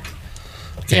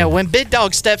 Yeah, when Big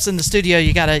Dog steps in the studio,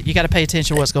 you gotta pay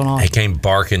attention to what's going on. He came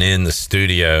barking in the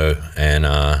studio,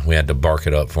 and we had to bark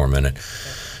it up for a minute.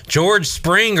 George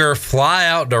Springer fly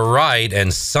out to right,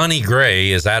 and Sonny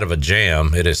Gray is out of a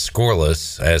jam. It is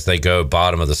scoreless as they go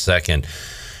bottom of the second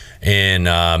in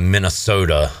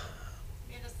Minnesota.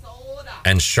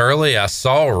 And Shirley, I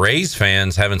saw Rays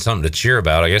fans having something to cheer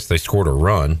about. I guess they scored a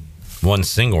run, one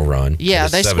single run. Yeah,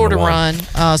 they scored a run.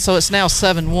 So it's now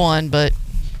 7-1, but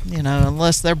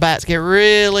unless their bats get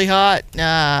really hot,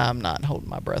 I'm not holding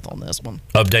my breath on this one.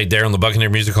 Update there on the Buccaneer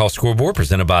Music Hall scoreboard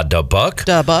presented by Da Buck.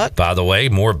 Da Buck. By the way,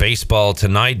 more baseball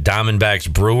tonight.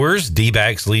 Diamondbacks Brewers.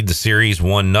 D-backs lead the series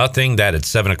 1-0. That at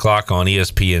 7 o'clock on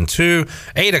ESPN2.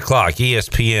 8 o'clock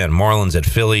ESPN. Marlins at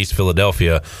Phillies.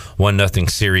 Philadelphia 1-0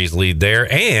 series lead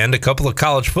there. And a couple of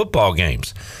college football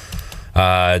games.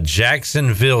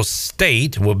 Jacksonville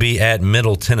State will be at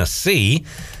Middle Tennessee,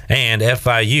 and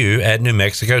FIU at New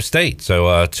Mexico State.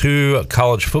 So 2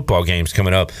 college football games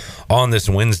coming up on this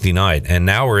Wednesday night. And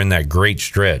now we're in that great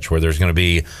stretch where there's going to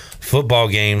be football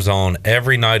games on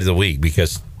every night of the week,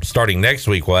 because starting next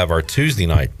week we'll have our Tuesday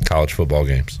night college football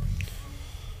games.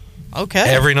 Okay.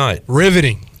 Every night.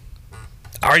 Riveting.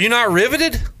 Are you not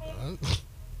riveted?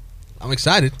 I'm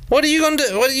excited. What are you going to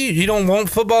do? You don't want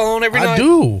football on every night? I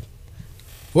do.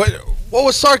 What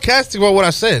was sarcastic about what I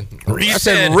said? I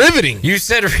said riveting. You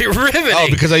said riveting. Oh,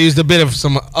 because I used a bit of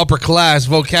some upper class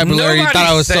vocabulary. You thought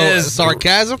I was so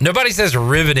sarcasm? Nobody says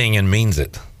riveting and means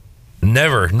it.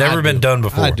 Never been done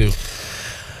before. I do.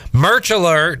 Merch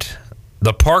alert.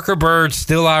 The Parker Bird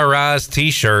Still I Rise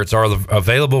t-shirts are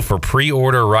available for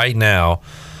pre-order right now.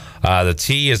 The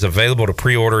tee is available to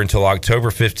pre-order until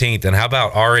October 15th. And how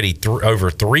about already over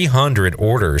 300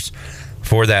 orders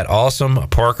for that awesome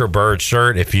Parker Bird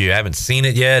shirt? If you haven't seen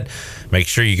it yet, make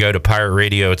sure you go to Pirate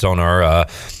Radio. It's on our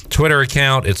Twitter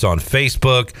account. It's on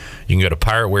Facebook. You can go to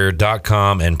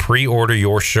pirateware.com and pre-order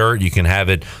your shirt. You can have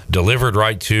it delivered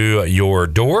right to your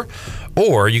door,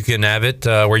 or you can have it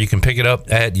where you can pick it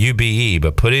up at UBE.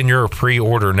 But put in your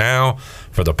pre-order now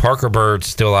for the Parker Bird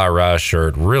Still I Rise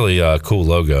shirt. Really cool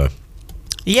logo.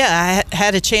 Yeah, I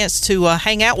had a chance to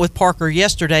hang out with Parker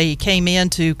yesterday. He came in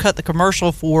to cut the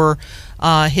commercial for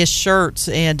his shirts,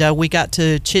 and we got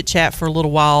to chit-chat for a little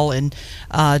while, and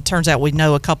it turns out we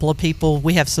know a couple of people.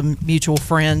 We have some mutual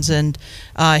friends, and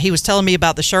he was telling me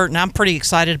about the shirt, and I'm pretty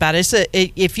excited about it.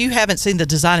 If you haven't seen the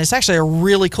design, it's actually a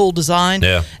really cool design,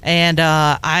 and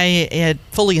I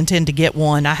fully intend to get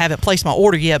one. I haven't placed my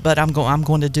order yet, but I'm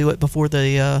going to do it before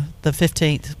the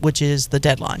 15th, which is the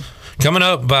deadline. Coming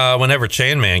up whenever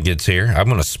Chan Man gets here, I'm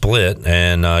going to split,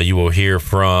 and you will hear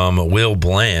from Will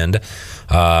Bland.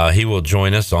 He will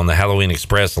join us on the Halloween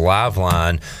Express live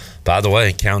line. By the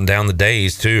way, counting down the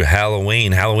days to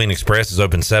Halloween. Halloween Express is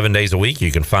open 7 days a week.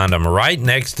 You can find them right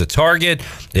next to Target.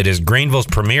 It is Greenville's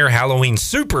premier Halloween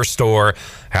superstore.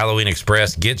 Halloween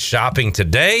Express. Get shopping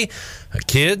today.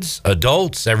 Kids,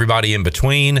 adults, everybody in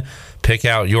between. Pick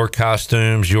out your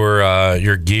costumes,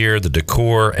 your gear, the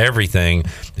decor, everything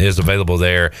is available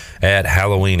there at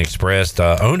Halloween Express,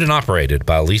 owned and operated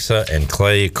by Lisa and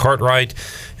Clay Cartwright,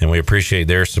 and we appreciate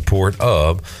their support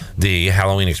of the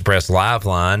Halloween Express live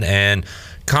line. And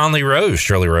Conley Rose,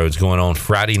 Shirley Rhodes, going on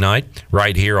Friday night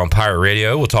right here on Pirate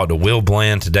Radio. We'll talk to Will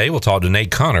Bland today. We'll talk to Nate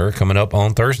Connor coming up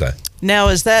on Thursday. Now,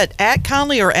 is that at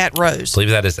Conley or at Rose? I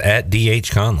believe that is at DH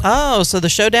Conley. Oh, so the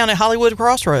showdown at Hollywood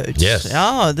Crossroads. Yes.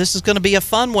 Oh, this is going to be a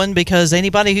fun one, because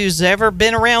anybody who's ever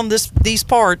been around these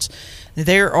parts,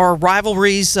 there are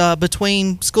rivalries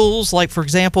between schools. Like, for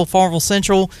example, Farmville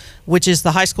Central, which is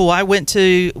the high school I went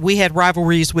to, we had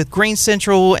rivalries with Green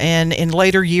Central, and in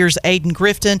later years, Aiden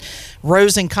Grifton.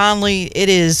 Rose and Conley,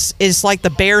 it's like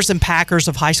the Bears and Packers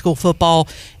of high school football.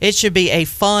 It should be a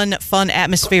fun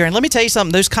atmosphere. And let me tell you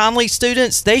something, those Conley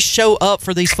students, they show up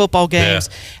for these football games.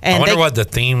 Yeah. And I wonder what the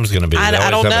theme's going to be.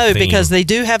 I don't know, because they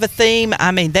do have a theme.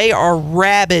 I mean, they are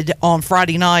rabid on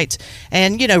Friday nights.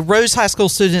 And, Rose High School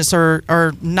students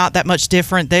are not that much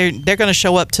different. They're going to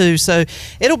show up too. So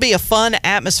it'll be a fun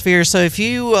atmosphere. So if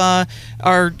you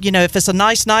if it's a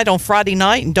nice night on Friday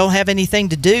night and don't have anything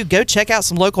to do, go check out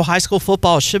some local high school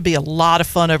football. It should be a lot of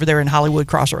fun over there in Hollywood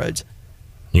Crossroads.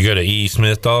 You go to E.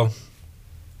 Smith, dog?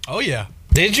 Oh, yeah.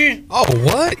 Did you? Oh,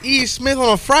 what? E. Smith on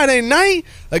a Friday night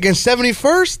against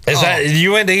 71st? Is that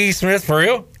you went to E. Smith for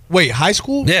real? Wait, high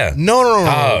school? Yeah. No.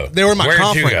 Oh, they were in my where'd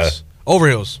conference.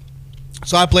 Overhills.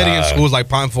 So I played against schools like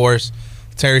Pine Forest,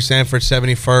 Terry Sanford,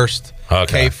 71st,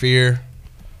 Cape Fear.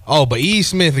 Oh, but E.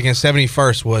 Smith against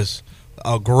 71st was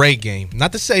a great game.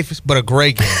 Not the safest, but a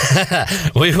great game.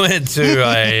 We went to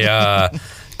a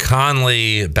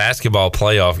Conley basketball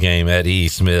playoff game at E.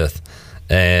 Smith,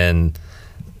 and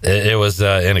it was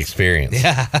an experience.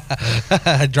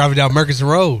 Yeah, driving down Murchison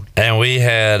Road, and we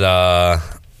had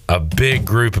a big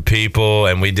group of people,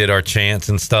 and we did our chants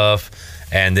and stuff.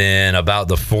 And then about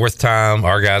the fourth time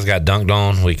our guys got dunked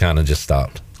on, we kind of just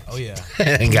stopped. Oh yeah,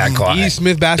 and got quiet. E.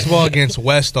 Smith basketball against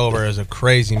Westover is a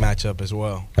crazy matchup as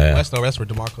well. Yeah. Westover, that's where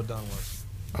DeMarco Dunn was.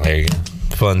 There you go.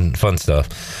 Fun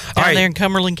stuff. Down there in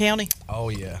Cumberland County. Oh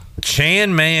yeah.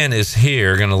 Chan Man is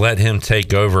here. Going to let him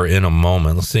take over in a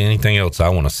moment. Let's see anything else I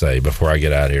want to say before I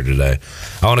get out of here today.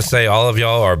 I want to say all of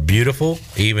y'all are beautiful,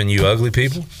 even you ugly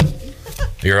people.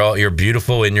 You're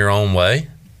beautiful in your own way,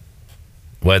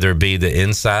 whether it be the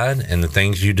inside and the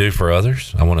things you do for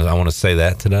others. I want to say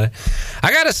that today.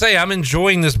 I got to say I'm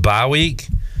enjoying this bye week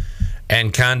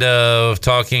and kind of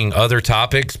talking other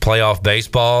topics, playoff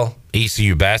baseball,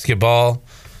 ECU basketball,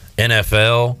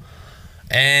 NFL,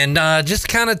 and just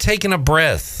kind of taking a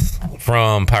breath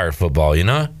from Pirate football, you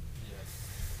know?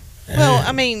 Well,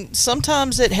 I mean,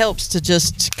 sometimes it helps to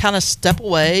just kind of step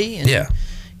away and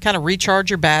kind of recharge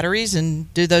your batteries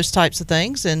and do those types of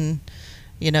things. And,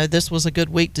 you know, this was a good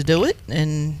week to do it.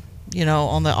 And, you know,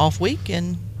 on the off week,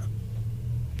 and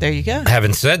there you go.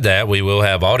 Having said that, we will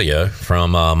have audio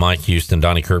from Mike Houston,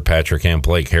 Donnie Kirkpatrick, and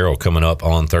Blake Harrell coming up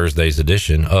on Thursday's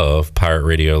edition of Pirate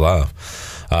Radio Live.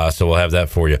 So we'll have that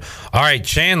for you. All right,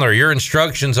 Chandler, your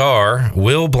instructions are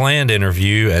Will Bland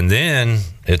interview, and then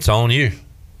it's on you.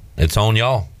 It's on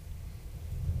y'all.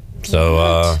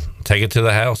 So take it to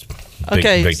the house,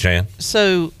 Big Chan.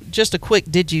 So just a quick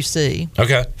did you see?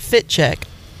 Okay. Fit check.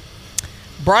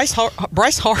 Bryce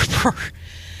Harper.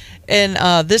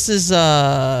 And this is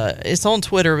it's on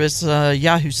Twitter. It's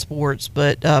Yahoo Sports.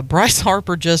 But Bryce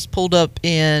Harper just pulled up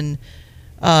in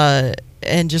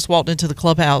and just walked into the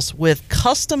clubhouse with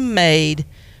custom-made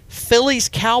Phillies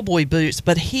cowboy boots.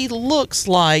 But he looks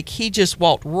like he just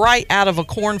walked right out of a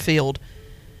cornfield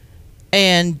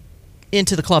and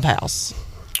into the clubhouse.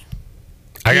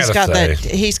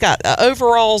 He's got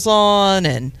overalls on,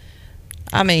 and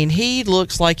I mean, he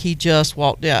looks like he just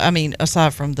walked out. I mean,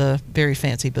 aside from the very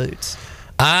fancy boots.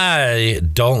 I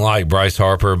don't like Bryce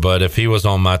Harper, but if he was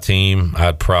on my team,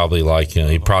 I'd probably like him.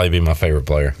 He'd probably be my favorite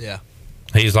player. Yeah.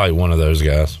 He's like one of those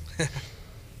guys.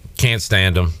 Can't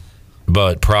stand him,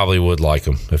 but probably would like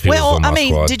him if he was on my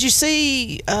squad. Did you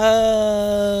see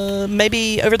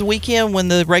maybe over the weekend when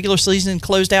the regular season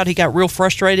closed out, he got real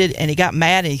frustrated and he got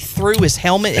mad and he threw his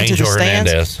helmet into the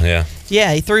stands? Hernandez, yeah.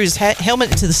 Yeah, he threw his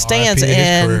helmet into the stands,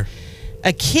 and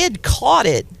a kid caught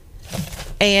it,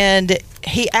 and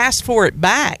he asked for it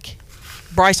back.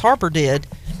 Bryce Harper did,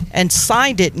 and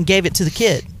signed it and gave it to the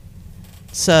kid.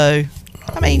 So,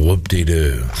 I mean,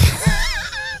 whoop-de-doo.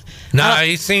 No,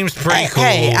 he seems pretty cool.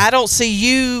 Hey, I don't see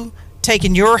you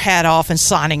taking your hat off and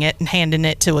signing it and handing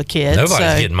it to a kid.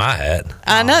 Nobody's getting my hat.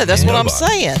 I know. That's what I'm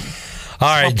saying.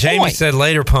 All right, Jamie said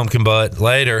later, Pumpkin Butt.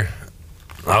 Later.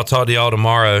 I'll talk to y'all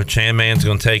tomorrow. Chan Man's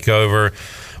going to take over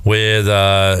with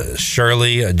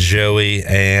Shirley, Joey,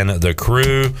 and the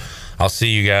crew. I'll see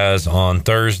you guys on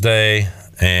Thursday.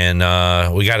 And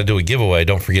we got to do a giveaway.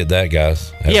 Don't forget that,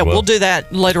 guys. We'll do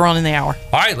that later on in the hour.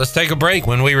 All right, let's take a break.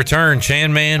 When we return,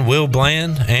 Chan Man, Will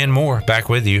Bland, and more. Back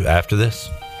with you after this.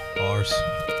 Bars.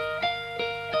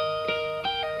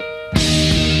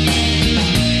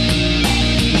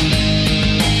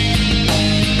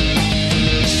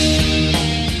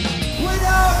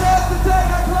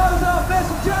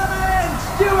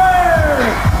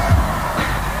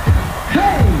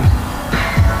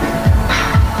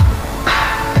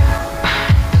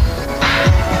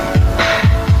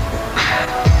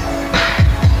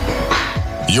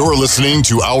 You're listening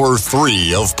to Hour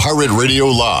 3 of Pirate Radio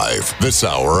Live. This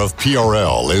hour of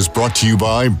PRL is brought to you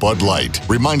by Bud Light,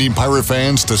 reminding Pirate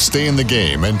fans to stay in the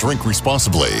game and drink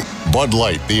responsibly. Bud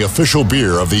Light, the official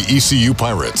beer of the ECU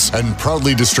Pirates, and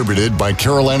proudly distributed by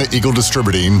Carolina Eagle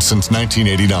Distributing since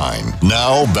 1989.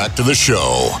 Now, back to the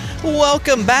show.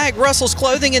 Welcome back. Russell's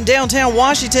Clothing in downtown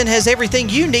Washington has everything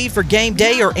you need for game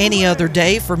day or any other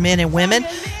day for men and women.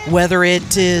 Whether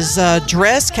it is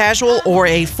dress, casual, or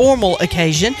a formal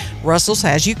occasion, Russell's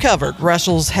has you covered.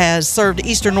 Russell's has served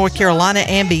Eastern North Carolina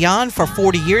and beyond for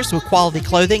 40 years with quality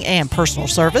clothing and personal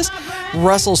service.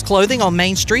 Russell's Clothing on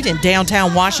Main Street in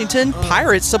downtown Washington.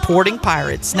 Pirates supporting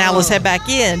Pirates. Now let's head back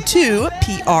in to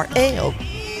PRL.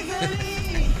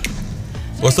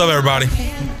 What's up, everybody?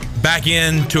 Back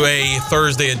into a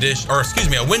Wednesday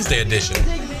edition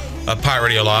of Pirate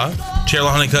Radio Live.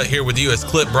 Cheryl Honeycutt here with you as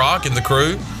Clip Brock and the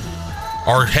crew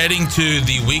are heading to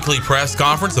the weekly press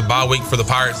conference, a bye week for the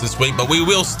Pirates this week, but we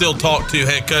will still talk to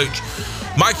head coach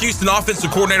Mike Houston,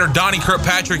 offensive coordinator Donnie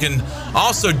Kirkpatrick, and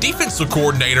also defensive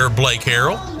coordinator Blake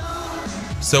Harrell.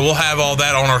 So we'll have all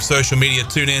that on our social media.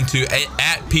 Tune in to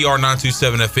at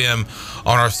PR927FM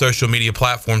on our social media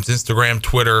platforms, Instagram,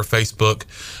 Twitter, Facebook,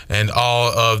 and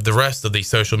all of the rest of the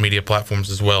social media platforms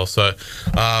as well. So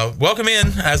welcome in.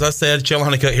 As I said, Chella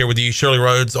Honeycutt here with you. Shirley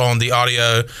Rhodes on the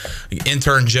audio,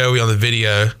 intern Joey on the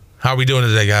video. How are we doing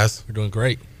today, guys? We're doing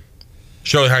great.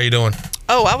 Shirley, how are you doing?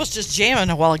 Oh, I was just jamming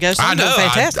a while ago. So I know.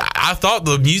 Fantastic. I thought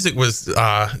the music was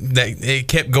that it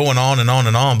kept going on and on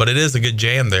and on, but it is a good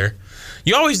jam there.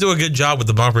 You always do a good job with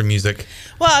the bumper music.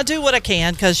 Well, I do what I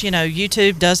can because,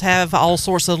 YouTube does have all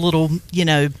sorts of little,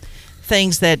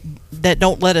 things that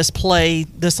don't let us play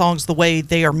the songs the way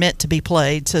they are meant to be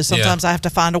played. So sometimes I have to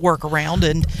find a workaround.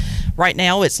 And right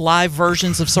now it's live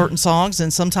versions of certain songs.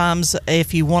 And sometimes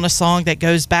if you want a song that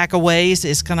goes back a ways,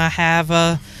 it's going to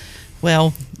have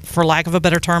for lack of a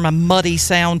better term, a muddy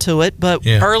sound to it. But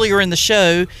earlier in the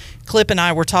show, Clip and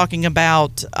I were talking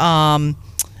about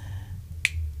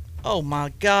oh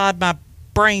my God, my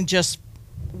brain just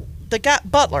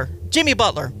Jimmy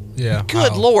Butler. Yeah.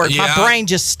 Good Lord, my brain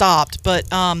just stopped. But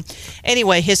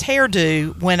anyway, his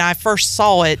hairdo when I first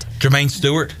saw it. Jermaine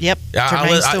Stewart. Yep.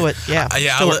 Jermaine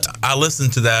Stewart. I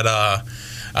listened to that.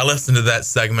 I listened to that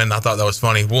segment. And I thought that was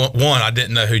funny. One, I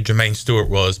didn't know who Jermaine Stewart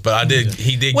was, but I did.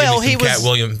 He did give me some Cat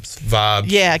Williams vibes.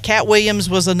 Yeah, Cat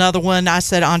Williams was another one. I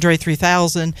said Andre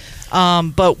 3000.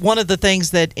 But one of the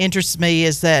things that interests me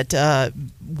is that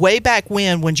way back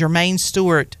when Jermaine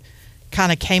Stewart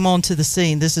kind of came onto the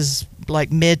scene, this is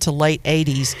like mid to late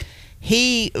 80s,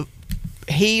 he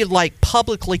like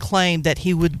publicly claimed that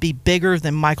he would be bigger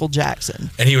than Michael Jackson.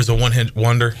 And he was a one-hit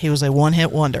wonder? He was a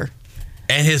one-hit wonder.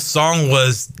 And his song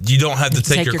was, you don't have to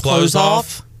take your clothes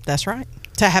off? That's right.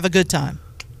 To have a good time.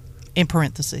 In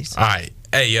parentheses. All right.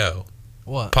 Hey, yo.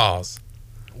 What? Pause.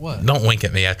 What? Don't wink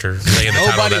at me after saying the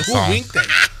title of that song. Winked at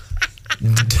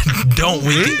Don't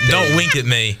wink at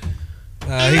me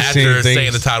he's after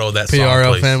saying the title of that song,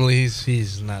 PRL please. family,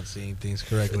 he's not seeing things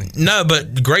correctly. No,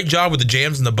 but great job with the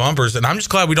jams and the bumpers, and I'm just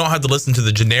glad we don't have to listen to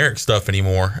the generic stuff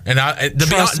anymore. And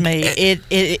trust me,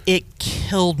 it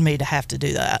killed me to have to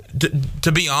do that.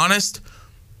 To be honest,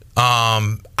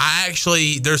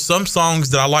 there's some songs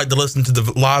that I like to listen to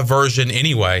the live version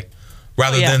anyway,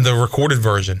 rather than the recorded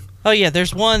version. Oh yeah,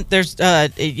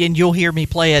 and you'll hear me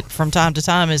play it from time to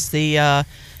time. Is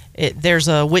there's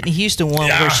a Whitney Houston one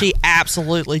where she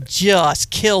absolutely just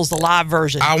kills the live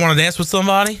version. I Want to Dance with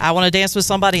Somebody. I Want to Dance with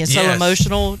Somebody and So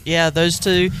Emotional. Yeah, those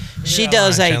two. She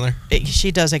does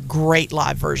a great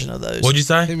live version of those. What'd you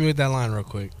say? Hit me with that line real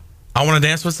quick. I want to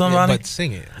dance with somebody. Yeah, but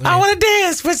sing it. I want to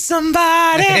dance with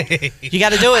somebody. You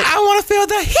got to do it. I want to feel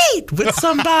the heat with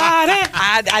somebody.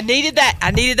 I needed that.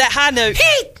 I needed that high note.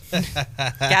 Heat.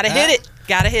 Gotta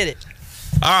hit it.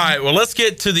 All right. Well, let's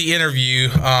get to the interview.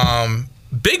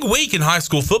 Big week in high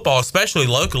school football, especially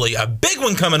locally. A big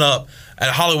one coming up at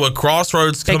Hollywood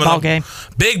Crossroads. Big ball game.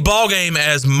 Big ball game,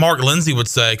 as Mark Lindsay would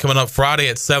say, coming up Friday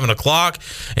at 7 o'clock.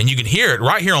 And you can hear it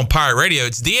right here on Pirate Radio.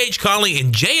 It's D.H. Conley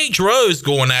and J.H. Rose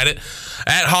going at it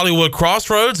at Hollywood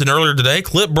Crossroads. And earlier today,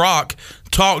 Clip Brock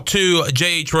talked to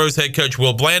J.H. Rose head coach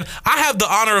Will Bland. I have the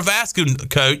honor of asking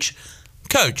Coach,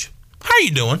 how are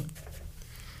you doing?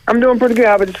 I'm doing pretty good.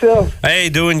 How about yourself? Hey,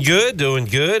 doing good.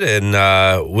 And,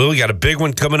 Will, we got a big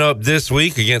one coming up this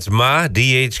week against my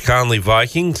D.H. Conley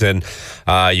Vikings. And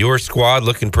your squad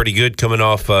looking pretty good, coming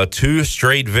off 2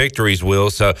 straight victories,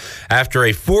 Will. So after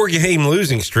a 4-game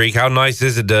losing streak, how nice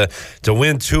is it to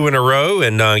win 2 in a row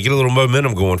and get a little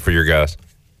momentum going for your guys?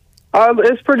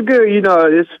 It's pretty good.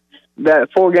 It's that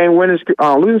 4-game losing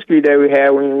streak that we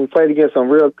had when we played against some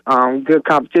real good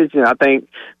competition. I think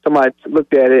somebody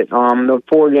looked at it. The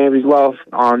 4 games we lost,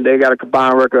 they got a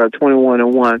combined record of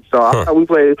 21-1. So I thought we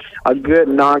played a good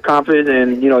non-conference,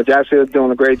 and Jacksonville's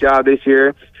doing a great job this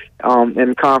year in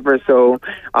the conference. So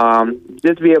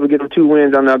just to be able to get the 2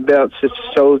 wins on our belts just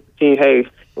shows the team, hey,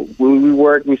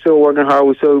 we still working hard.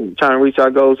 We're still trying to reach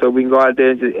our goals, so we can go out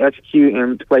there and just execute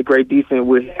and play great defense.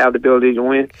 We have the ability to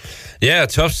win. Yeah,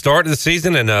 tough start to the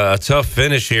season and a tough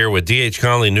finish here with D.H.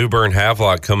 Conley, New Bern,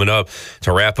 Havelock coming up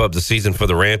to wrap up the season for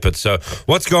the Rampants. So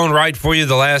what's going right for you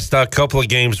the last couple of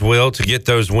games, Will, to get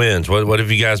those wins? What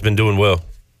have you guys been doing well?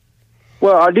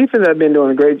 Well, our defense has been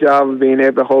doing a great job of being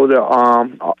able to hold the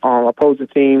opposing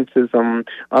team to some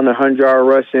under 100-yard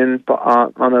rushing,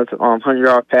 under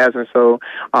 100-yard passing. So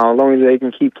as long as they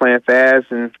can keep playing fast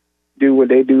and do what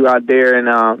they do out there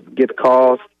and get the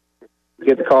call.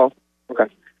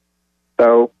 Okay.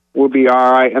 So we'll be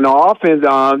all right. And our offense,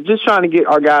 just trying to get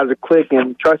our guys to click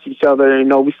and trust each other. You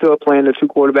know, we still playing the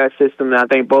 2-quarterback system, and I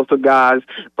think both the guys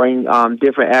bring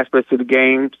different aspects to the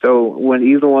game. So when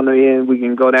either one of them, we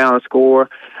can go down and score.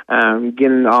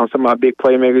 Getting some of our big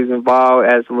playmakers involved,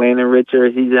 as Landon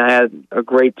Richards. He's had a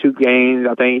great 2 games.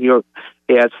 I think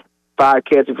he has 5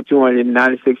 catches for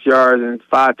 296 yards and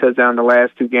 5 touchdowns in the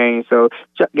last 2 games. So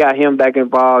got him back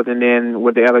involved, and then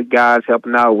with the other guys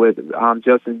helping out with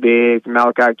Justin Biggs,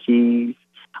 Malachi Keys,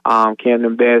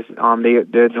 Camden Best.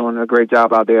 They're doing a great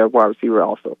job out there at wide receiver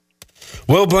also.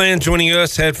 Will Bland joining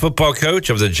us, head football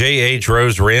coach of the J.H.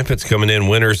 Rose Rampants, coming in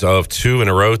winners of 2 in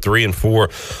a row, 3 and 4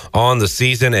 on the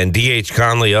season, and D.H.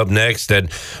 Conley up next. And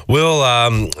Will,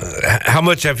 how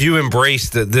much have you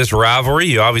embraced this rivalry?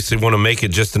 You obviously want to make it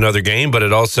just another game, but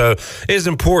it also is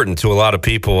important to a lot of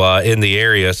people in the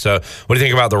area. So what do you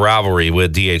think about the rivalry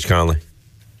with D.H. Conley?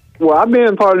 Well, I've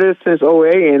been part of this since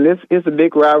 2008, and it's a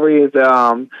big rivalry.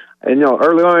 You know,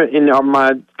 early on in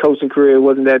my coaching career, it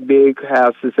wasn't that big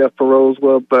how successful Rose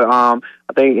was, but I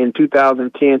think in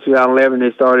 2010, 2011,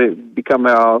 they started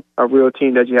becoming a real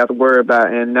team that you have to worry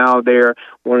about, and now they're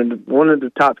one of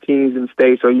the top teams in the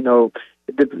state. So, you know,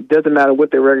 it doesn't matter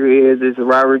what their record is. It's a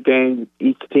rivalry game.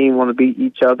 Each team want to beat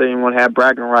each other and want to have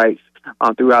bragging rights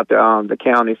throughout the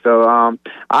county. So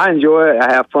I enjoy it.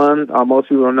 I have fun. Most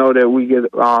people don't know that we get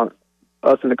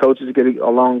us and the coaches get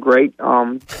along great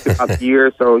throughout the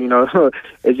year. So, you know,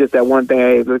 it's just that one thing.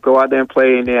 Hey, let's go out there and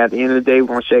play, and then at the end of the day, we're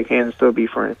going to shake hands and still be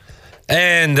friends.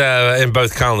 And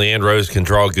both Conley and Rose can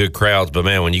draw good crowds, but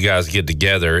man, when you guys get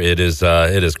together, it is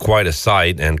quite a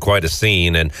sight and quite a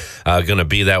scene, and going to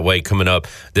be that way coming up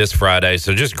this Friday.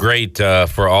 So just great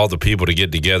for all the people to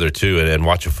get together too and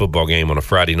watch a football game on a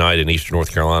Friday night in Eastern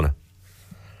North Carolina.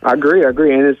 I agree,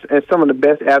 and it's some of the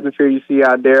best atmosphere you see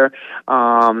out there.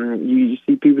 You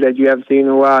see people that you haven't seen in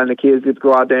a while, and the kids get to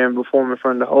go out there and perform in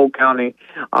front of the whole county,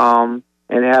 and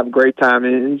have a great time,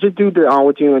 and just do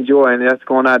what you enjoy, and that's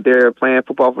going out there playing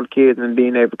football for the kids and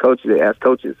being able to coach it as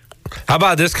coaches. How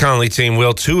about this Conley team,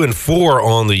 Will? 2 and 4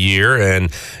 on the year, and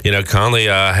you know Conley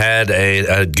had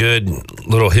a good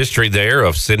little history there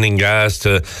of sending guys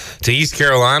to East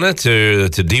Carolina, to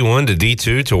D1, to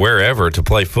D2, to wherever to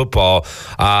play football.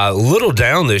 Little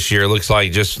down this year, looks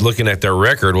like, just looking at their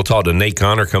record. We'll talk to Nate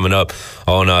Connor coming up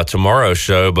on tomorrow's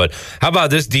show. But how about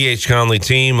this D.H. Conley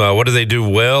team? What do they do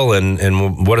well,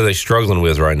 and what are they struggling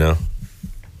with right now?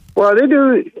 Well, they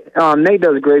do. Nate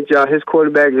does a great job. His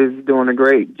quarterback is doing a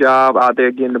great job out there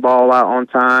getting the ball out on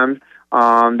time.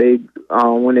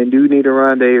 When they do need to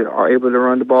run, they are able to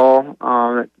run the ball.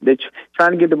 They're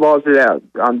trying to get the ball to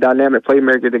that dynamic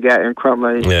playmaker they got in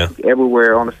Crumpler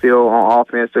everywhere on the field on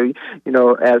offense. So, you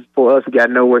know, as for us, we got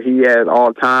to know where he is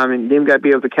all the time, and then we got to be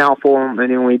able to count for him.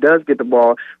 And then when he does get the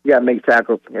ball, we got to make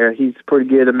tackles. He's pretty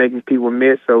good at making people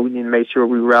miss, so we need to make sure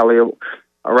we rally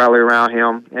around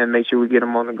him and make sure we get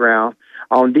him on the ground.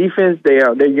 On defense,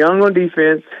 they're young on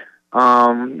defense.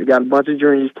 They got a bunch of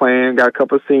juniors playing, got a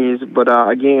couple of seniors, but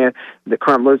again, the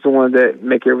Crumpler's the one that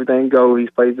make everything go. He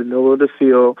plays the middle of the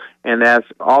field, and as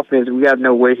offense, we got to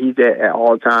know where he's at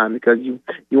all times, because you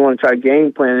want to try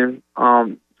game planning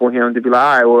for him to be like,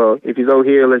 all right, well, if he's over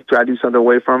here, let's try to do something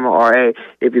away from him, or hey,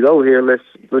 if he's over here, let's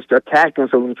attack him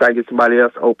so we can try to get somebody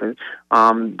else open.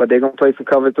 But they're gonna play some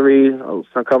cover 3,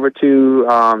 some cover 2,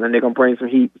 and they're gonna bring some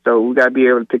heat. So we gotta be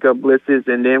able to pick up blitzes,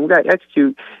 and then we gotta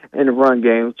execute in the run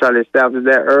game. Try to establish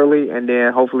that early, and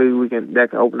then hopefully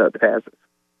that can open up the passes.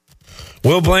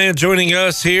 Will Bland joining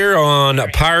us here on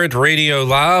Pirate Radio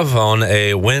Live on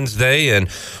a Wednesday. And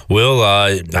Will,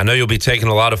 I know you'll be taking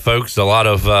a lot of folks, a lot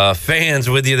of fans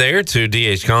with you there to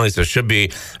D.H. Conley, so it should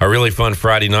be a really fun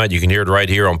Friday night. You can hear it right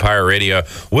here on Pirate Radio.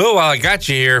 Will, while I got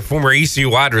you here, former ECU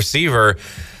wide receiver,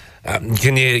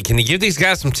 can you give these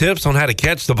guys some tips on how to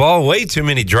catch the ball? Way too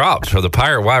many drops for the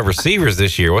Pirate wide receivers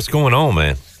this year. What's going on,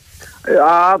 man?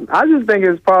 I just think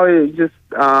it's probably just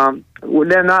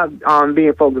they're not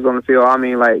being focused on the field. I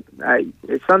mean,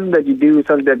 it's something that you do,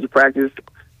 something that you practice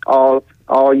all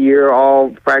year,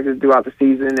 all practice throughout the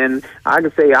season. And I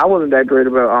can say I wasn't that great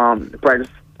of a practice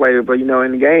player, but, you know,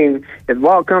 in the game, if the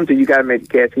ball comes to you, you got to make the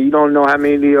catch. You don't know how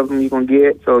many of them you're going to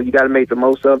get, so you got to make the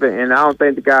most of it. And I don't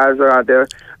think the guys are out there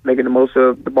making the most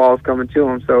of the balls coming to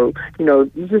them. So, you know,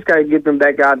 you just got to get them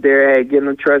back out there, hey, get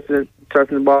them trusting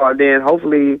the ball. Then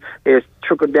hopefully it's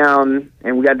trickled down,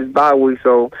 and we got this bye week.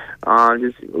 So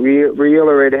just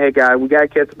reiterate, hey guys, we got to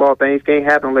catch the ball. Things can't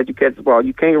happen unless you catch the ball.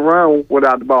 You can't run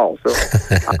without the ball. So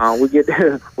we get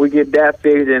that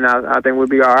fixed, and I think we'll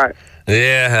be all right.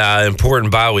 Yeah,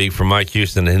 important bye week for Mike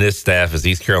Houston and his staff as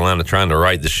East Carolina trying to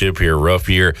right the ship here. Rough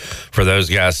year for those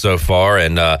guys so far.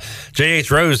 And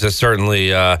J.H. Rose has certainly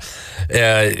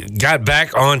got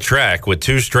back on track with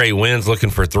 2 straight wins, looking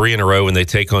for 3 in a row when they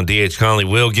take on D.H. Conley.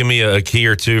 Will, give me a key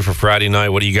or two for Friday night.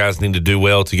 What do you guys need to do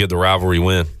well to get the rivalry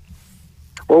win?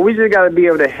 Well, we just got to be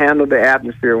able to handle the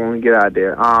atmosphere when we get out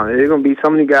there. There's going to be so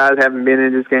many guys haven't been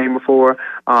in this game before.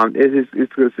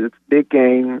 It's a big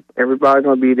game. Everybody's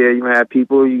going to be there. You're going to have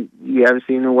people you haven't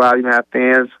seen in a while. You're going to have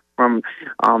fans from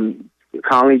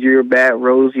Conley's year back,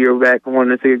 Rose year back,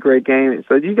 wanting to see a great game.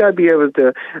 So you got to be able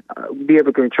to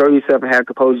control yourself and have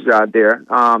composure out there. Things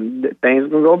are going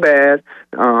to go bad.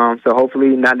 So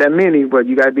hopefully not that many, but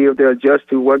you got to be able to adjust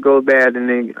to what goes bad and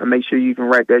then make sure you can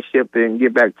right that ship and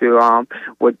get back to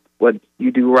what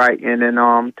you do right. And then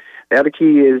the other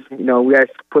key is, we got to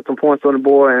put some points on the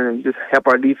board and just help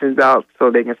our defense out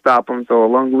so they can stop them. So as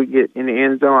long as we get in the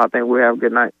end zone, I think we'll have a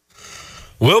good night.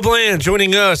 Will Bland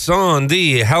joining us on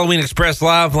the Halloween Express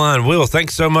Live line. Will,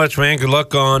 thanks so much, man. Good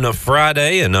luck on a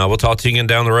Friday, and we'll talk to you again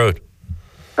down the road.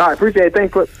 All right, appreciate it.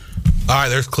 Thanks, Clip. All right,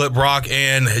 there's Clip Brock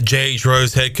and J.H.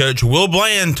 Rose head coach Will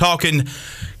Bland talking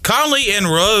Conley and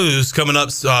Rose coming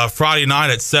up Friday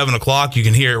night at 7 o'clock. You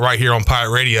can hear it right here on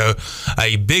Pirate Radio.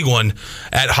 A big one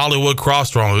at Hollywood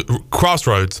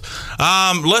Crossroads.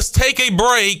 Let's take a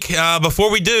break. Before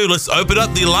we do, let's open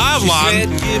up the live line.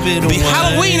 The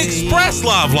Halloween Express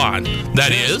live line,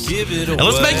 that is. And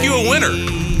let's make you a winner.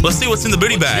 Let's see what's in the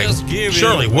booty bag.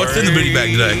 Shirley, what's in the booty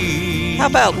bag today? How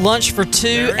about lunch for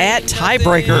 2 at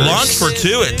Tiebreakers? Lunch for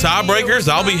 2 at Tiebreakers.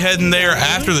 I'll be heading there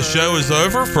after the show is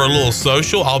over for a little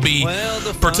social. I'll be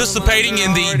participating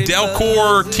in the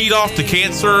Delcor Teed Off to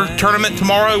Cancer tournament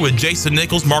tomorrow with Jason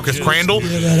Nichols, Marcus Crandall,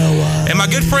 and my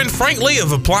good friend Frank Lee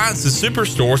of Appliances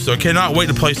Superstore. So I cannot wait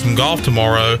to play some golf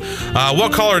tomorrow.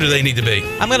 What caller do they need to be?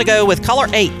 I'm going to go with caller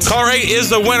 8. Caller 8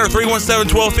 is the winner.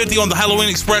 317-1250 on the Halloween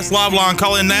Express live line.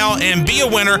 Call in now and be a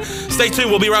winner. Stay tuned.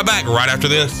 We'll be right back right after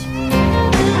this.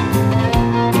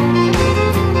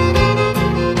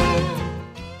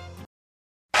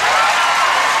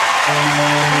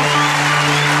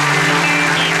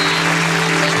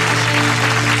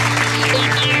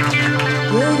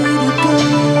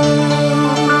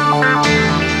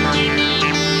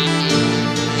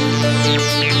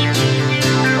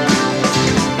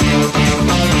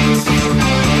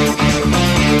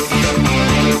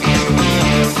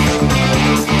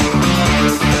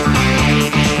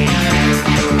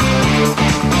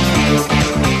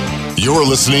 You're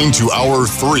listening to Hour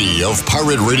 3 of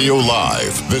Pirate Radio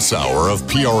Live. This hour of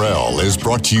PRL is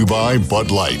brought to you by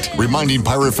Bud Light, reminding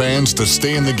Pirate fans to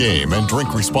stay in the game and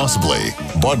drink responsibly.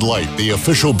 Bud Light, the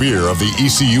official beer of the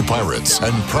ECU Pirates,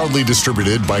 and proudly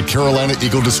distributed by Carolina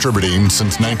Eagle Distributing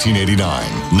since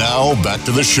 1989. Now, back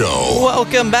to the show.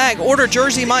 Welcome back. Order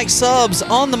Jersey Mike's subs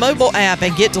on the mobile app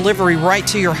and get delivery right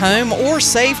to your home, or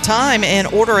save time and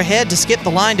order ahead to skip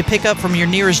the line to pick up from your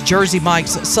nearest Jersey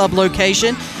Mike's sub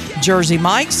location. Jersey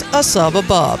Mike's, a sub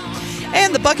above.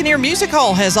 And the Buccaneer Music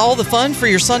Hall has all the fun for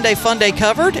your Sunday Fun Day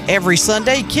covered. Every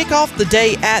Sunday, kick off the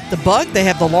day at the Buck. They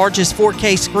have the largest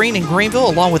 4K screen in Greenville,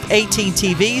 along with 18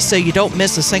 TVs, so you don't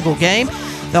miss a single game.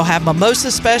 They'll have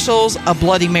mimosa specials, a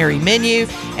Bloody Mary menu,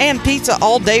 and pizza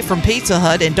all day from Pizza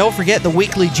Hut. And don't forget the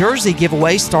weekly jersey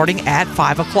giveaway starting at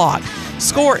 5 o'clock.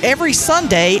 Score every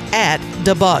Sunday at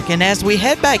the Buck. And as we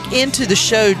head back into the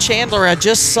show, Chandler, I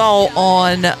just saw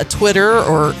on Twitter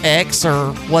or X or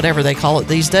whatever they call it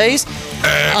these days.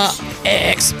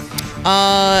 X.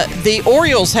 The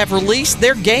Orioles have released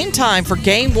their game time for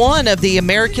Game 1 of the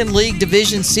American League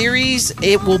Division Series.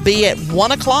 It will be at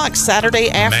 1 o'clock Saturday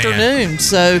afternoon.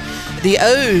 So the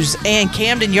O's and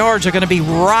Camden Yards are going to be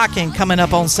rocking coming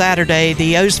up on Saturday.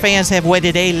 The O's fans have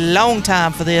waited a long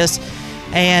time for this,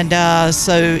 and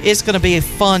so it's going to be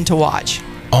fun to watch.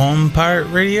 On Pirate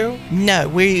Radio? No,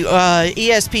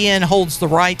 ESPN holds the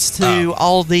rights to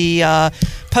all the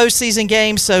postseason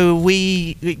games, so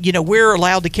we're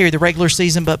allowed to carry the regular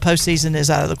season, but postseason is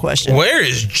out of the question. Where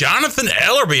is Jonathan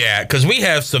Ellerby at? Because we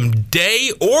have some day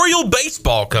Oriole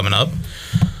baseball coming up.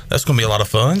 That's going to be a lot of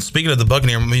fun. Speaking of the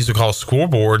Buccaneer Music Hall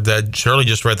scoreboard that Shirley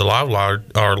just read the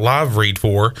live read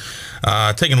for,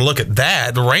 taking a look at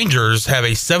that, the Rangers have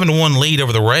a 7-1 lead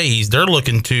over the Rays. They're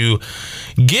looking to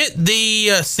get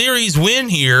the series win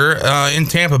here in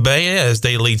Tampa Bay as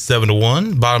they lead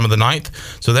 7-1, bottom of the ninth.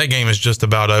 So that game is just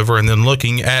about over. And then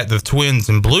looking at the Twins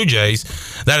and Blue Jays,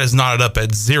 that is knotted up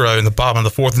at 0 in the bottom of the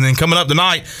fourth. And then coming up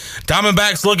tonight,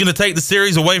 Diamondbacks looking to take the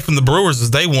series away from the Brewers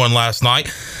as they won last night.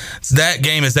 So that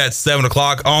game is at 7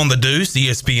 o'clock on the Deuce,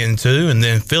 ESPN2. And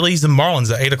then Phillies and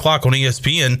Marlins at 8 o'clock on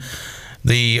ESPN.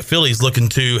 the Phillies looking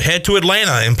to head to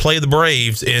Atlanta and play the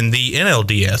Braves in the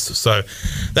NLDS. So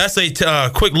that's a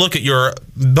quick look at your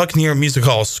Buccaneer Music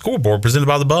Hall scoreboard presented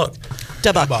by the Buck.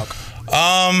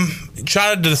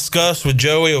 Try to discuss with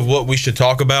Joey of what we should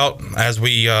talk about as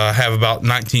we have about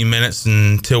 19 minutes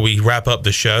until we wrap up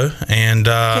the show. And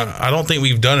I don't think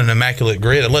we've done an immaculate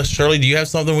grid. Unless, Shirley, do you have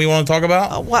something we want to talk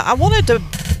about? Well, I wanted to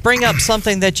bring up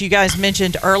something that you guys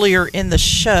mentioned earlier in the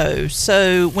show.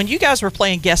 So when you guys were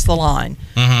playing Guess the Line,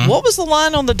 what was the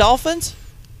line on the Dolphins?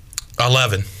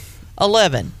 11.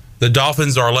 11. The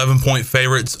Dolphins are 11-point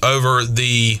favorites over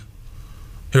the...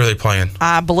 Who are they playing?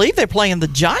 I believe they're playing the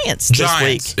Giants this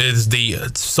Giants week. Is the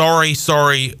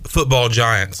sorry football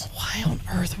Giants. Why on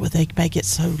earth would they make it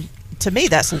so... To me,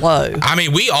 that's low. I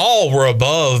mean, we all were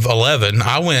above 11.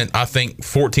 I went, I think,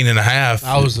 14 and a half.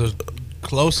 I was the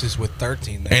closest with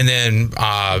 13 there. And then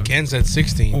Ken said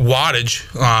 16.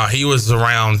 Wattage, he was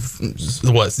around,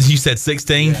 what, you said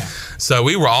 16? Yeah. So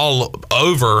we were all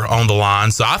over on the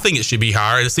line. So I think it should be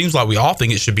higher. It seems like we all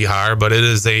think it should be higher, but it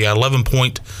is a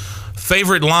 11-point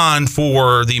favorite line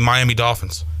for the Miami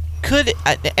Dolphins.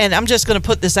 And I'm just going to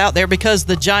put this out there because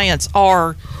the Giants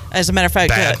are, as a matter of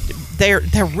fact,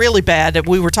 they're really bad.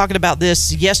 We were talking about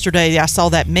this yesterday. I saw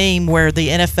that meme where the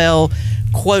NFL,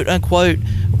 quote unquote,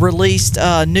 released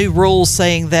new rules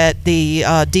saying that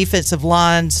the defensive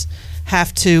lines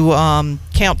have to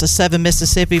count to 7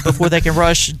 Mississippi before they can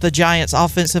rush the Giants'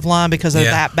 offensive line because they're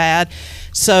that bad.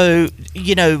 So,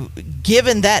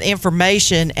 given that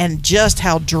information and just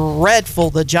how dreadful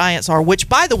the Giants are, which,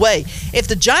 by the way, if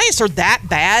the Giants are that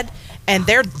bad and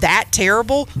they're that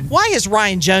terrible, why is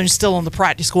Ryan Jones still on the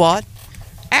practice squad?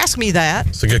 Ask me that.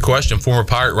 It's a good question. Former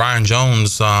Pirate Ryan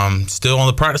Jones still on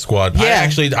the practice squad. Yeah.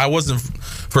 I wasn't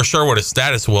for sure what his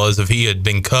status was, if he had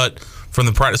been cut from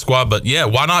the practice squad. But, yeah,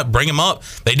 why not bring him up?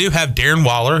 They do have Darren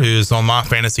Waller, who's on my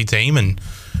fantasy team, and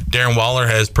Darren Waller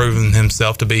has proven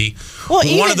himself to be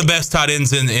one of the best tight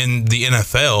ends in the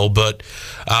NFL. But,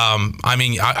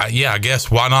 I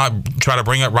guess why not try to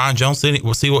bring up Ryan Jones?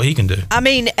 We'll see what he can do. I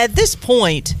mean, at this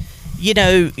point,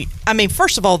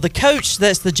 first of all, the coach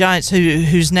that's the Giants,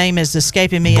 whose name is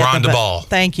escaping me. Brian DeBall.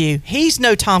 Thank you. He's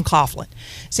no Tom Coughlin.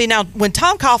 See, now, when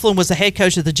Tom Coughlin was the head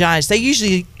coach of the Giants, they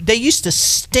used to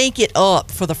stink it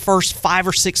up for the first 5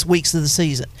 or 6 weeks of the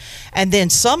season. And then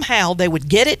somehow they would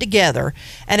get it together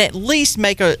and at least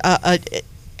make a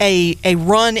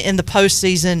run in the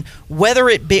postseason, whether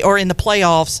it be, or in the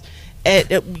playoffs,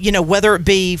 whether it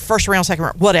be first round, second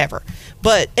round, whatever.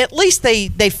 But at least they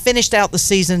finished out the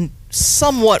season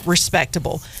somewhat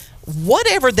respectable.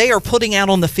 Whatever they are putting out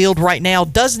on the field right now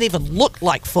doesn't even look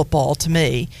like football to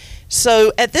me.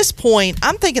 So at this point,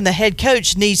 I'm thinking the head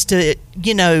coach needs to,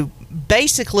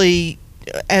 basically,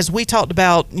 as we talked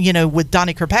about, with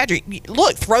Donnie Kirkpatrick,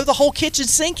 look, throw the whole kitchen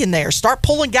sink in there. Start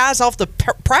pulling guys off the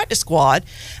practice squad.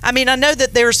 I mean, I know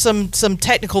that there's some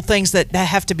technical things that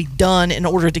have to be done in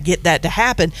order to get that to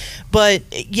happen. But,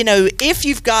 if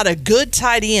you've got a good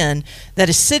tight end that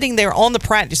is sitting there on the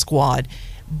practice squad,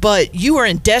 but you are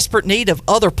in desperate need of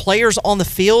other players on the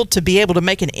field to be able to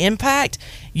make an impact,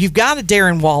 you've got a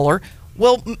Darren Waller.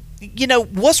 Well,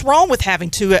 what's wrong with having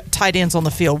 2 tight ends on the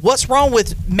field? What's wrong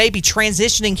with maybe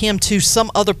transitioning him to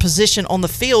some other position on the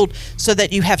field so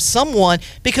that you have someone?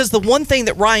 Because the one thing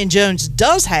that Ryan Jones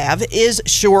does have is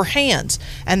sure hands.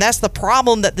 And that's the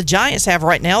problem that the Giants have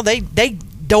right now. They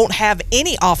don't have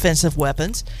any offensive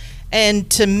weapons. And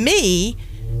to me,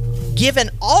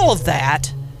 given all of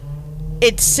that,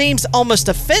 it seems almost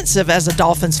offensive as a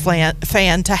Dolphins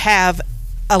fan to have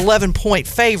 11-point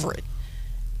favorite.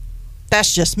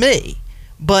 That's just me.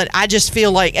 But I just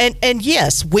feel like, and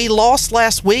yes, we lost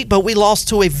last week, but we lost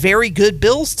to a very good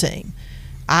Bills team.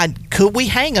 Could we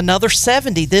hang another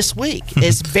 70 this week?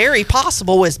 It's very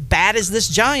possible, as bad as this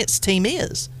Giants team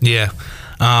is. Yeah.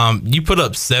 You put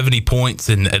up 70 points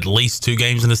in at least 2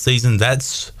 games in the season.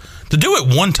 To do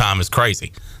it one time is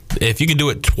crazy. If you can do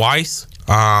it twice.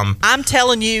 I'm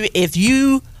telling you, if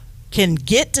you can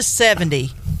get to 70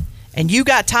 and you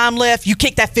got time left, you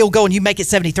kick that field goal and you make it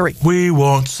 73. We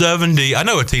want 70. I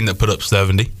know a team that put up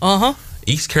 70. Uh-huh.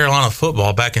 East Carolina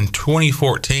football back in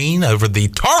 2014 over the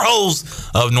Tar Heels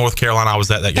of North Carolina. I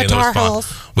was at that game. That was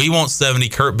fun. We want 70.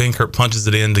 Kurt Benkert punches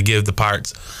it in to give the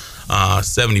Pirates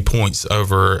 70 points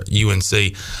over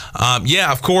UNC.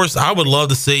 Of course, I would love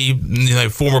to see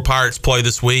former Pirates play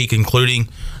this week, including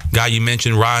guy you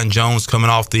mentioned, Ryan Jones, coming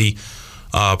off the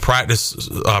practice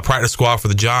squad for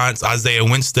the Giants. Isaiah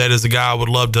Winstead is a guy I would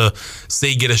love to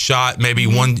see get a shot maybe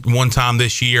one time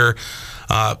this year.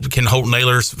 Can Holton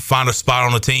Ahlers find a spot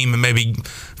on the team and maybe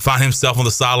find himself on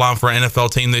the sideline for an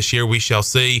NFL team this year? We shall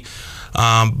see.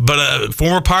 But a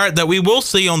former Pirate that we will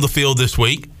see on the field this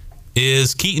week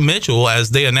is Keaton Mitchell,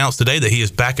 as they announced today that he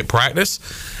is back at practice.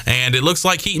 And it looks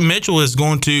like Keaton Mitchell is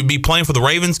going to be playing for the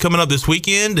Ravens coming up this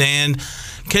weekend and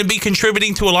can be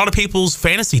contributing to a lot of people's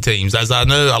fantasy teams, as I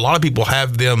know a lot of people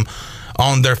have them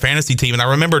on their fantasy team. And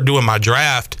I remember doing my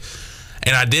draft,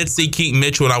 and I did see Keaton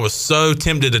Mitchell, and I was so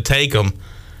tempted to take him,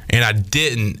 and I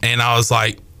didn't. And I was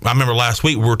like, I remember last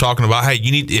week we were talking about, hey,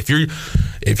 you need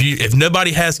if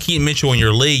nobody has Keaton Mitchell in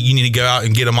your league, you need to go out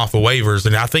and get him off of waivers.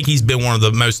 And I think he's been one of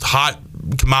the most hot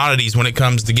commodities when it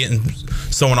comes to getting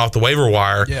someone off the waiver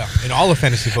wire. Yeah, in all of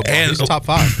fantasy football, he's top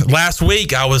 5. Last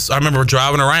week I remember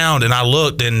driving around and I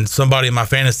looked, and somebody in my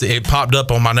fantasy, it popped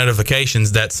up on my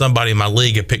notifications that somebody in my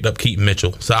league had picked up Keaton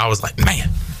Mitchell. So I was like,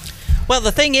 man. Well,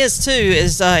 the thing is too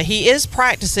is he is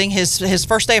practicing. His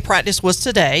first day of practice was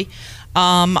today.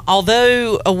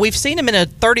 Although we've seen him in a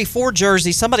 34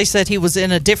 jersey, somebody said he was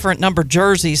in a different number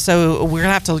jersey, so we're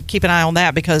gonna have to keep an eye on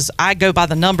that because I go by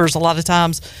the numbers a lot of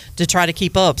times to try to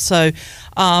keep up. So,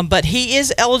 but he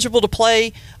is eligible to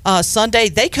play Sunday.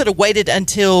 They could have waited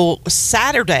until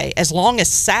Saturday, as long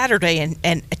as Saturday,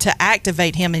 and to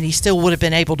activate him, and he still would have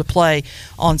been able to play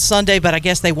on Sunday. But I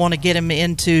guess they want to get him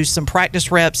into some practice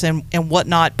reps and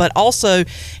whatnot. But also,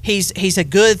 he's a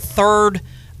good third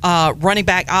running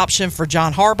back option for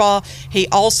John Harbaugh. He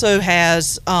also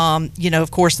has,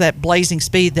 of course, that blazing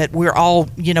speed that we're all,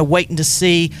 waiting to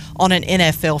see on an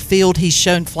NFL field. He's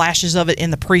shown flashes of it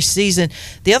in the preseason.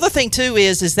 The other thing, too,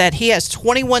 is that he has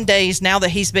 21 days now that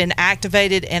he's been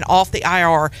activated and off the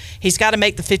IR. He's got to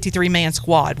make the 53-man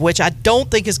squad, which I don't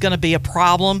think is going to be a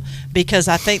problem because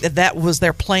I think that was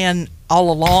their plan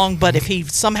all along. But if he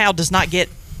somehow does not get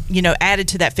added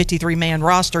to that 53-man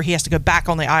roster, he has to go back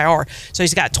on the IR. So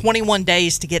he's got 21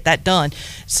 days to get that done.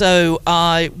 So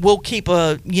we'll keep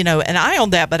an eye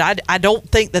on that, but I don't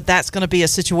think that that's going to be a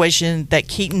situation that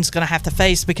Keaton's going to have to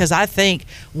face, because I think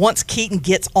once Keaton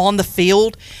gets on the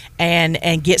field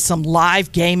and gets some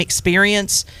live game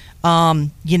experience,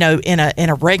 in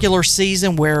a regular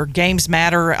season where games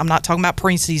matter. I'm not talking about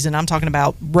preseason. I'm talking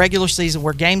about regular season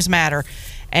where games matter.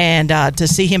 And to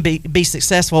see him be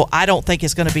successful, I don't think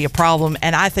it's going to be a problem.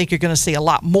 And I think you're going to see a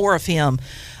lot more of him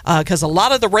because a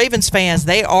lot of the Ravens fans,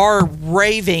 they are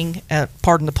raving,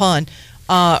 pardon the pun,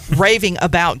 raving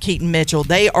about Keaton Mitchell.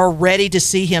 They are ready to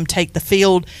see him take the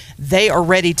field. They are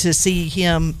ready to see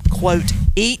him, quote,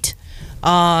 eat.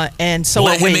 And so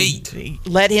let him eat.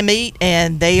 Let him eat,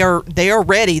 and they are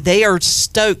ready. They are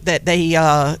stoked that they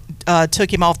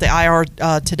took him off the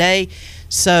IR today.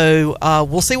 So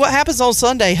we'll see what happens on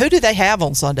Sunday. Who do they have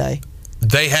on Sunday?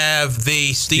 They have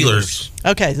the Steelers.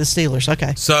 Okay, the Steelers.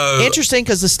 Okay. So interesting,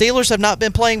 because the Steelers have not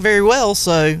been playing very well.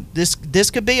 So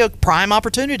this could be a prime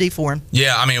opportunity for him.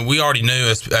 Yeah, I mean, we already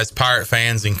knew as Pirate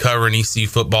fans and covering EC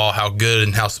football how good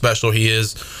and how special he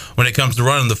is when it comes to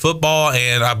running the football.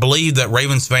 And I believe that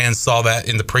Ravens fans saw that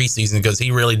in the preseason, because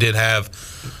he really did have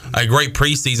a great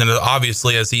preseason.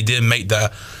 Obviously, as he did make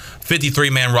the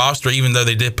 53-man roster, even though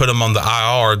they did put him on the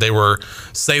IR, they were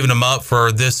saving him up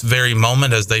for this very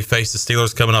moment as they face the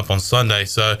Steelers coming up on Sunday.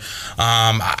 So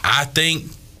I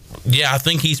think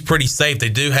he's pretty safe. They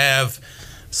do have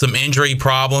some injury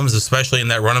problems, especially in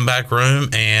that running back room,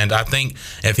 and I think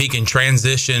if he can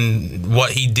transition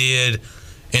what he did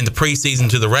in the preseason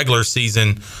to the regular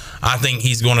season, I think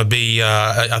he's going to be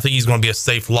a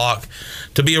safe lock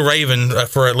to be a Raven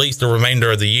for at least the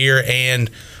remainder of the year. And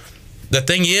the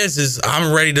thing is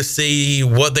I'm ready to see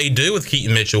what they do with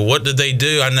Keaton Mitchell. What did they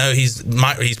do? I know he's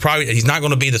not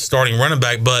going to be the starting running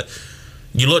back, but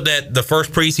you looked at the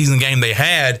first preseason game they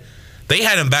had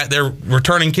him back there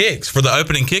returning kicks for the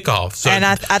opening kickoff. So, and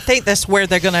I think that's where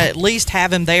they're going to at least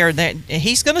have him there.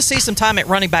 He's going to see some time at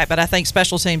running back, but I think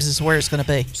special teams is where it's going to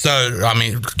be. So, I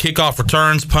mean, kickoff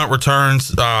returns, punt returns,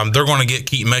 they're going to get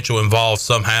Keaton Mitchell involved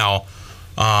somehow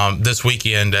this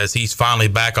weekend, as he's finally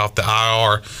back off the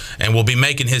IR and will be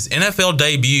making his NFL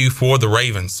debut for the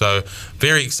Ravens. So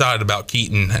very excited about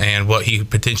Keaton and what he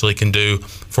potentially can do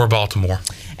for Baltimore.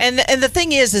 And the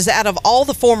thing is out of all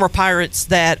the former Pirates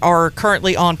that are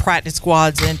currently on practice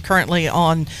squads and currently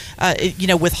on,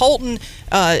 with Holton,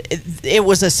 it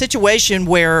was a situation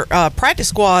where practice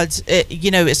squads,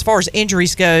 as far as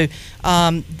injuries go,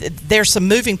 there's some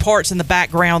moving parts in the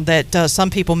background that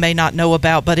some people may not know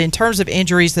about. But in terms of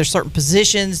injuries, there's certain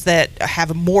positions that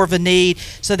have more of a need,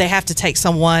 so they have to take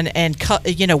someone and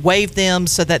waive them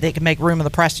so that they can make room in the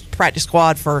practice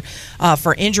squad for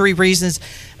injury reasons.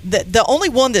 The only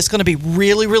one that's going to be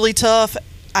really, really tough,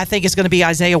 I think, is going to be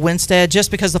Isaiah Winstead,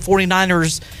 just because the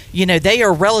 49ers, they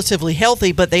are relatively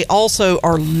healthy, but they also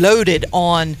are loaded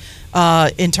on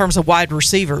in terms of wide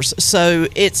receivers. So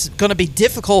it's going to be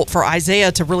difficult for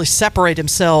Isaiah to really separate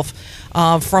himself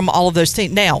from all of those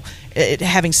teams. Now,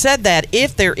 having said that,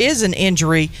 if there is an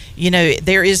injury,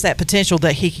 there is that potential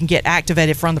that he can get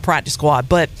activated from the practice squad.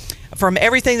 But from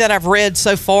everything that I've read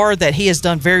so far, that he has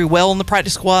done very well in the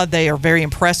practice squad. They are very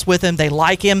impressed with him. They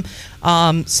like him.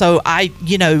 So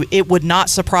it would not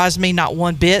surprise me, not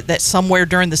one bit, that somewhere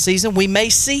during the season we may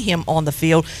see him on the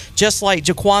field, just like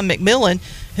Jaquan McMillan,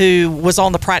 who was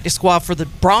on the practice squad for the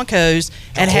Broncos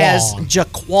and has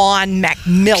Jaquan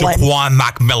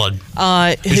McMillan,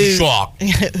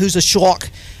 who's a shark.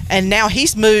 And now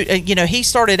he's moved. He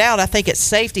started out, I think, at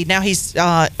safety. Now he's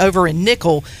over in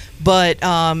nickel. But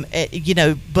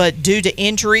but due to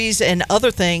injuries and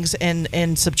other things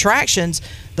and subtractions,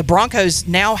 the Broncos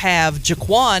now have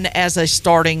Jaquan as a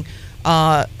starting.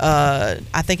 I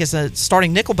think as a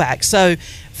starting nickelback. So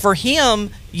for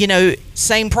him,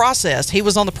 same process. He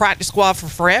was on the practice squad for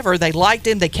forever. They liked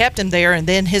him. They kept him there. And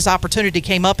then his opportunity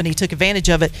came up and he took advantage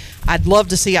of it. I'd love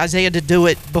to see Isaiah to do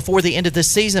it before the end of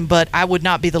this season, but I would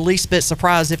not be the least bit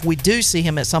surprised if we do see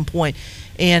him at some point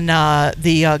in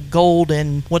the gold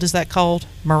and what is that called?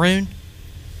 Maroon?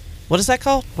 What is that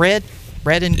called? Red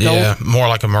and gold? Yeah, more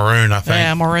like a maroon, I think.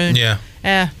 Yeah, maroon. Yeah.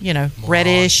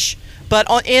 Reddish. But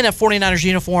in a 49ers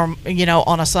uniform,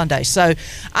 on a Sunday. So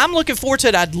I'm looking forward to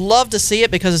it. I'd love to see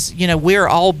it because, we're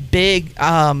all big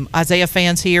Isaiah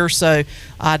fans here. So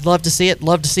I'd love to see it.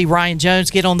 Love to see Ryan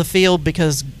Jones get on the field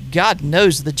because God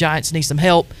knows the Giants need some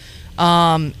help.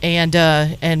 At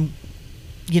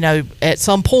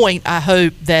some point, I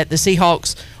hope that the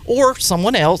Seahawks or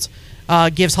someone else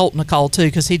gives Holton a call, too,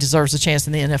 because he deserves a chance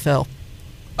in the NFL.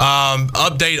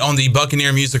 Update on the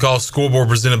Buccaneer Music Hall scoreboard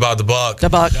presented by The Buck.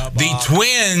 The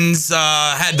Twins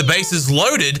had the bases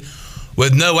loaded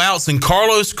with no outs, and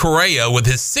Carlos Correa, with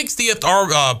his 60th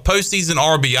postseason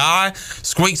RBI,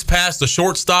 squeaks past the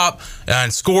shortstop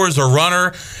and scores a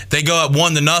runner. They go up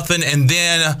 1-0, and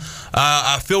then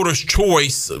a fielder's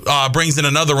choice brings in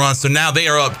another run. So now they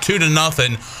are up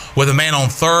 2-0 with a man on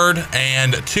third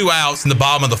and 2 outs in the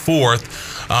bottom of the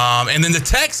fourth. And then the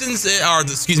Texans, not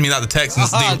the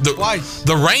Texans,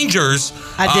 the Rangers.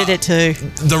 I did it too.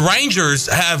 The Rangers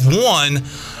have won.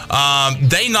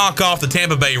 They knock off the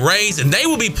Tampa Bay Rays, and they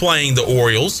will be playing the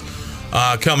Orioles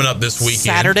coming up this weekend.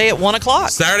 Saturday at 1 o'clock.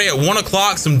 Saturday at 1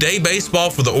 o'clock, some day baseball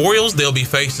for the Orioles. They'll be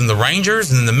facing the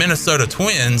Rangers, and then the Minnesota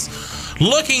Twins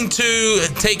looking to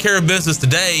take care of business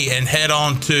today and head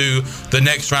on to the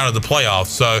next round of the playoffs.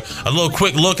 So a little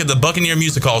quick look at the Buccaneer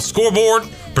Music Hall scoreboard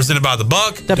presented by The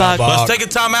Buck. The Buck. Let's take a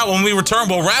time out. When we return,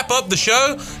 we'll wrap up the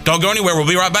show. Don't go anywhere. We'll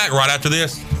be right back right after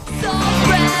this.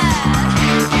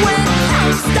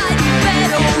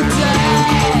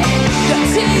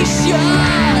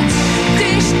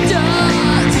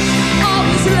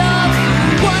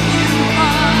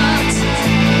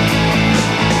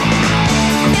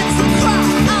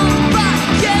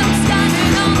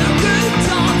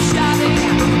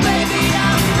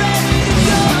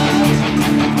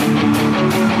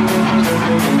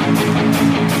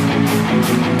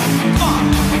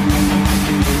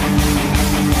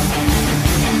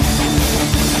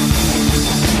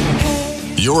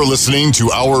 You're listening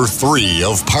to Hour 3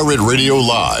 of Pirate Radio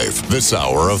Live. This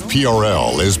hour of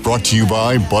PRL is brought to you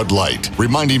by Bud Light,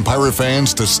 reminding Pirate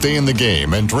fans to stay in the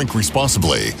game and drink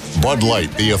responsibly. Bud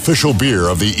Light, the official beer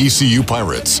of the ECU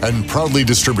Pirates, and proudly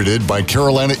distributed by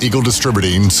Carolina Eagle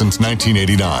Distributing since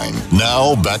 1989.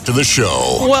 Now, back to the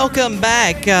show. Welcome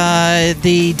back.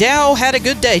 The Dow had a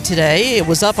good day today. It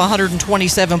was up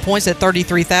 127 points at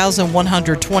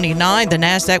 33,129. The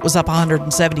NASDAQ was up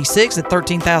 176 at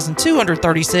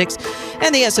 13,236.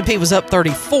 And the S&P was up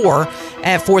 34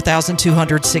 at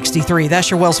 4,263. That's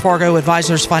your Wells Fargo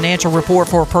Advisors financial report.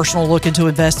 For a personal look into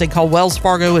investing, call Wells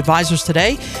Fargo Advisors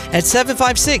today at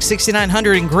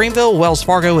 756-6900 in Greenville. Wells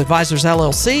Fargo Advisors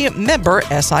LLC, member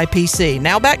SIPC.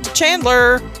 Now back to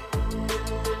Chandler.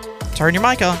 Turn your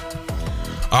mic on.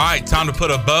 All right, time to put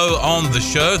a bow on the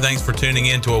show. Thanks for tuning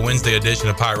in to a Wednesday edition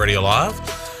of Pirate Radio Live.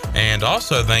 And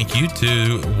also thank you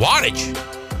to Wattage,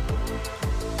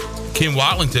 Ken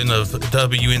Watlington of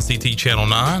WNCT Channel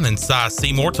 9, and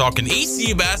Seymour talking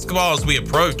ECU basketball as we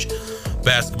approach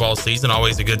basketball season.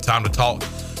 Always a good time to talk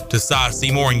to Cy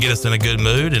Seymour and get us in a good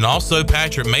mood. And also,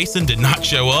 Patrick Mason did not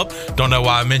show up. Don't know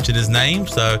why I mentioned his name.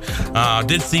 So,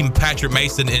 did see Patrick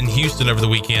Mason in Houston over the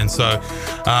weekend. So,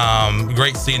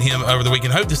 great seeing him over the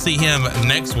weekend. Hope to see him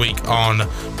next week on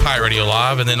Pirate Radio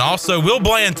Live. And then also, Will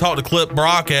Bland talked to Clip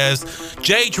Brock as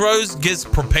J.H. Rose gets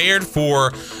prepared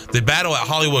for the battle at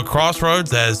Hollywood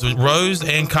Crossroads, as Rose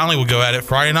and Conley will go at it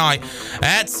Friday night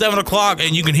at 7 o'clock.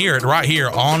 And you can hear it right here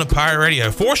on the Pirate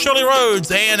Radio. For Shirley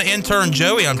Rhodes and intern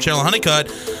Joey, I'm Chandler Honeycutt.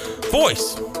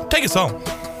 Voice, take us home.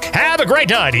 Have a great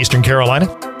night, Eastern Carolina.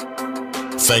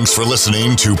 Thanks for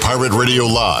listening to Pirate Radio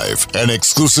Live, an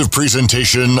exclusive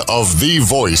presentation of the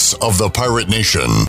voice of the Pirate Nation.